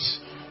spirit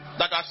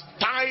that has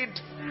tied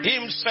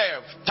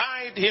himself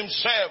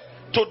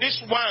to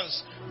these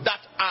ones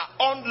that are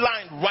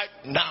online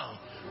right now.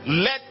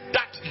 Let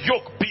that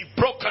yoke be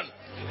broken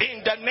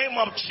in the name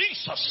of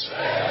Jesus.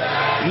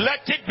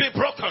 Let it be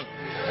broken.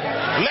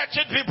 Let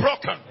it be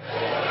broken.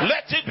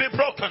 Let it be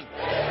broken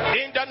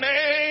in the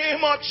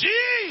name of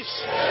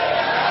Jesus.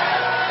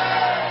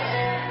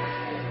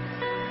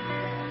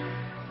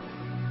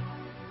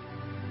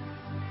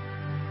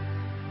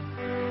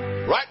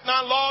 Right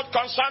now, Lord,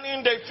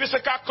 concerning the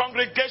physical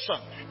congregation,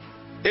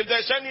 if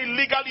there's any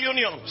legal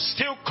union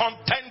still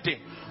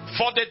contending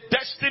for the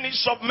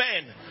destinies of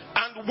men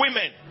and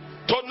women,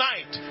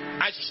 tonight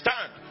I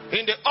stand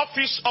in the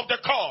office of the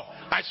call.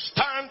 I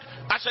stand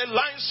as a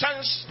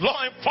licensed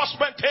law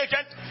enforcement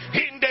agent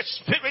in the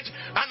spirit,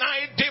 and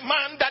I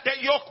demand that the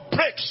yoke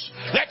breaks.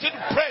 Let it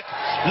break.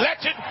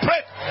 Let it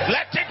break.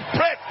 Let it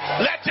break.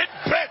 Let it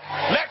break.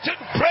 Let it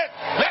break.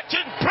 Let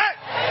it break.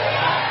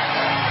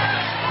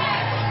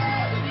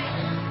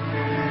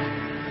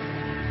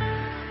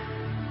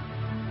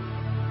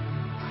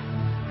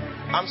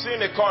 I'm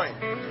seeing a coin.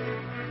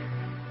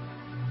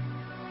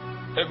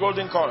 A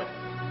golden coin.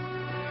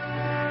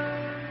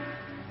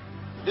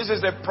 This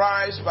is the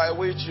price by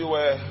which you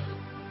were,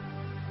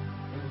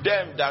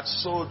 them that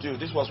sold you.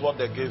 This was what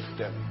they gave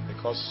them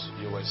because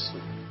you were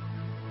sold.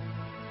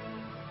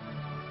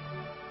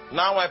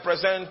 Now I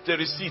present the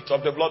receipt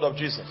of the blood of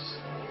Jesus.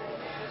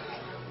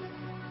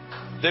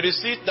 The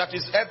receipt that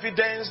is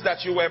evidence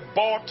that you were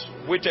bought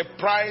with a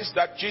price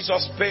that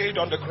Jesus paid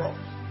on the cross.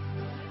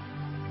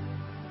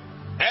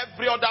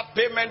 Every other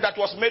payment that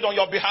was made on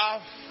your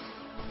behalf,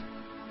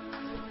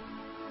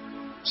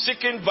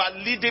 seeking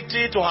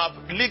validity to have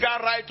legal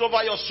right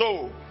over your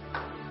soul,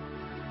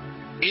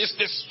 is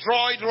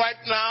destroyed right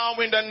now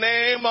in the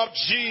name of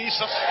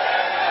Jesus.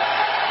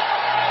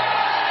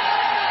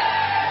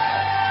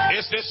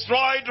 Is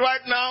destroyed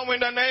right now in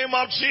the name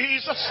of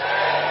Jesus.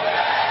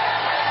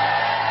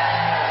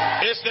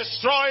 Is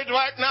destroyed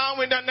right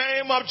now in the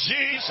name of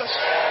Jesus.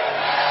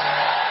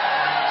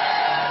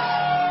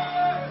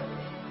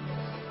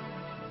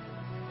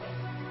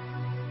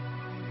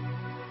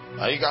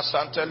 Aiga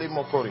Santeli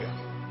Mokoria.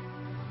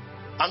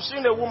 I'm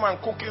seeing a woman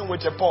cooking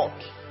with a pot.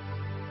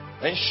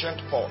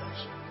 Ancient pot.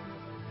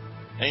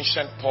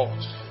 Ancient pot.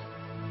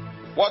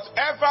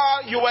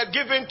 Whatever you were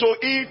given to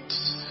eat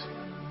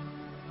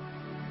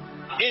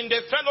in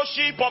the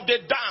fellowship of the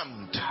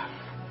damned,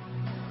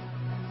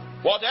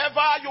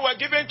 whatever you were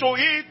given to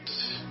eat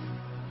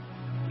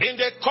in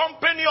the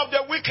company of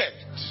the wicked,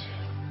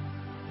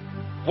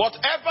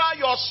 whatever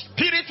your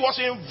spirit was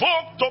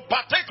invoked to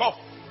partake of,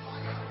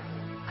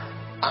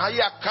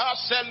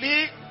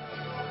 Ayakaseli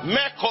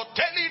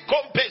mekoteli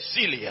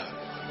kompesilia.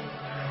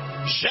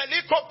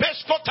 Jeliko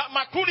peskota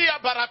makulia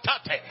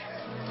baratate.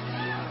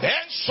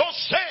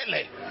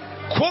 Ensosele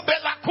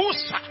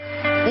kubelakusa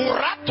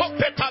urato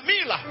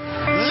petamila.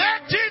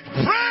 Let it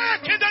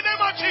break in the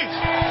name of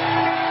Jesus.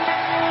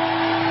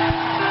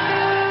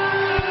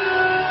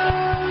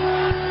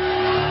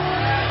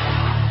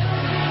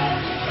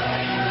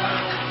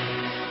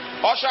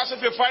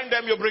 if you find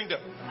them, you bring them.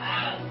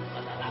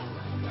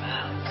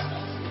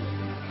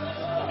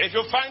 If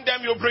you find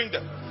them, you bring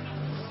them.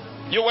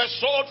 You were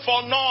sold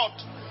for naught,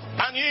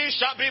 and ye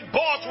shall be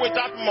bought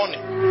without money.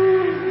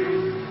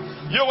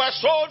 You were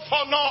sold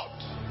for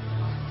naught.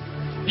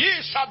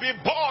 Ye shall be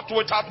bought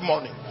without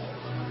money.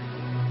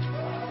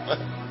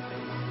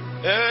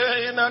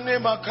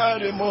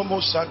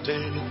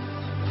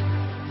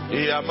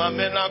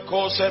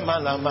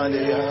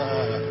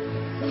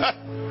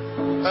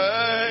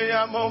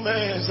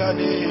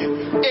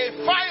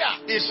 A fire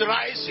is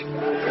rising.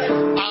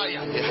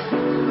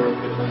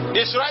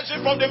 It's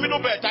rising from the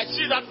middle belt. I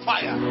see that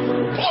fire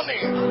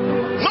burning.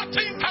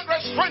 Nothing can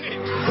restrain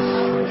it.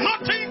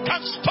 Nothing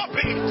can stop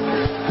it.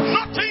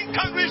 Nothing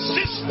can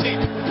resist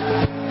it.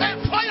 A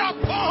fire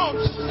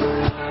burns.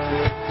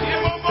 You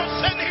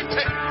almost said it.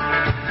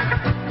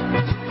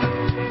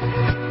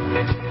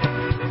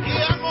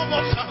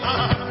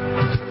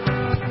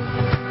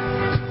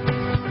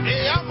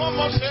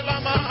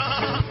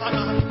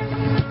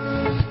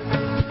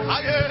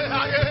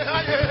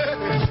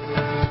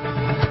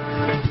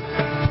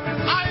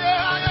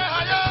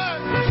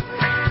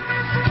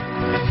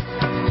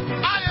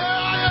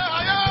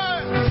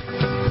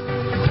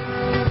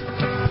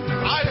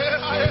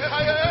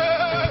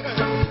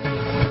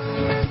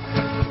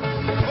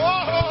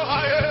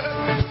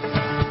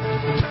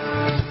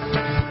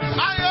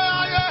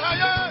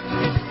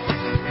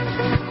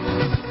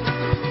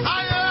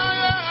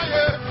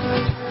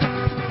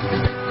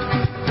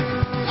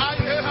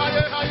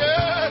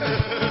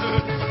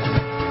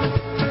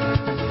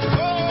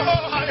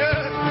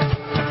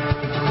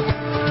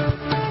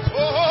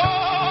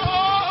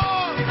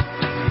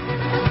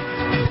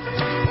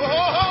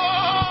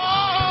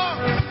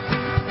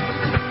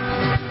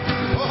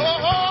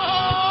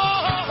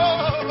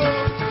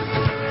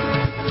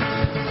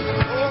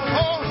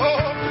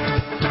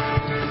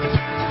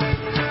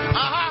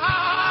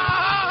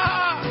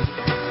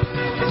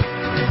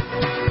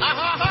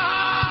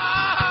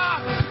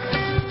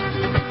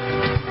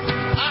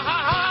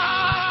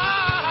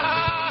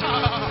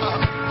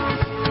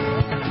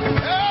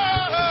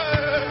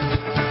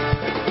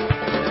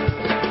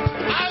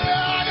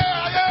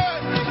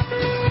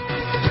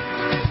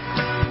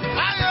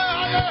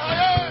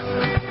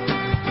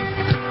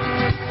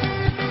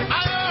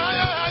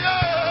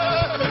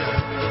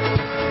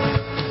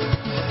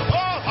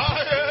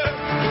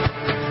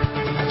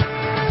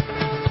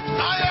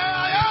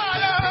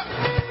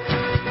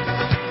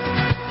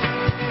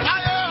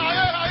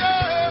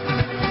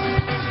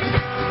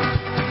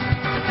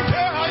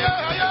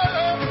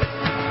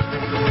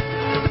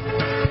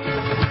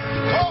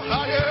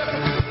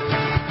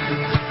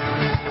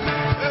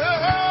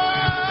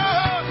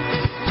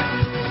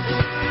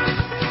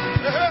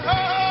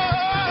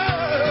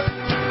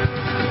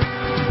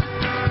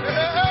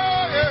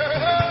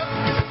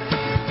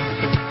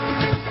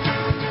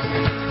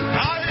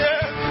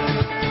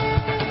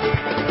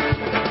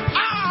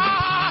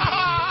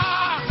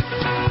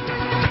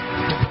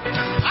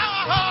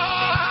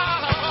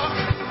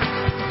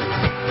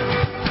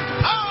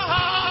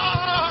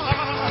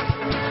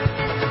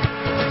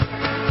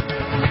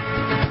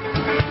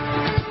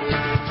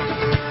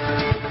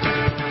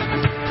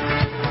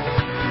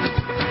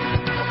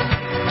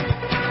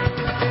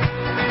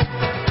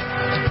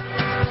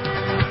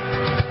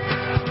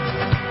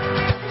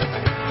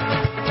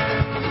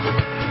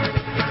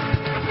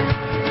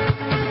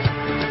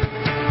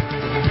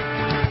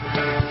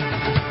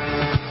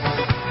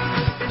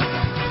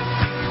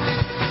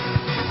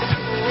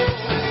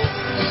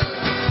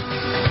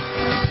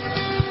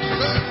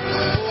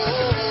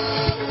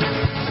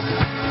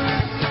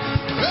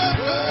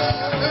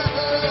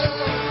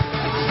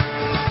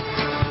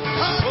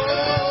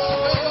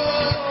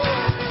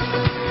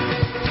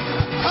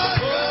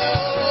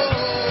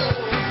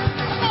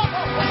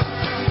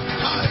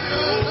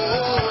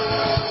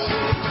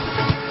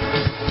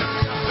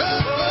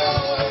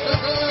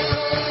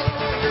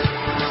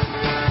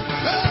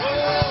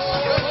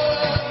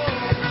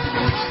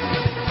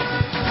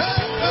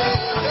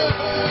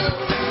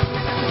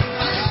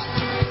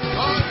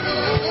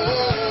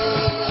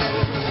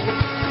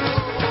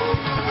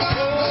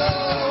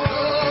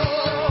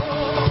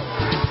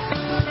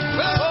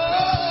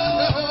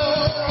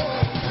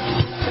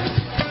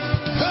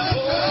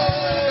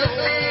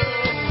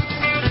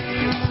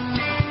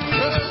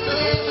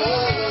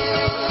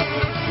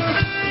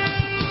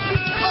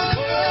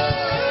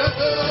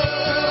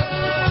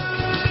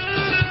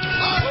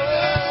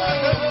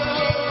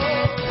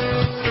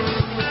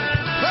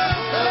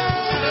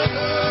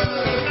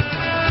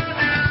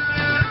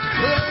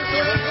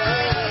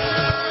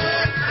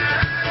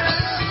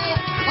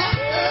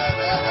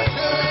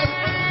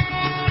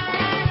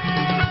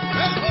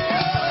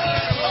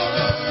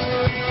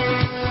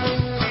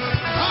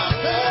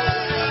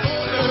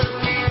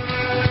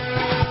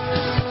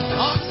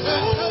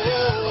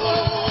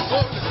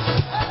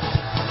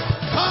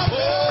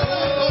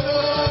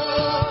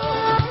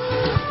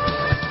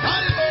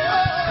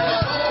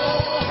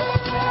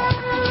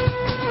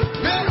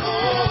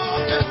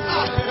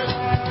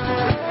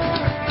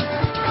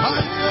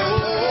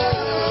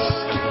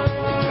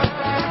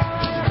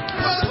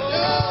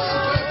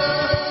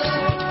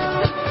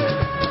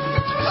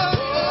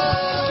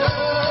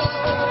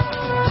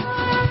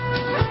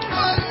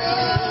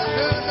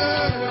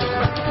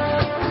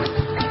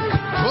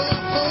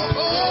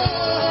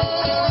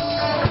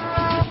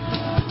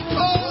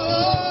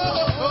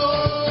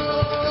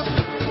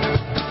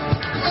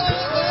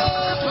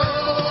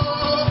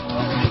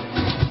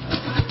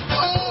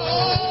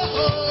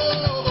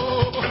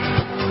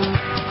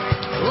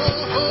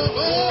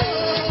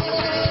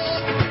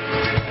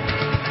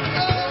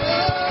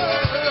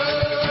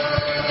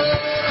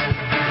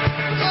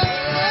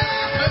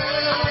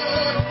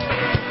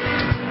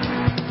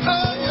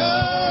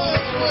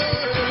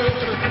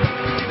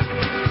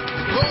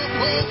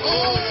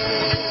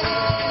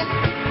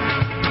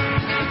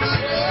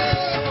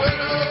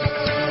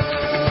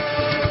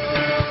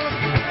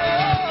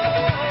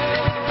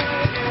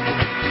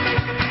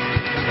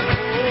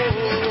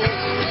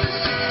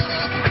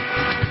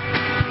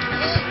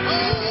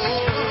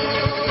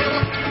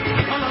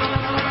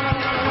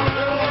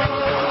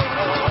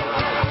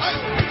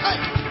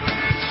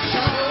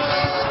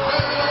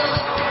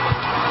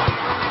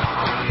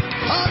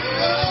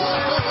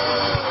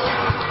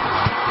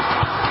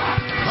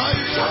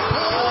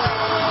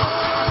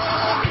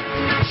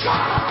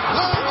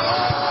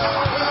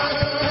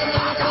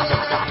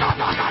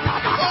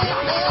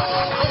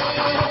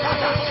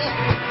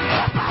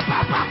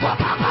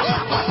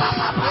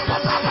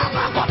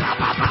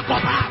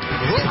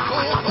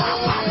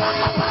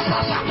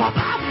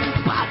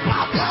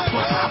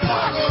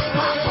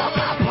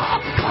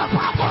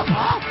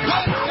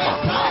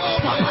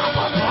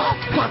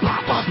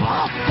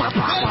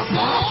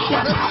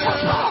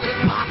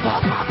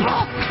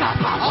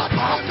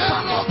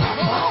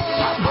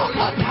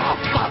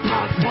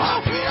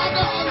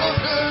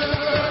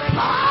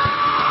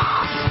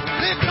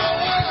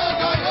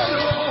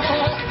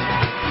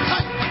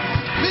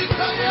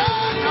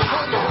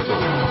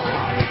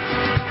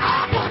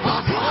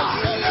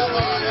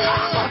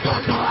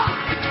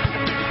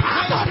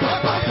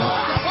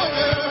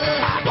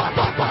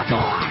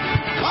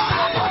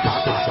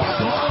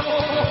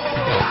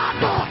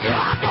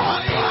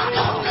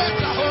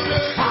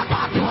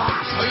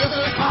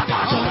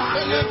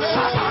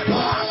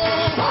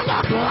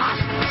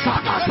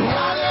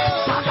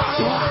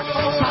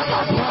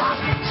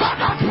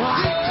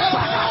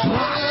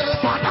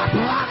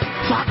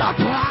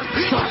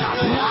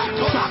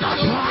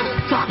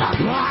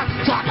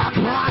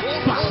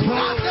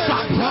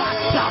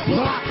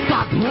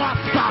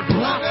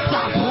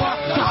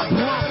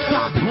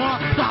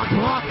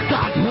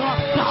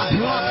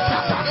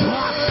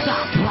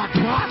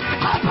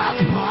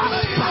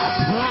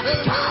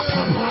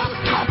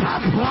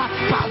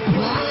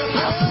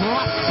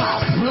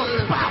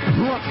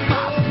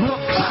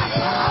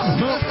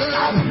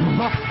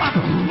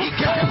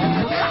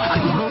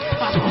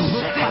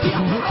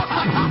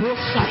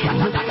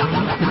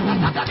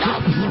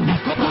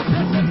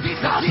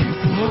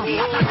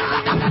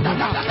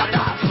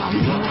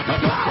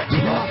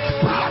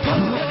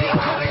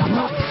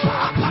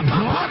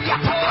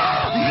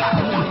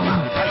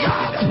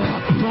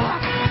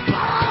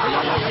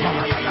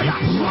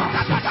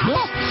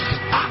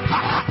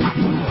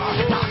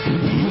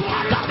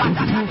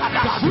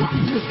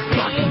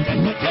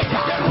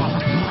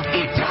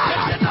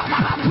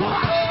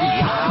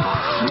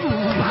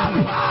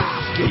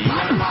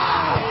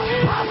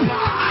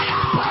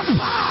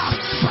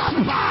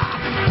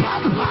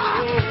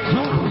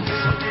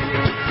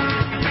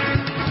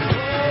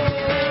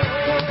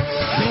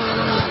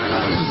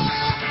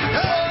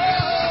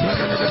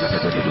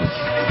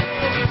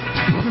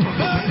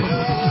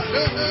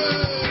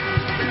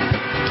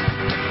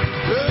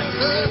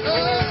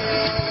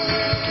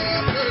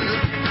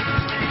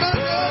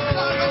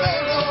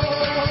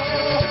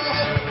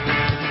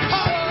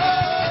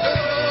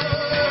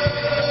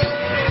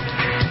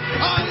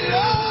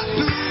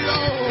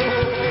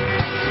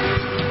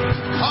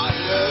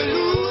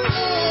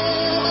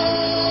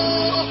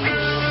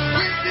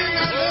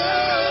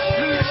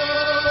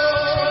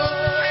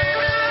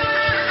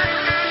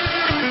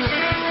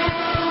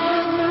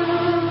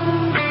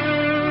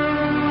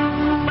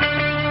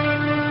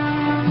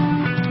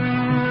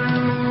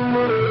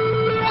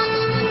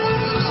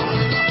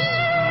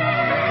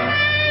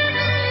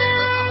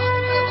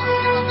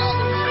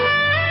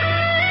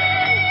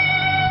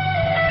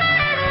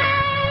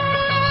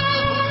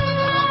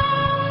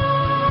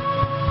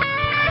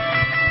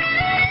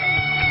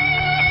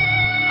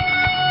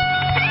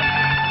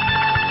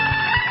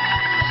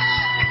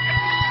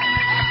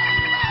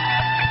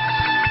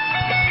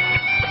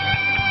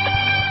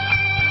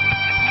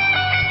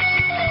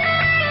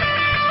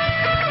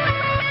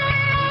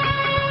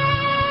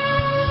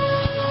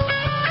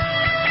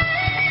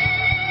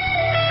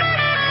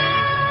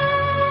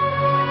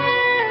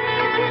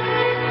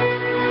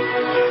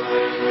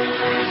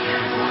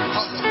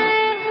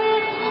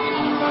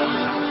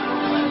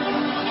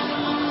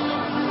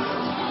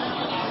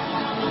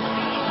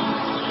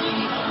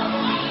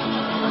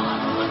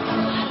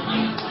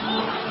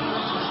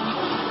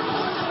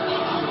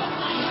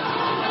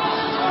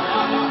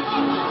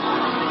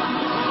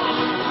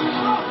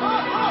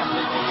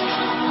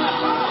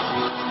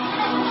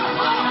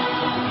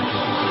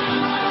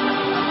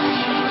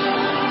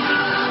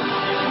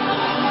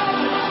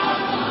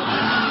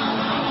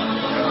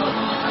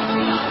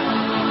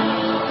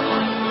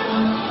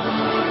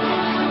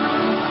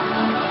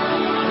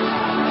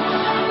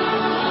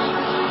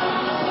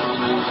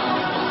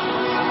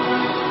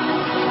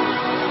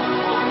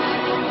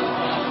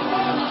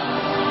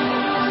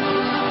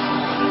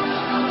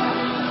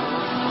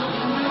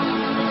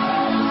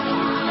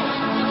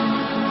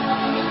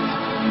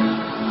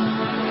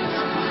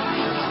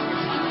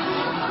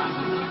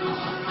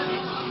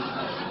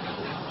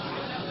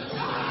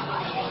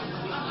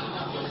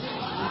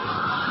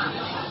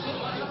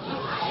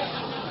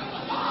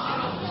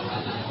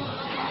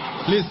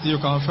 Please, you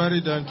can ferry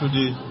them to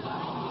the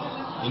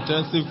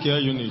intensive care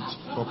unit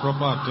for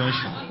proper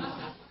attention.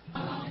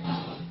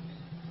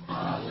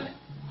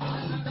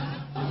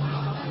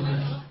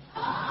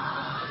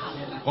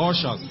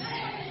 Ushers.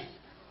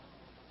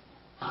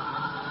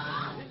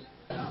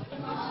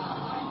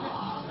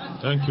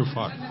 Thank you,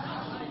 Father.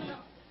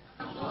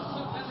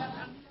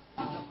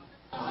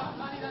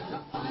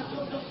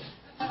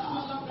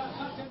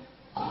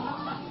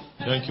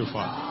 Thank you,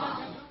 Father.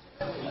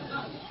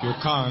 If you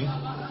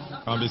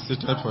can be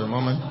seated for a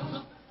moment.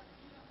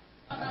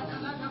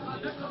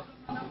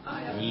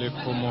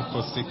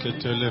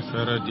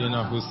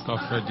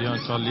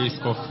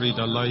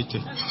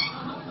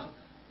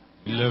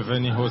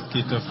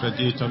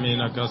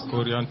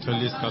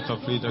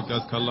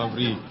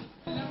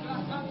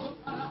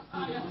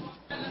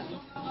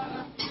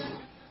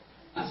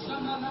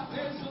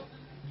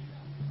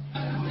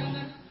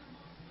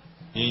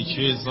 In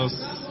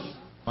Jesus'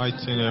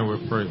 mighty name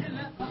we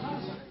pray.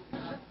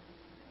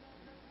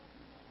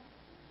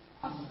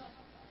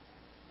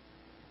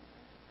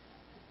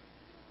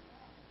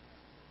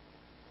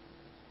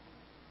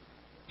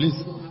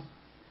 Please.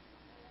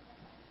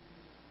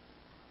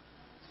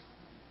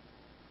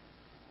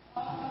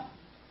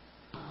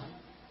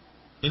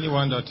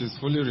 Anyone that is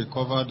fully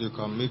recovered, you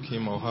can make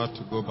him or her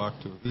to go back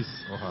to his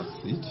or her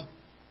seat.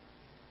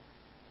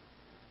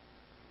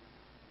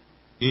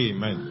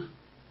 Amen.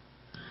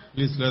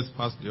 Please, let's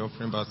pass the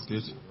offering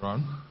basket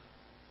around.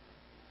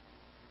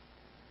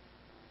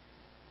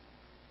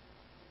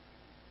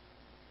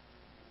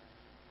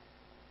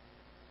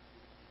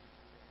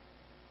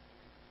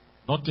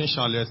 Nothing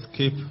shall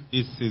escape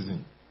this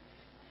season.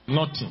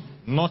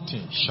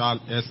 Nothing shall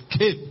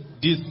escape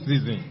this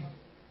season.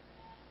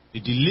 The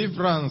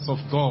deliverance of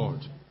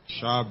God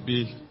shall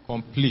be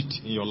complete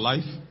in your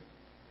life,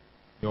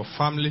 your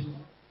family,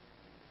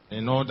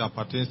 and all that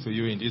pertains to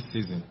you in this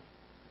season.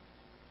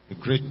 The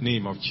great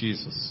name of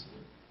Jesus.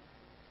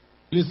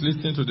 Please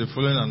listen to the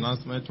following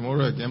announcement.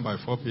 Tomorrow again by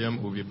 4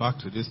 p.m. we'll be back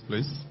to this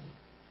place.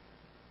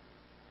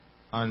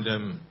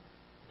 And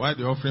while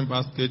the offering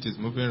basket is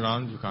moving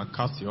around, you can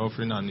cast your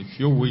offering. And if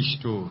you wish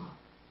to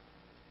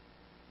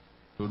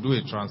do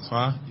a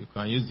transfer, you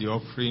can use the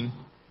offering,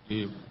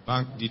 the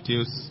bank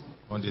details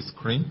on the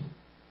screen.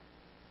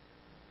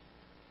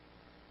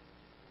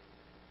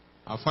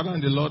 Our Father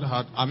in the Lord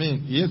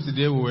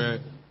yesterday we were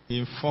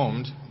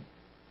informed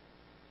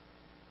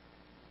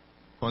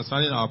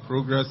concerning our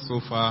progress so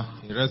far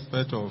in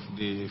respect of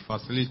the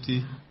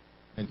facility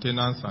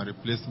maintenance and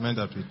replacement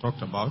that we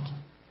talked about.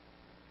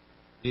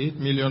 The 8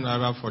 million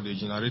naira for the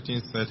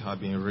generating set have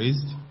been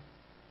raised,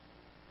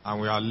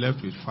 and we are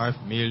left with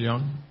 5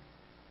 million,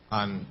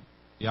 and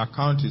the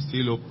account is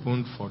still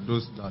open for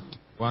those that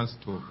want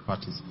to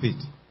participate.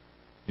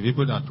 The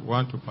people that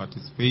want to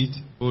participate,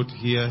 both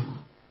here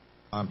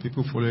and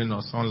people following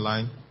us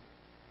online,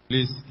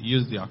 please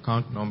use the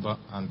account number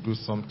and do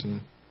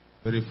something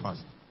very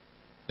fast.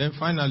 Then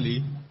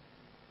finally,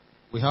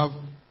 we have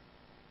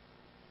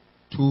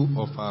 2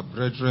 of our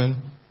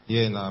brethren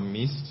here in our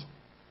midst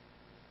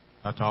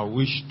that I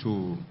wish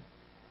to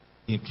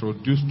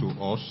introduce to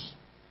us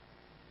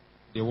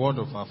the word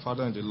of our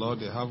Father in the Lord.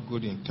 They have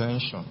good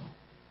intention.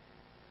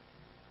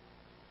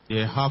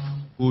 They have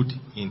good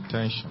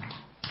intention.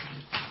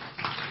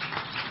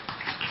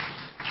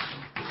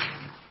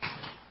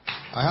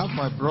 I have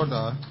my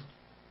brother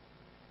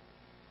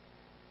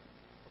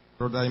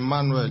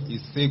Emmanuel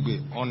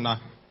Isegwe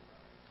Ona,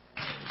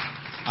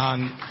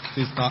 and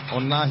Sister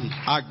Onahi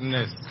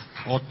Agnes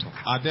Otto.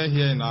 Are they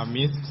here in our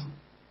midst?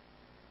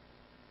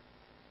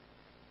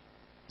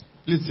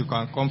 Please, you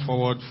can come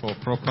forward for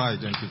proper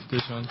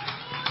identification.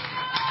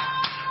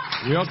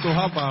 We also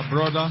have our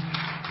brother,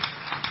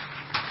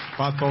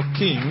 Pastor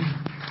King.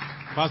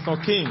 Pastor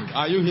King,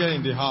 are you here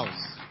in the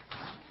house?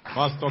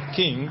 Pastor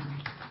King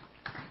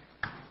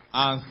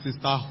and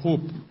Sister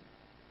Hope,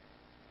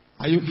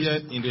 are you here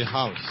in the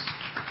house?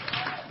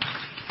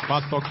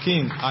 Pastor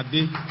King,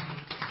 Ade,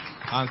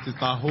 and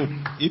Sister Hope,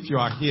 if you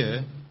are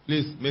here,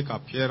 please make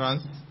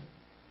appearance.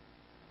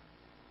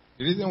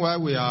 The reason why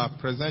we are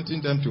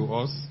presenting them to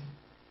us,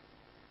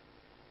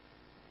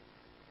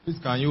 please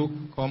can you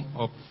come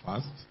up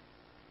fast?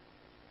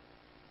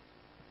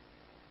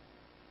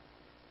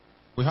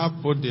 We have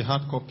both the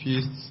hard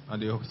copies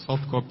and the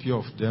soft copy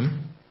of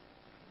them.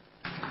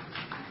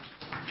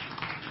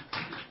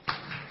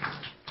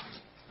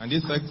 And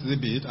this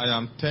exhibit, I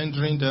am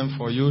tendering them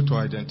for you to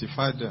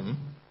identify them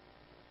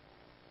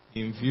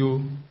in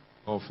view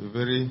of a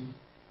very...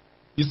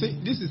 You see,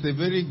 this is a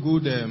very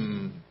good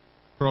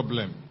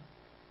problem.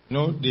 You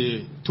know,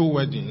 the 2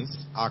 weddings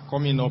are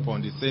coming up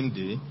on the same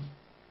day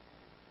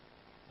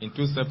in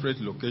 2 separate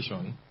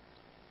locations.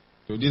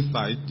 To this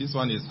side, this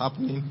one is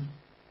happening.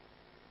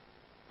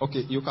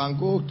 Okay, you can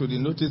go to the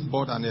notice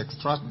board and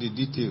extract the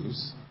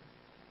details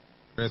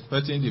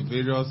respecting the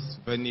various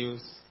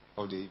venues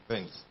of the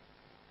events.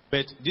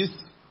 But this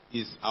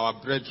is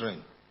our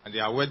brethren, and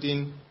their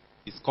wedding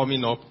is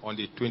coming up on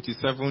the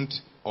 27th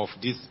of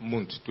this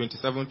month,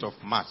 27th of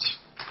March.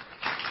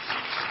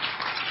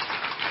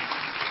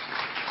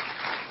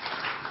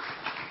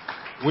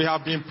 We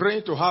have been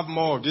praying to have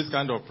more of this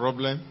kind of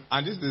problem,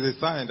 and this is a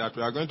sign that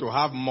we are going to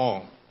have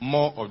more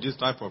of this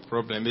type of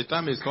problem. The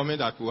time is coming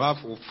that we have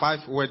 5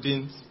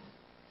 weddings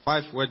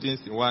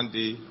in one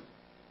day,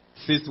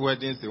 6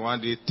 weddings in one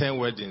day, 10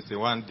 weddings in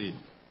one day.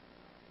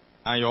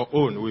 And your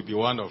own will be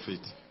one of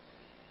it.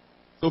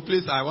 So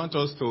please, I want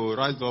us to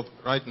rise up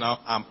right now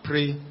and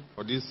pray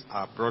for these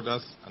our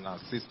brothers and our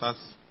sisters,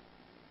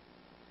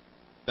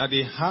 that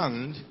the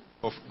hand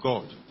of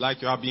God,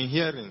 like you have been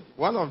hearing,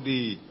 one of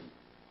the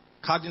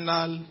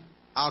cardinal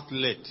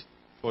outlets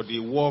for the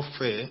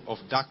warfare of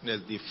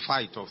darkness, the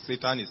fight of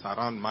Satan, is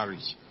around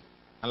marriage.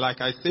 And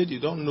like I said, you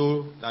don't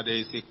know that there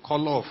is a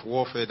color of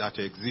warfare that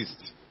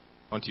exists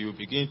until you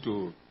begin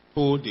to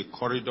tow the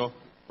corridor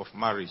of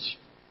marriage.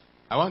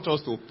 I want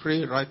us to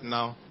pray right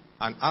now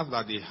and ask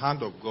that the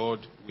hand of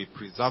God will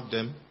preserve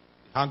them,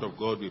 the hand of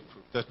God will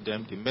protect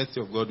them, the mercy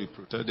of God will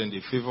protect them,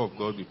 the favor of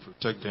God will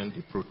protect them,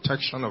 the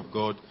protection of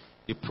God,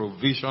 the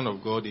provision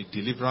of God, the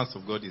deliverance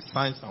of God, the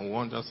signs and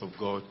wonders of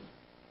God.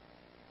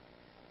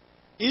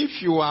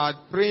 If you are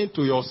praying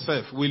to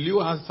yourself, will you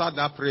answer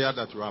that prayer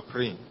that you are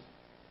praying?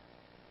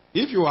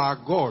 If you are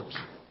God,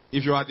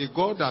 if you are the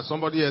God that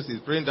somebody else is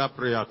praying that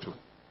prayer to,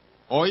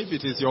 or if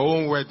it is your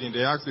own wedding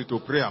they ask you to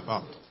pray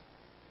about,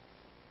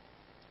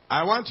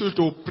 I want you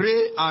to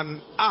pray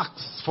and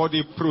ask for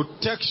the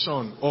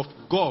protection of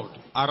God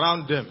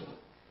around them.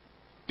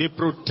 The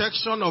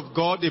protection of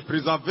God, the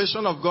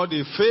preservation of God,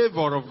 the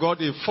favor of God,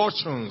 the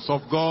fortunes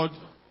of God,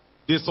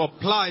 the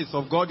supplies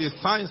of God, the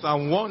signs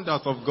and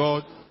wonders of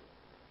God.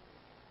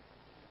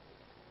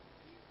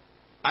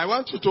 I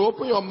want you to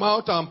open your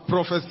mouth and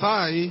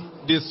prophesy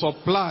the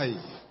supply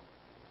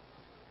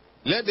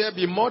Let there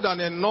be more than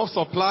enough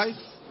supplies.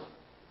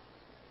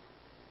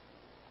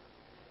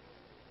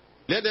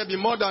 Let there be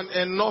more than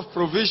enough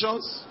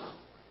provisions.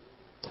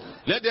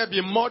 Let there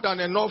be more than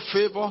enough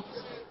favor.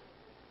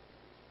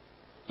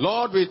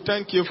 Lord, we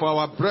thank you for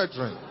our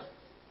brethren.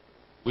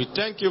 We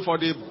thank you for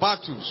the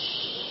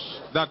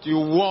battles that you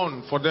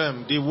won for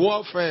them, the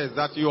warfare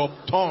that you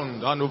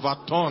upturned and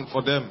overturned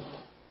for them.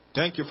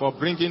 Thank you for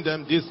bringing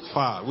them this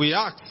far. We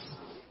ask,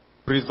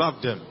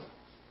 preserve them,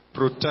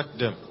 protect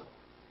them.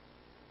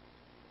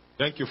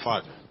 Thank you,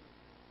 Father.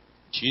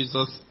 In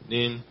Jesus'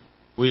 name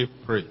we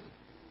pray.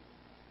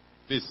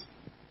 Please.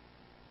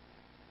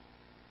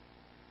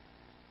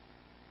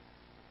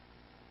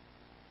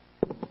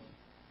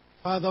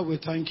 Father, we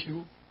thank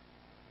you.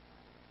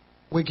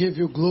 We give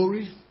you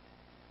glory.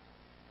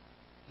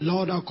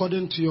 Lord,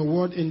 according to your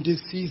word in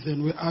this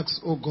season, we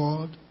ask, O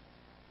God,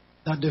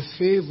 that the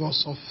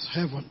favors of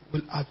heaven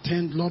will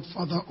attend, Lord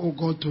Father, O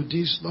God, to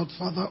this, Lord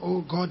Father,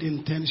 O God,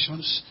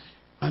 intentions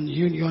and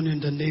union in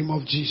the name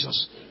of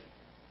Jesus.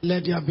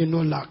 Let there be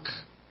no lack.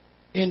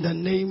 In the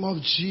name of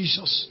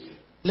Jesus,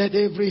 let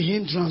every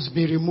hindrance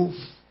be removed.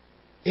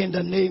 In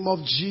the name of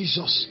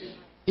Jesus,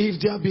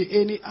 if there be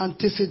any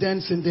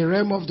antecedents in the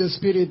realm of the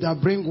Spirit that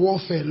bring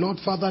warfare, Lord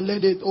Father,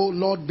 let it, oh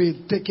Lord,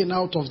 be taken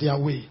out of their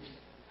way.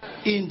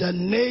 In the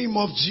name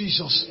of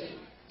Jesus,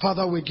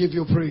 Father, we give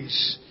you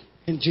praise.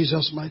 In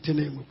Jesus' mighty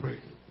name we pray.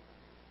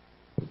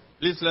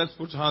 Please, let's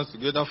put hands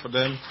together for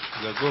them.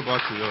 Let's go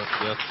back to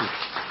their seat.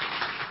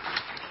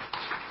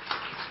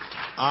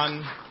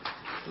 And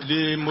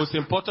the most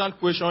important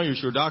question you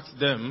should ask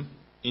them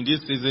in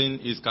this season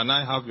is, can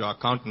I have your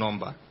account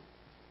number?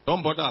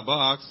 Don't bother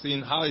about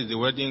asking, how is the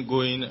wedding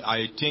going?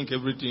 I think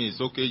everything is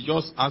okay.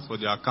 Just ask for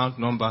the account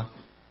number.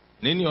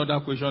 And any other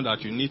question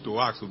that you need to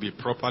ask will be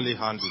properly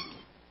handled.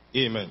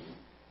 Amen.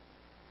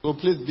 So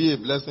please be a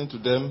blessing to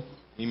them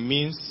in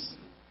means,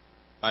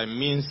 by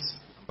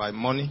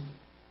money,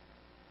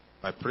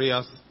 by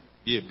prayers.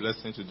 Be a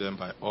blessing to them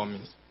by all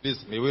means.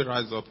 Please, may we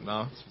rise up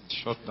now. It's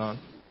shut down.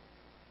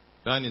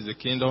 Thine is the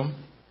kingdom,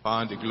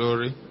 power and the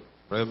glory,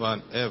 forever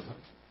and ever.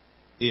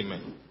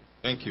 Amen.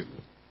 Thank you.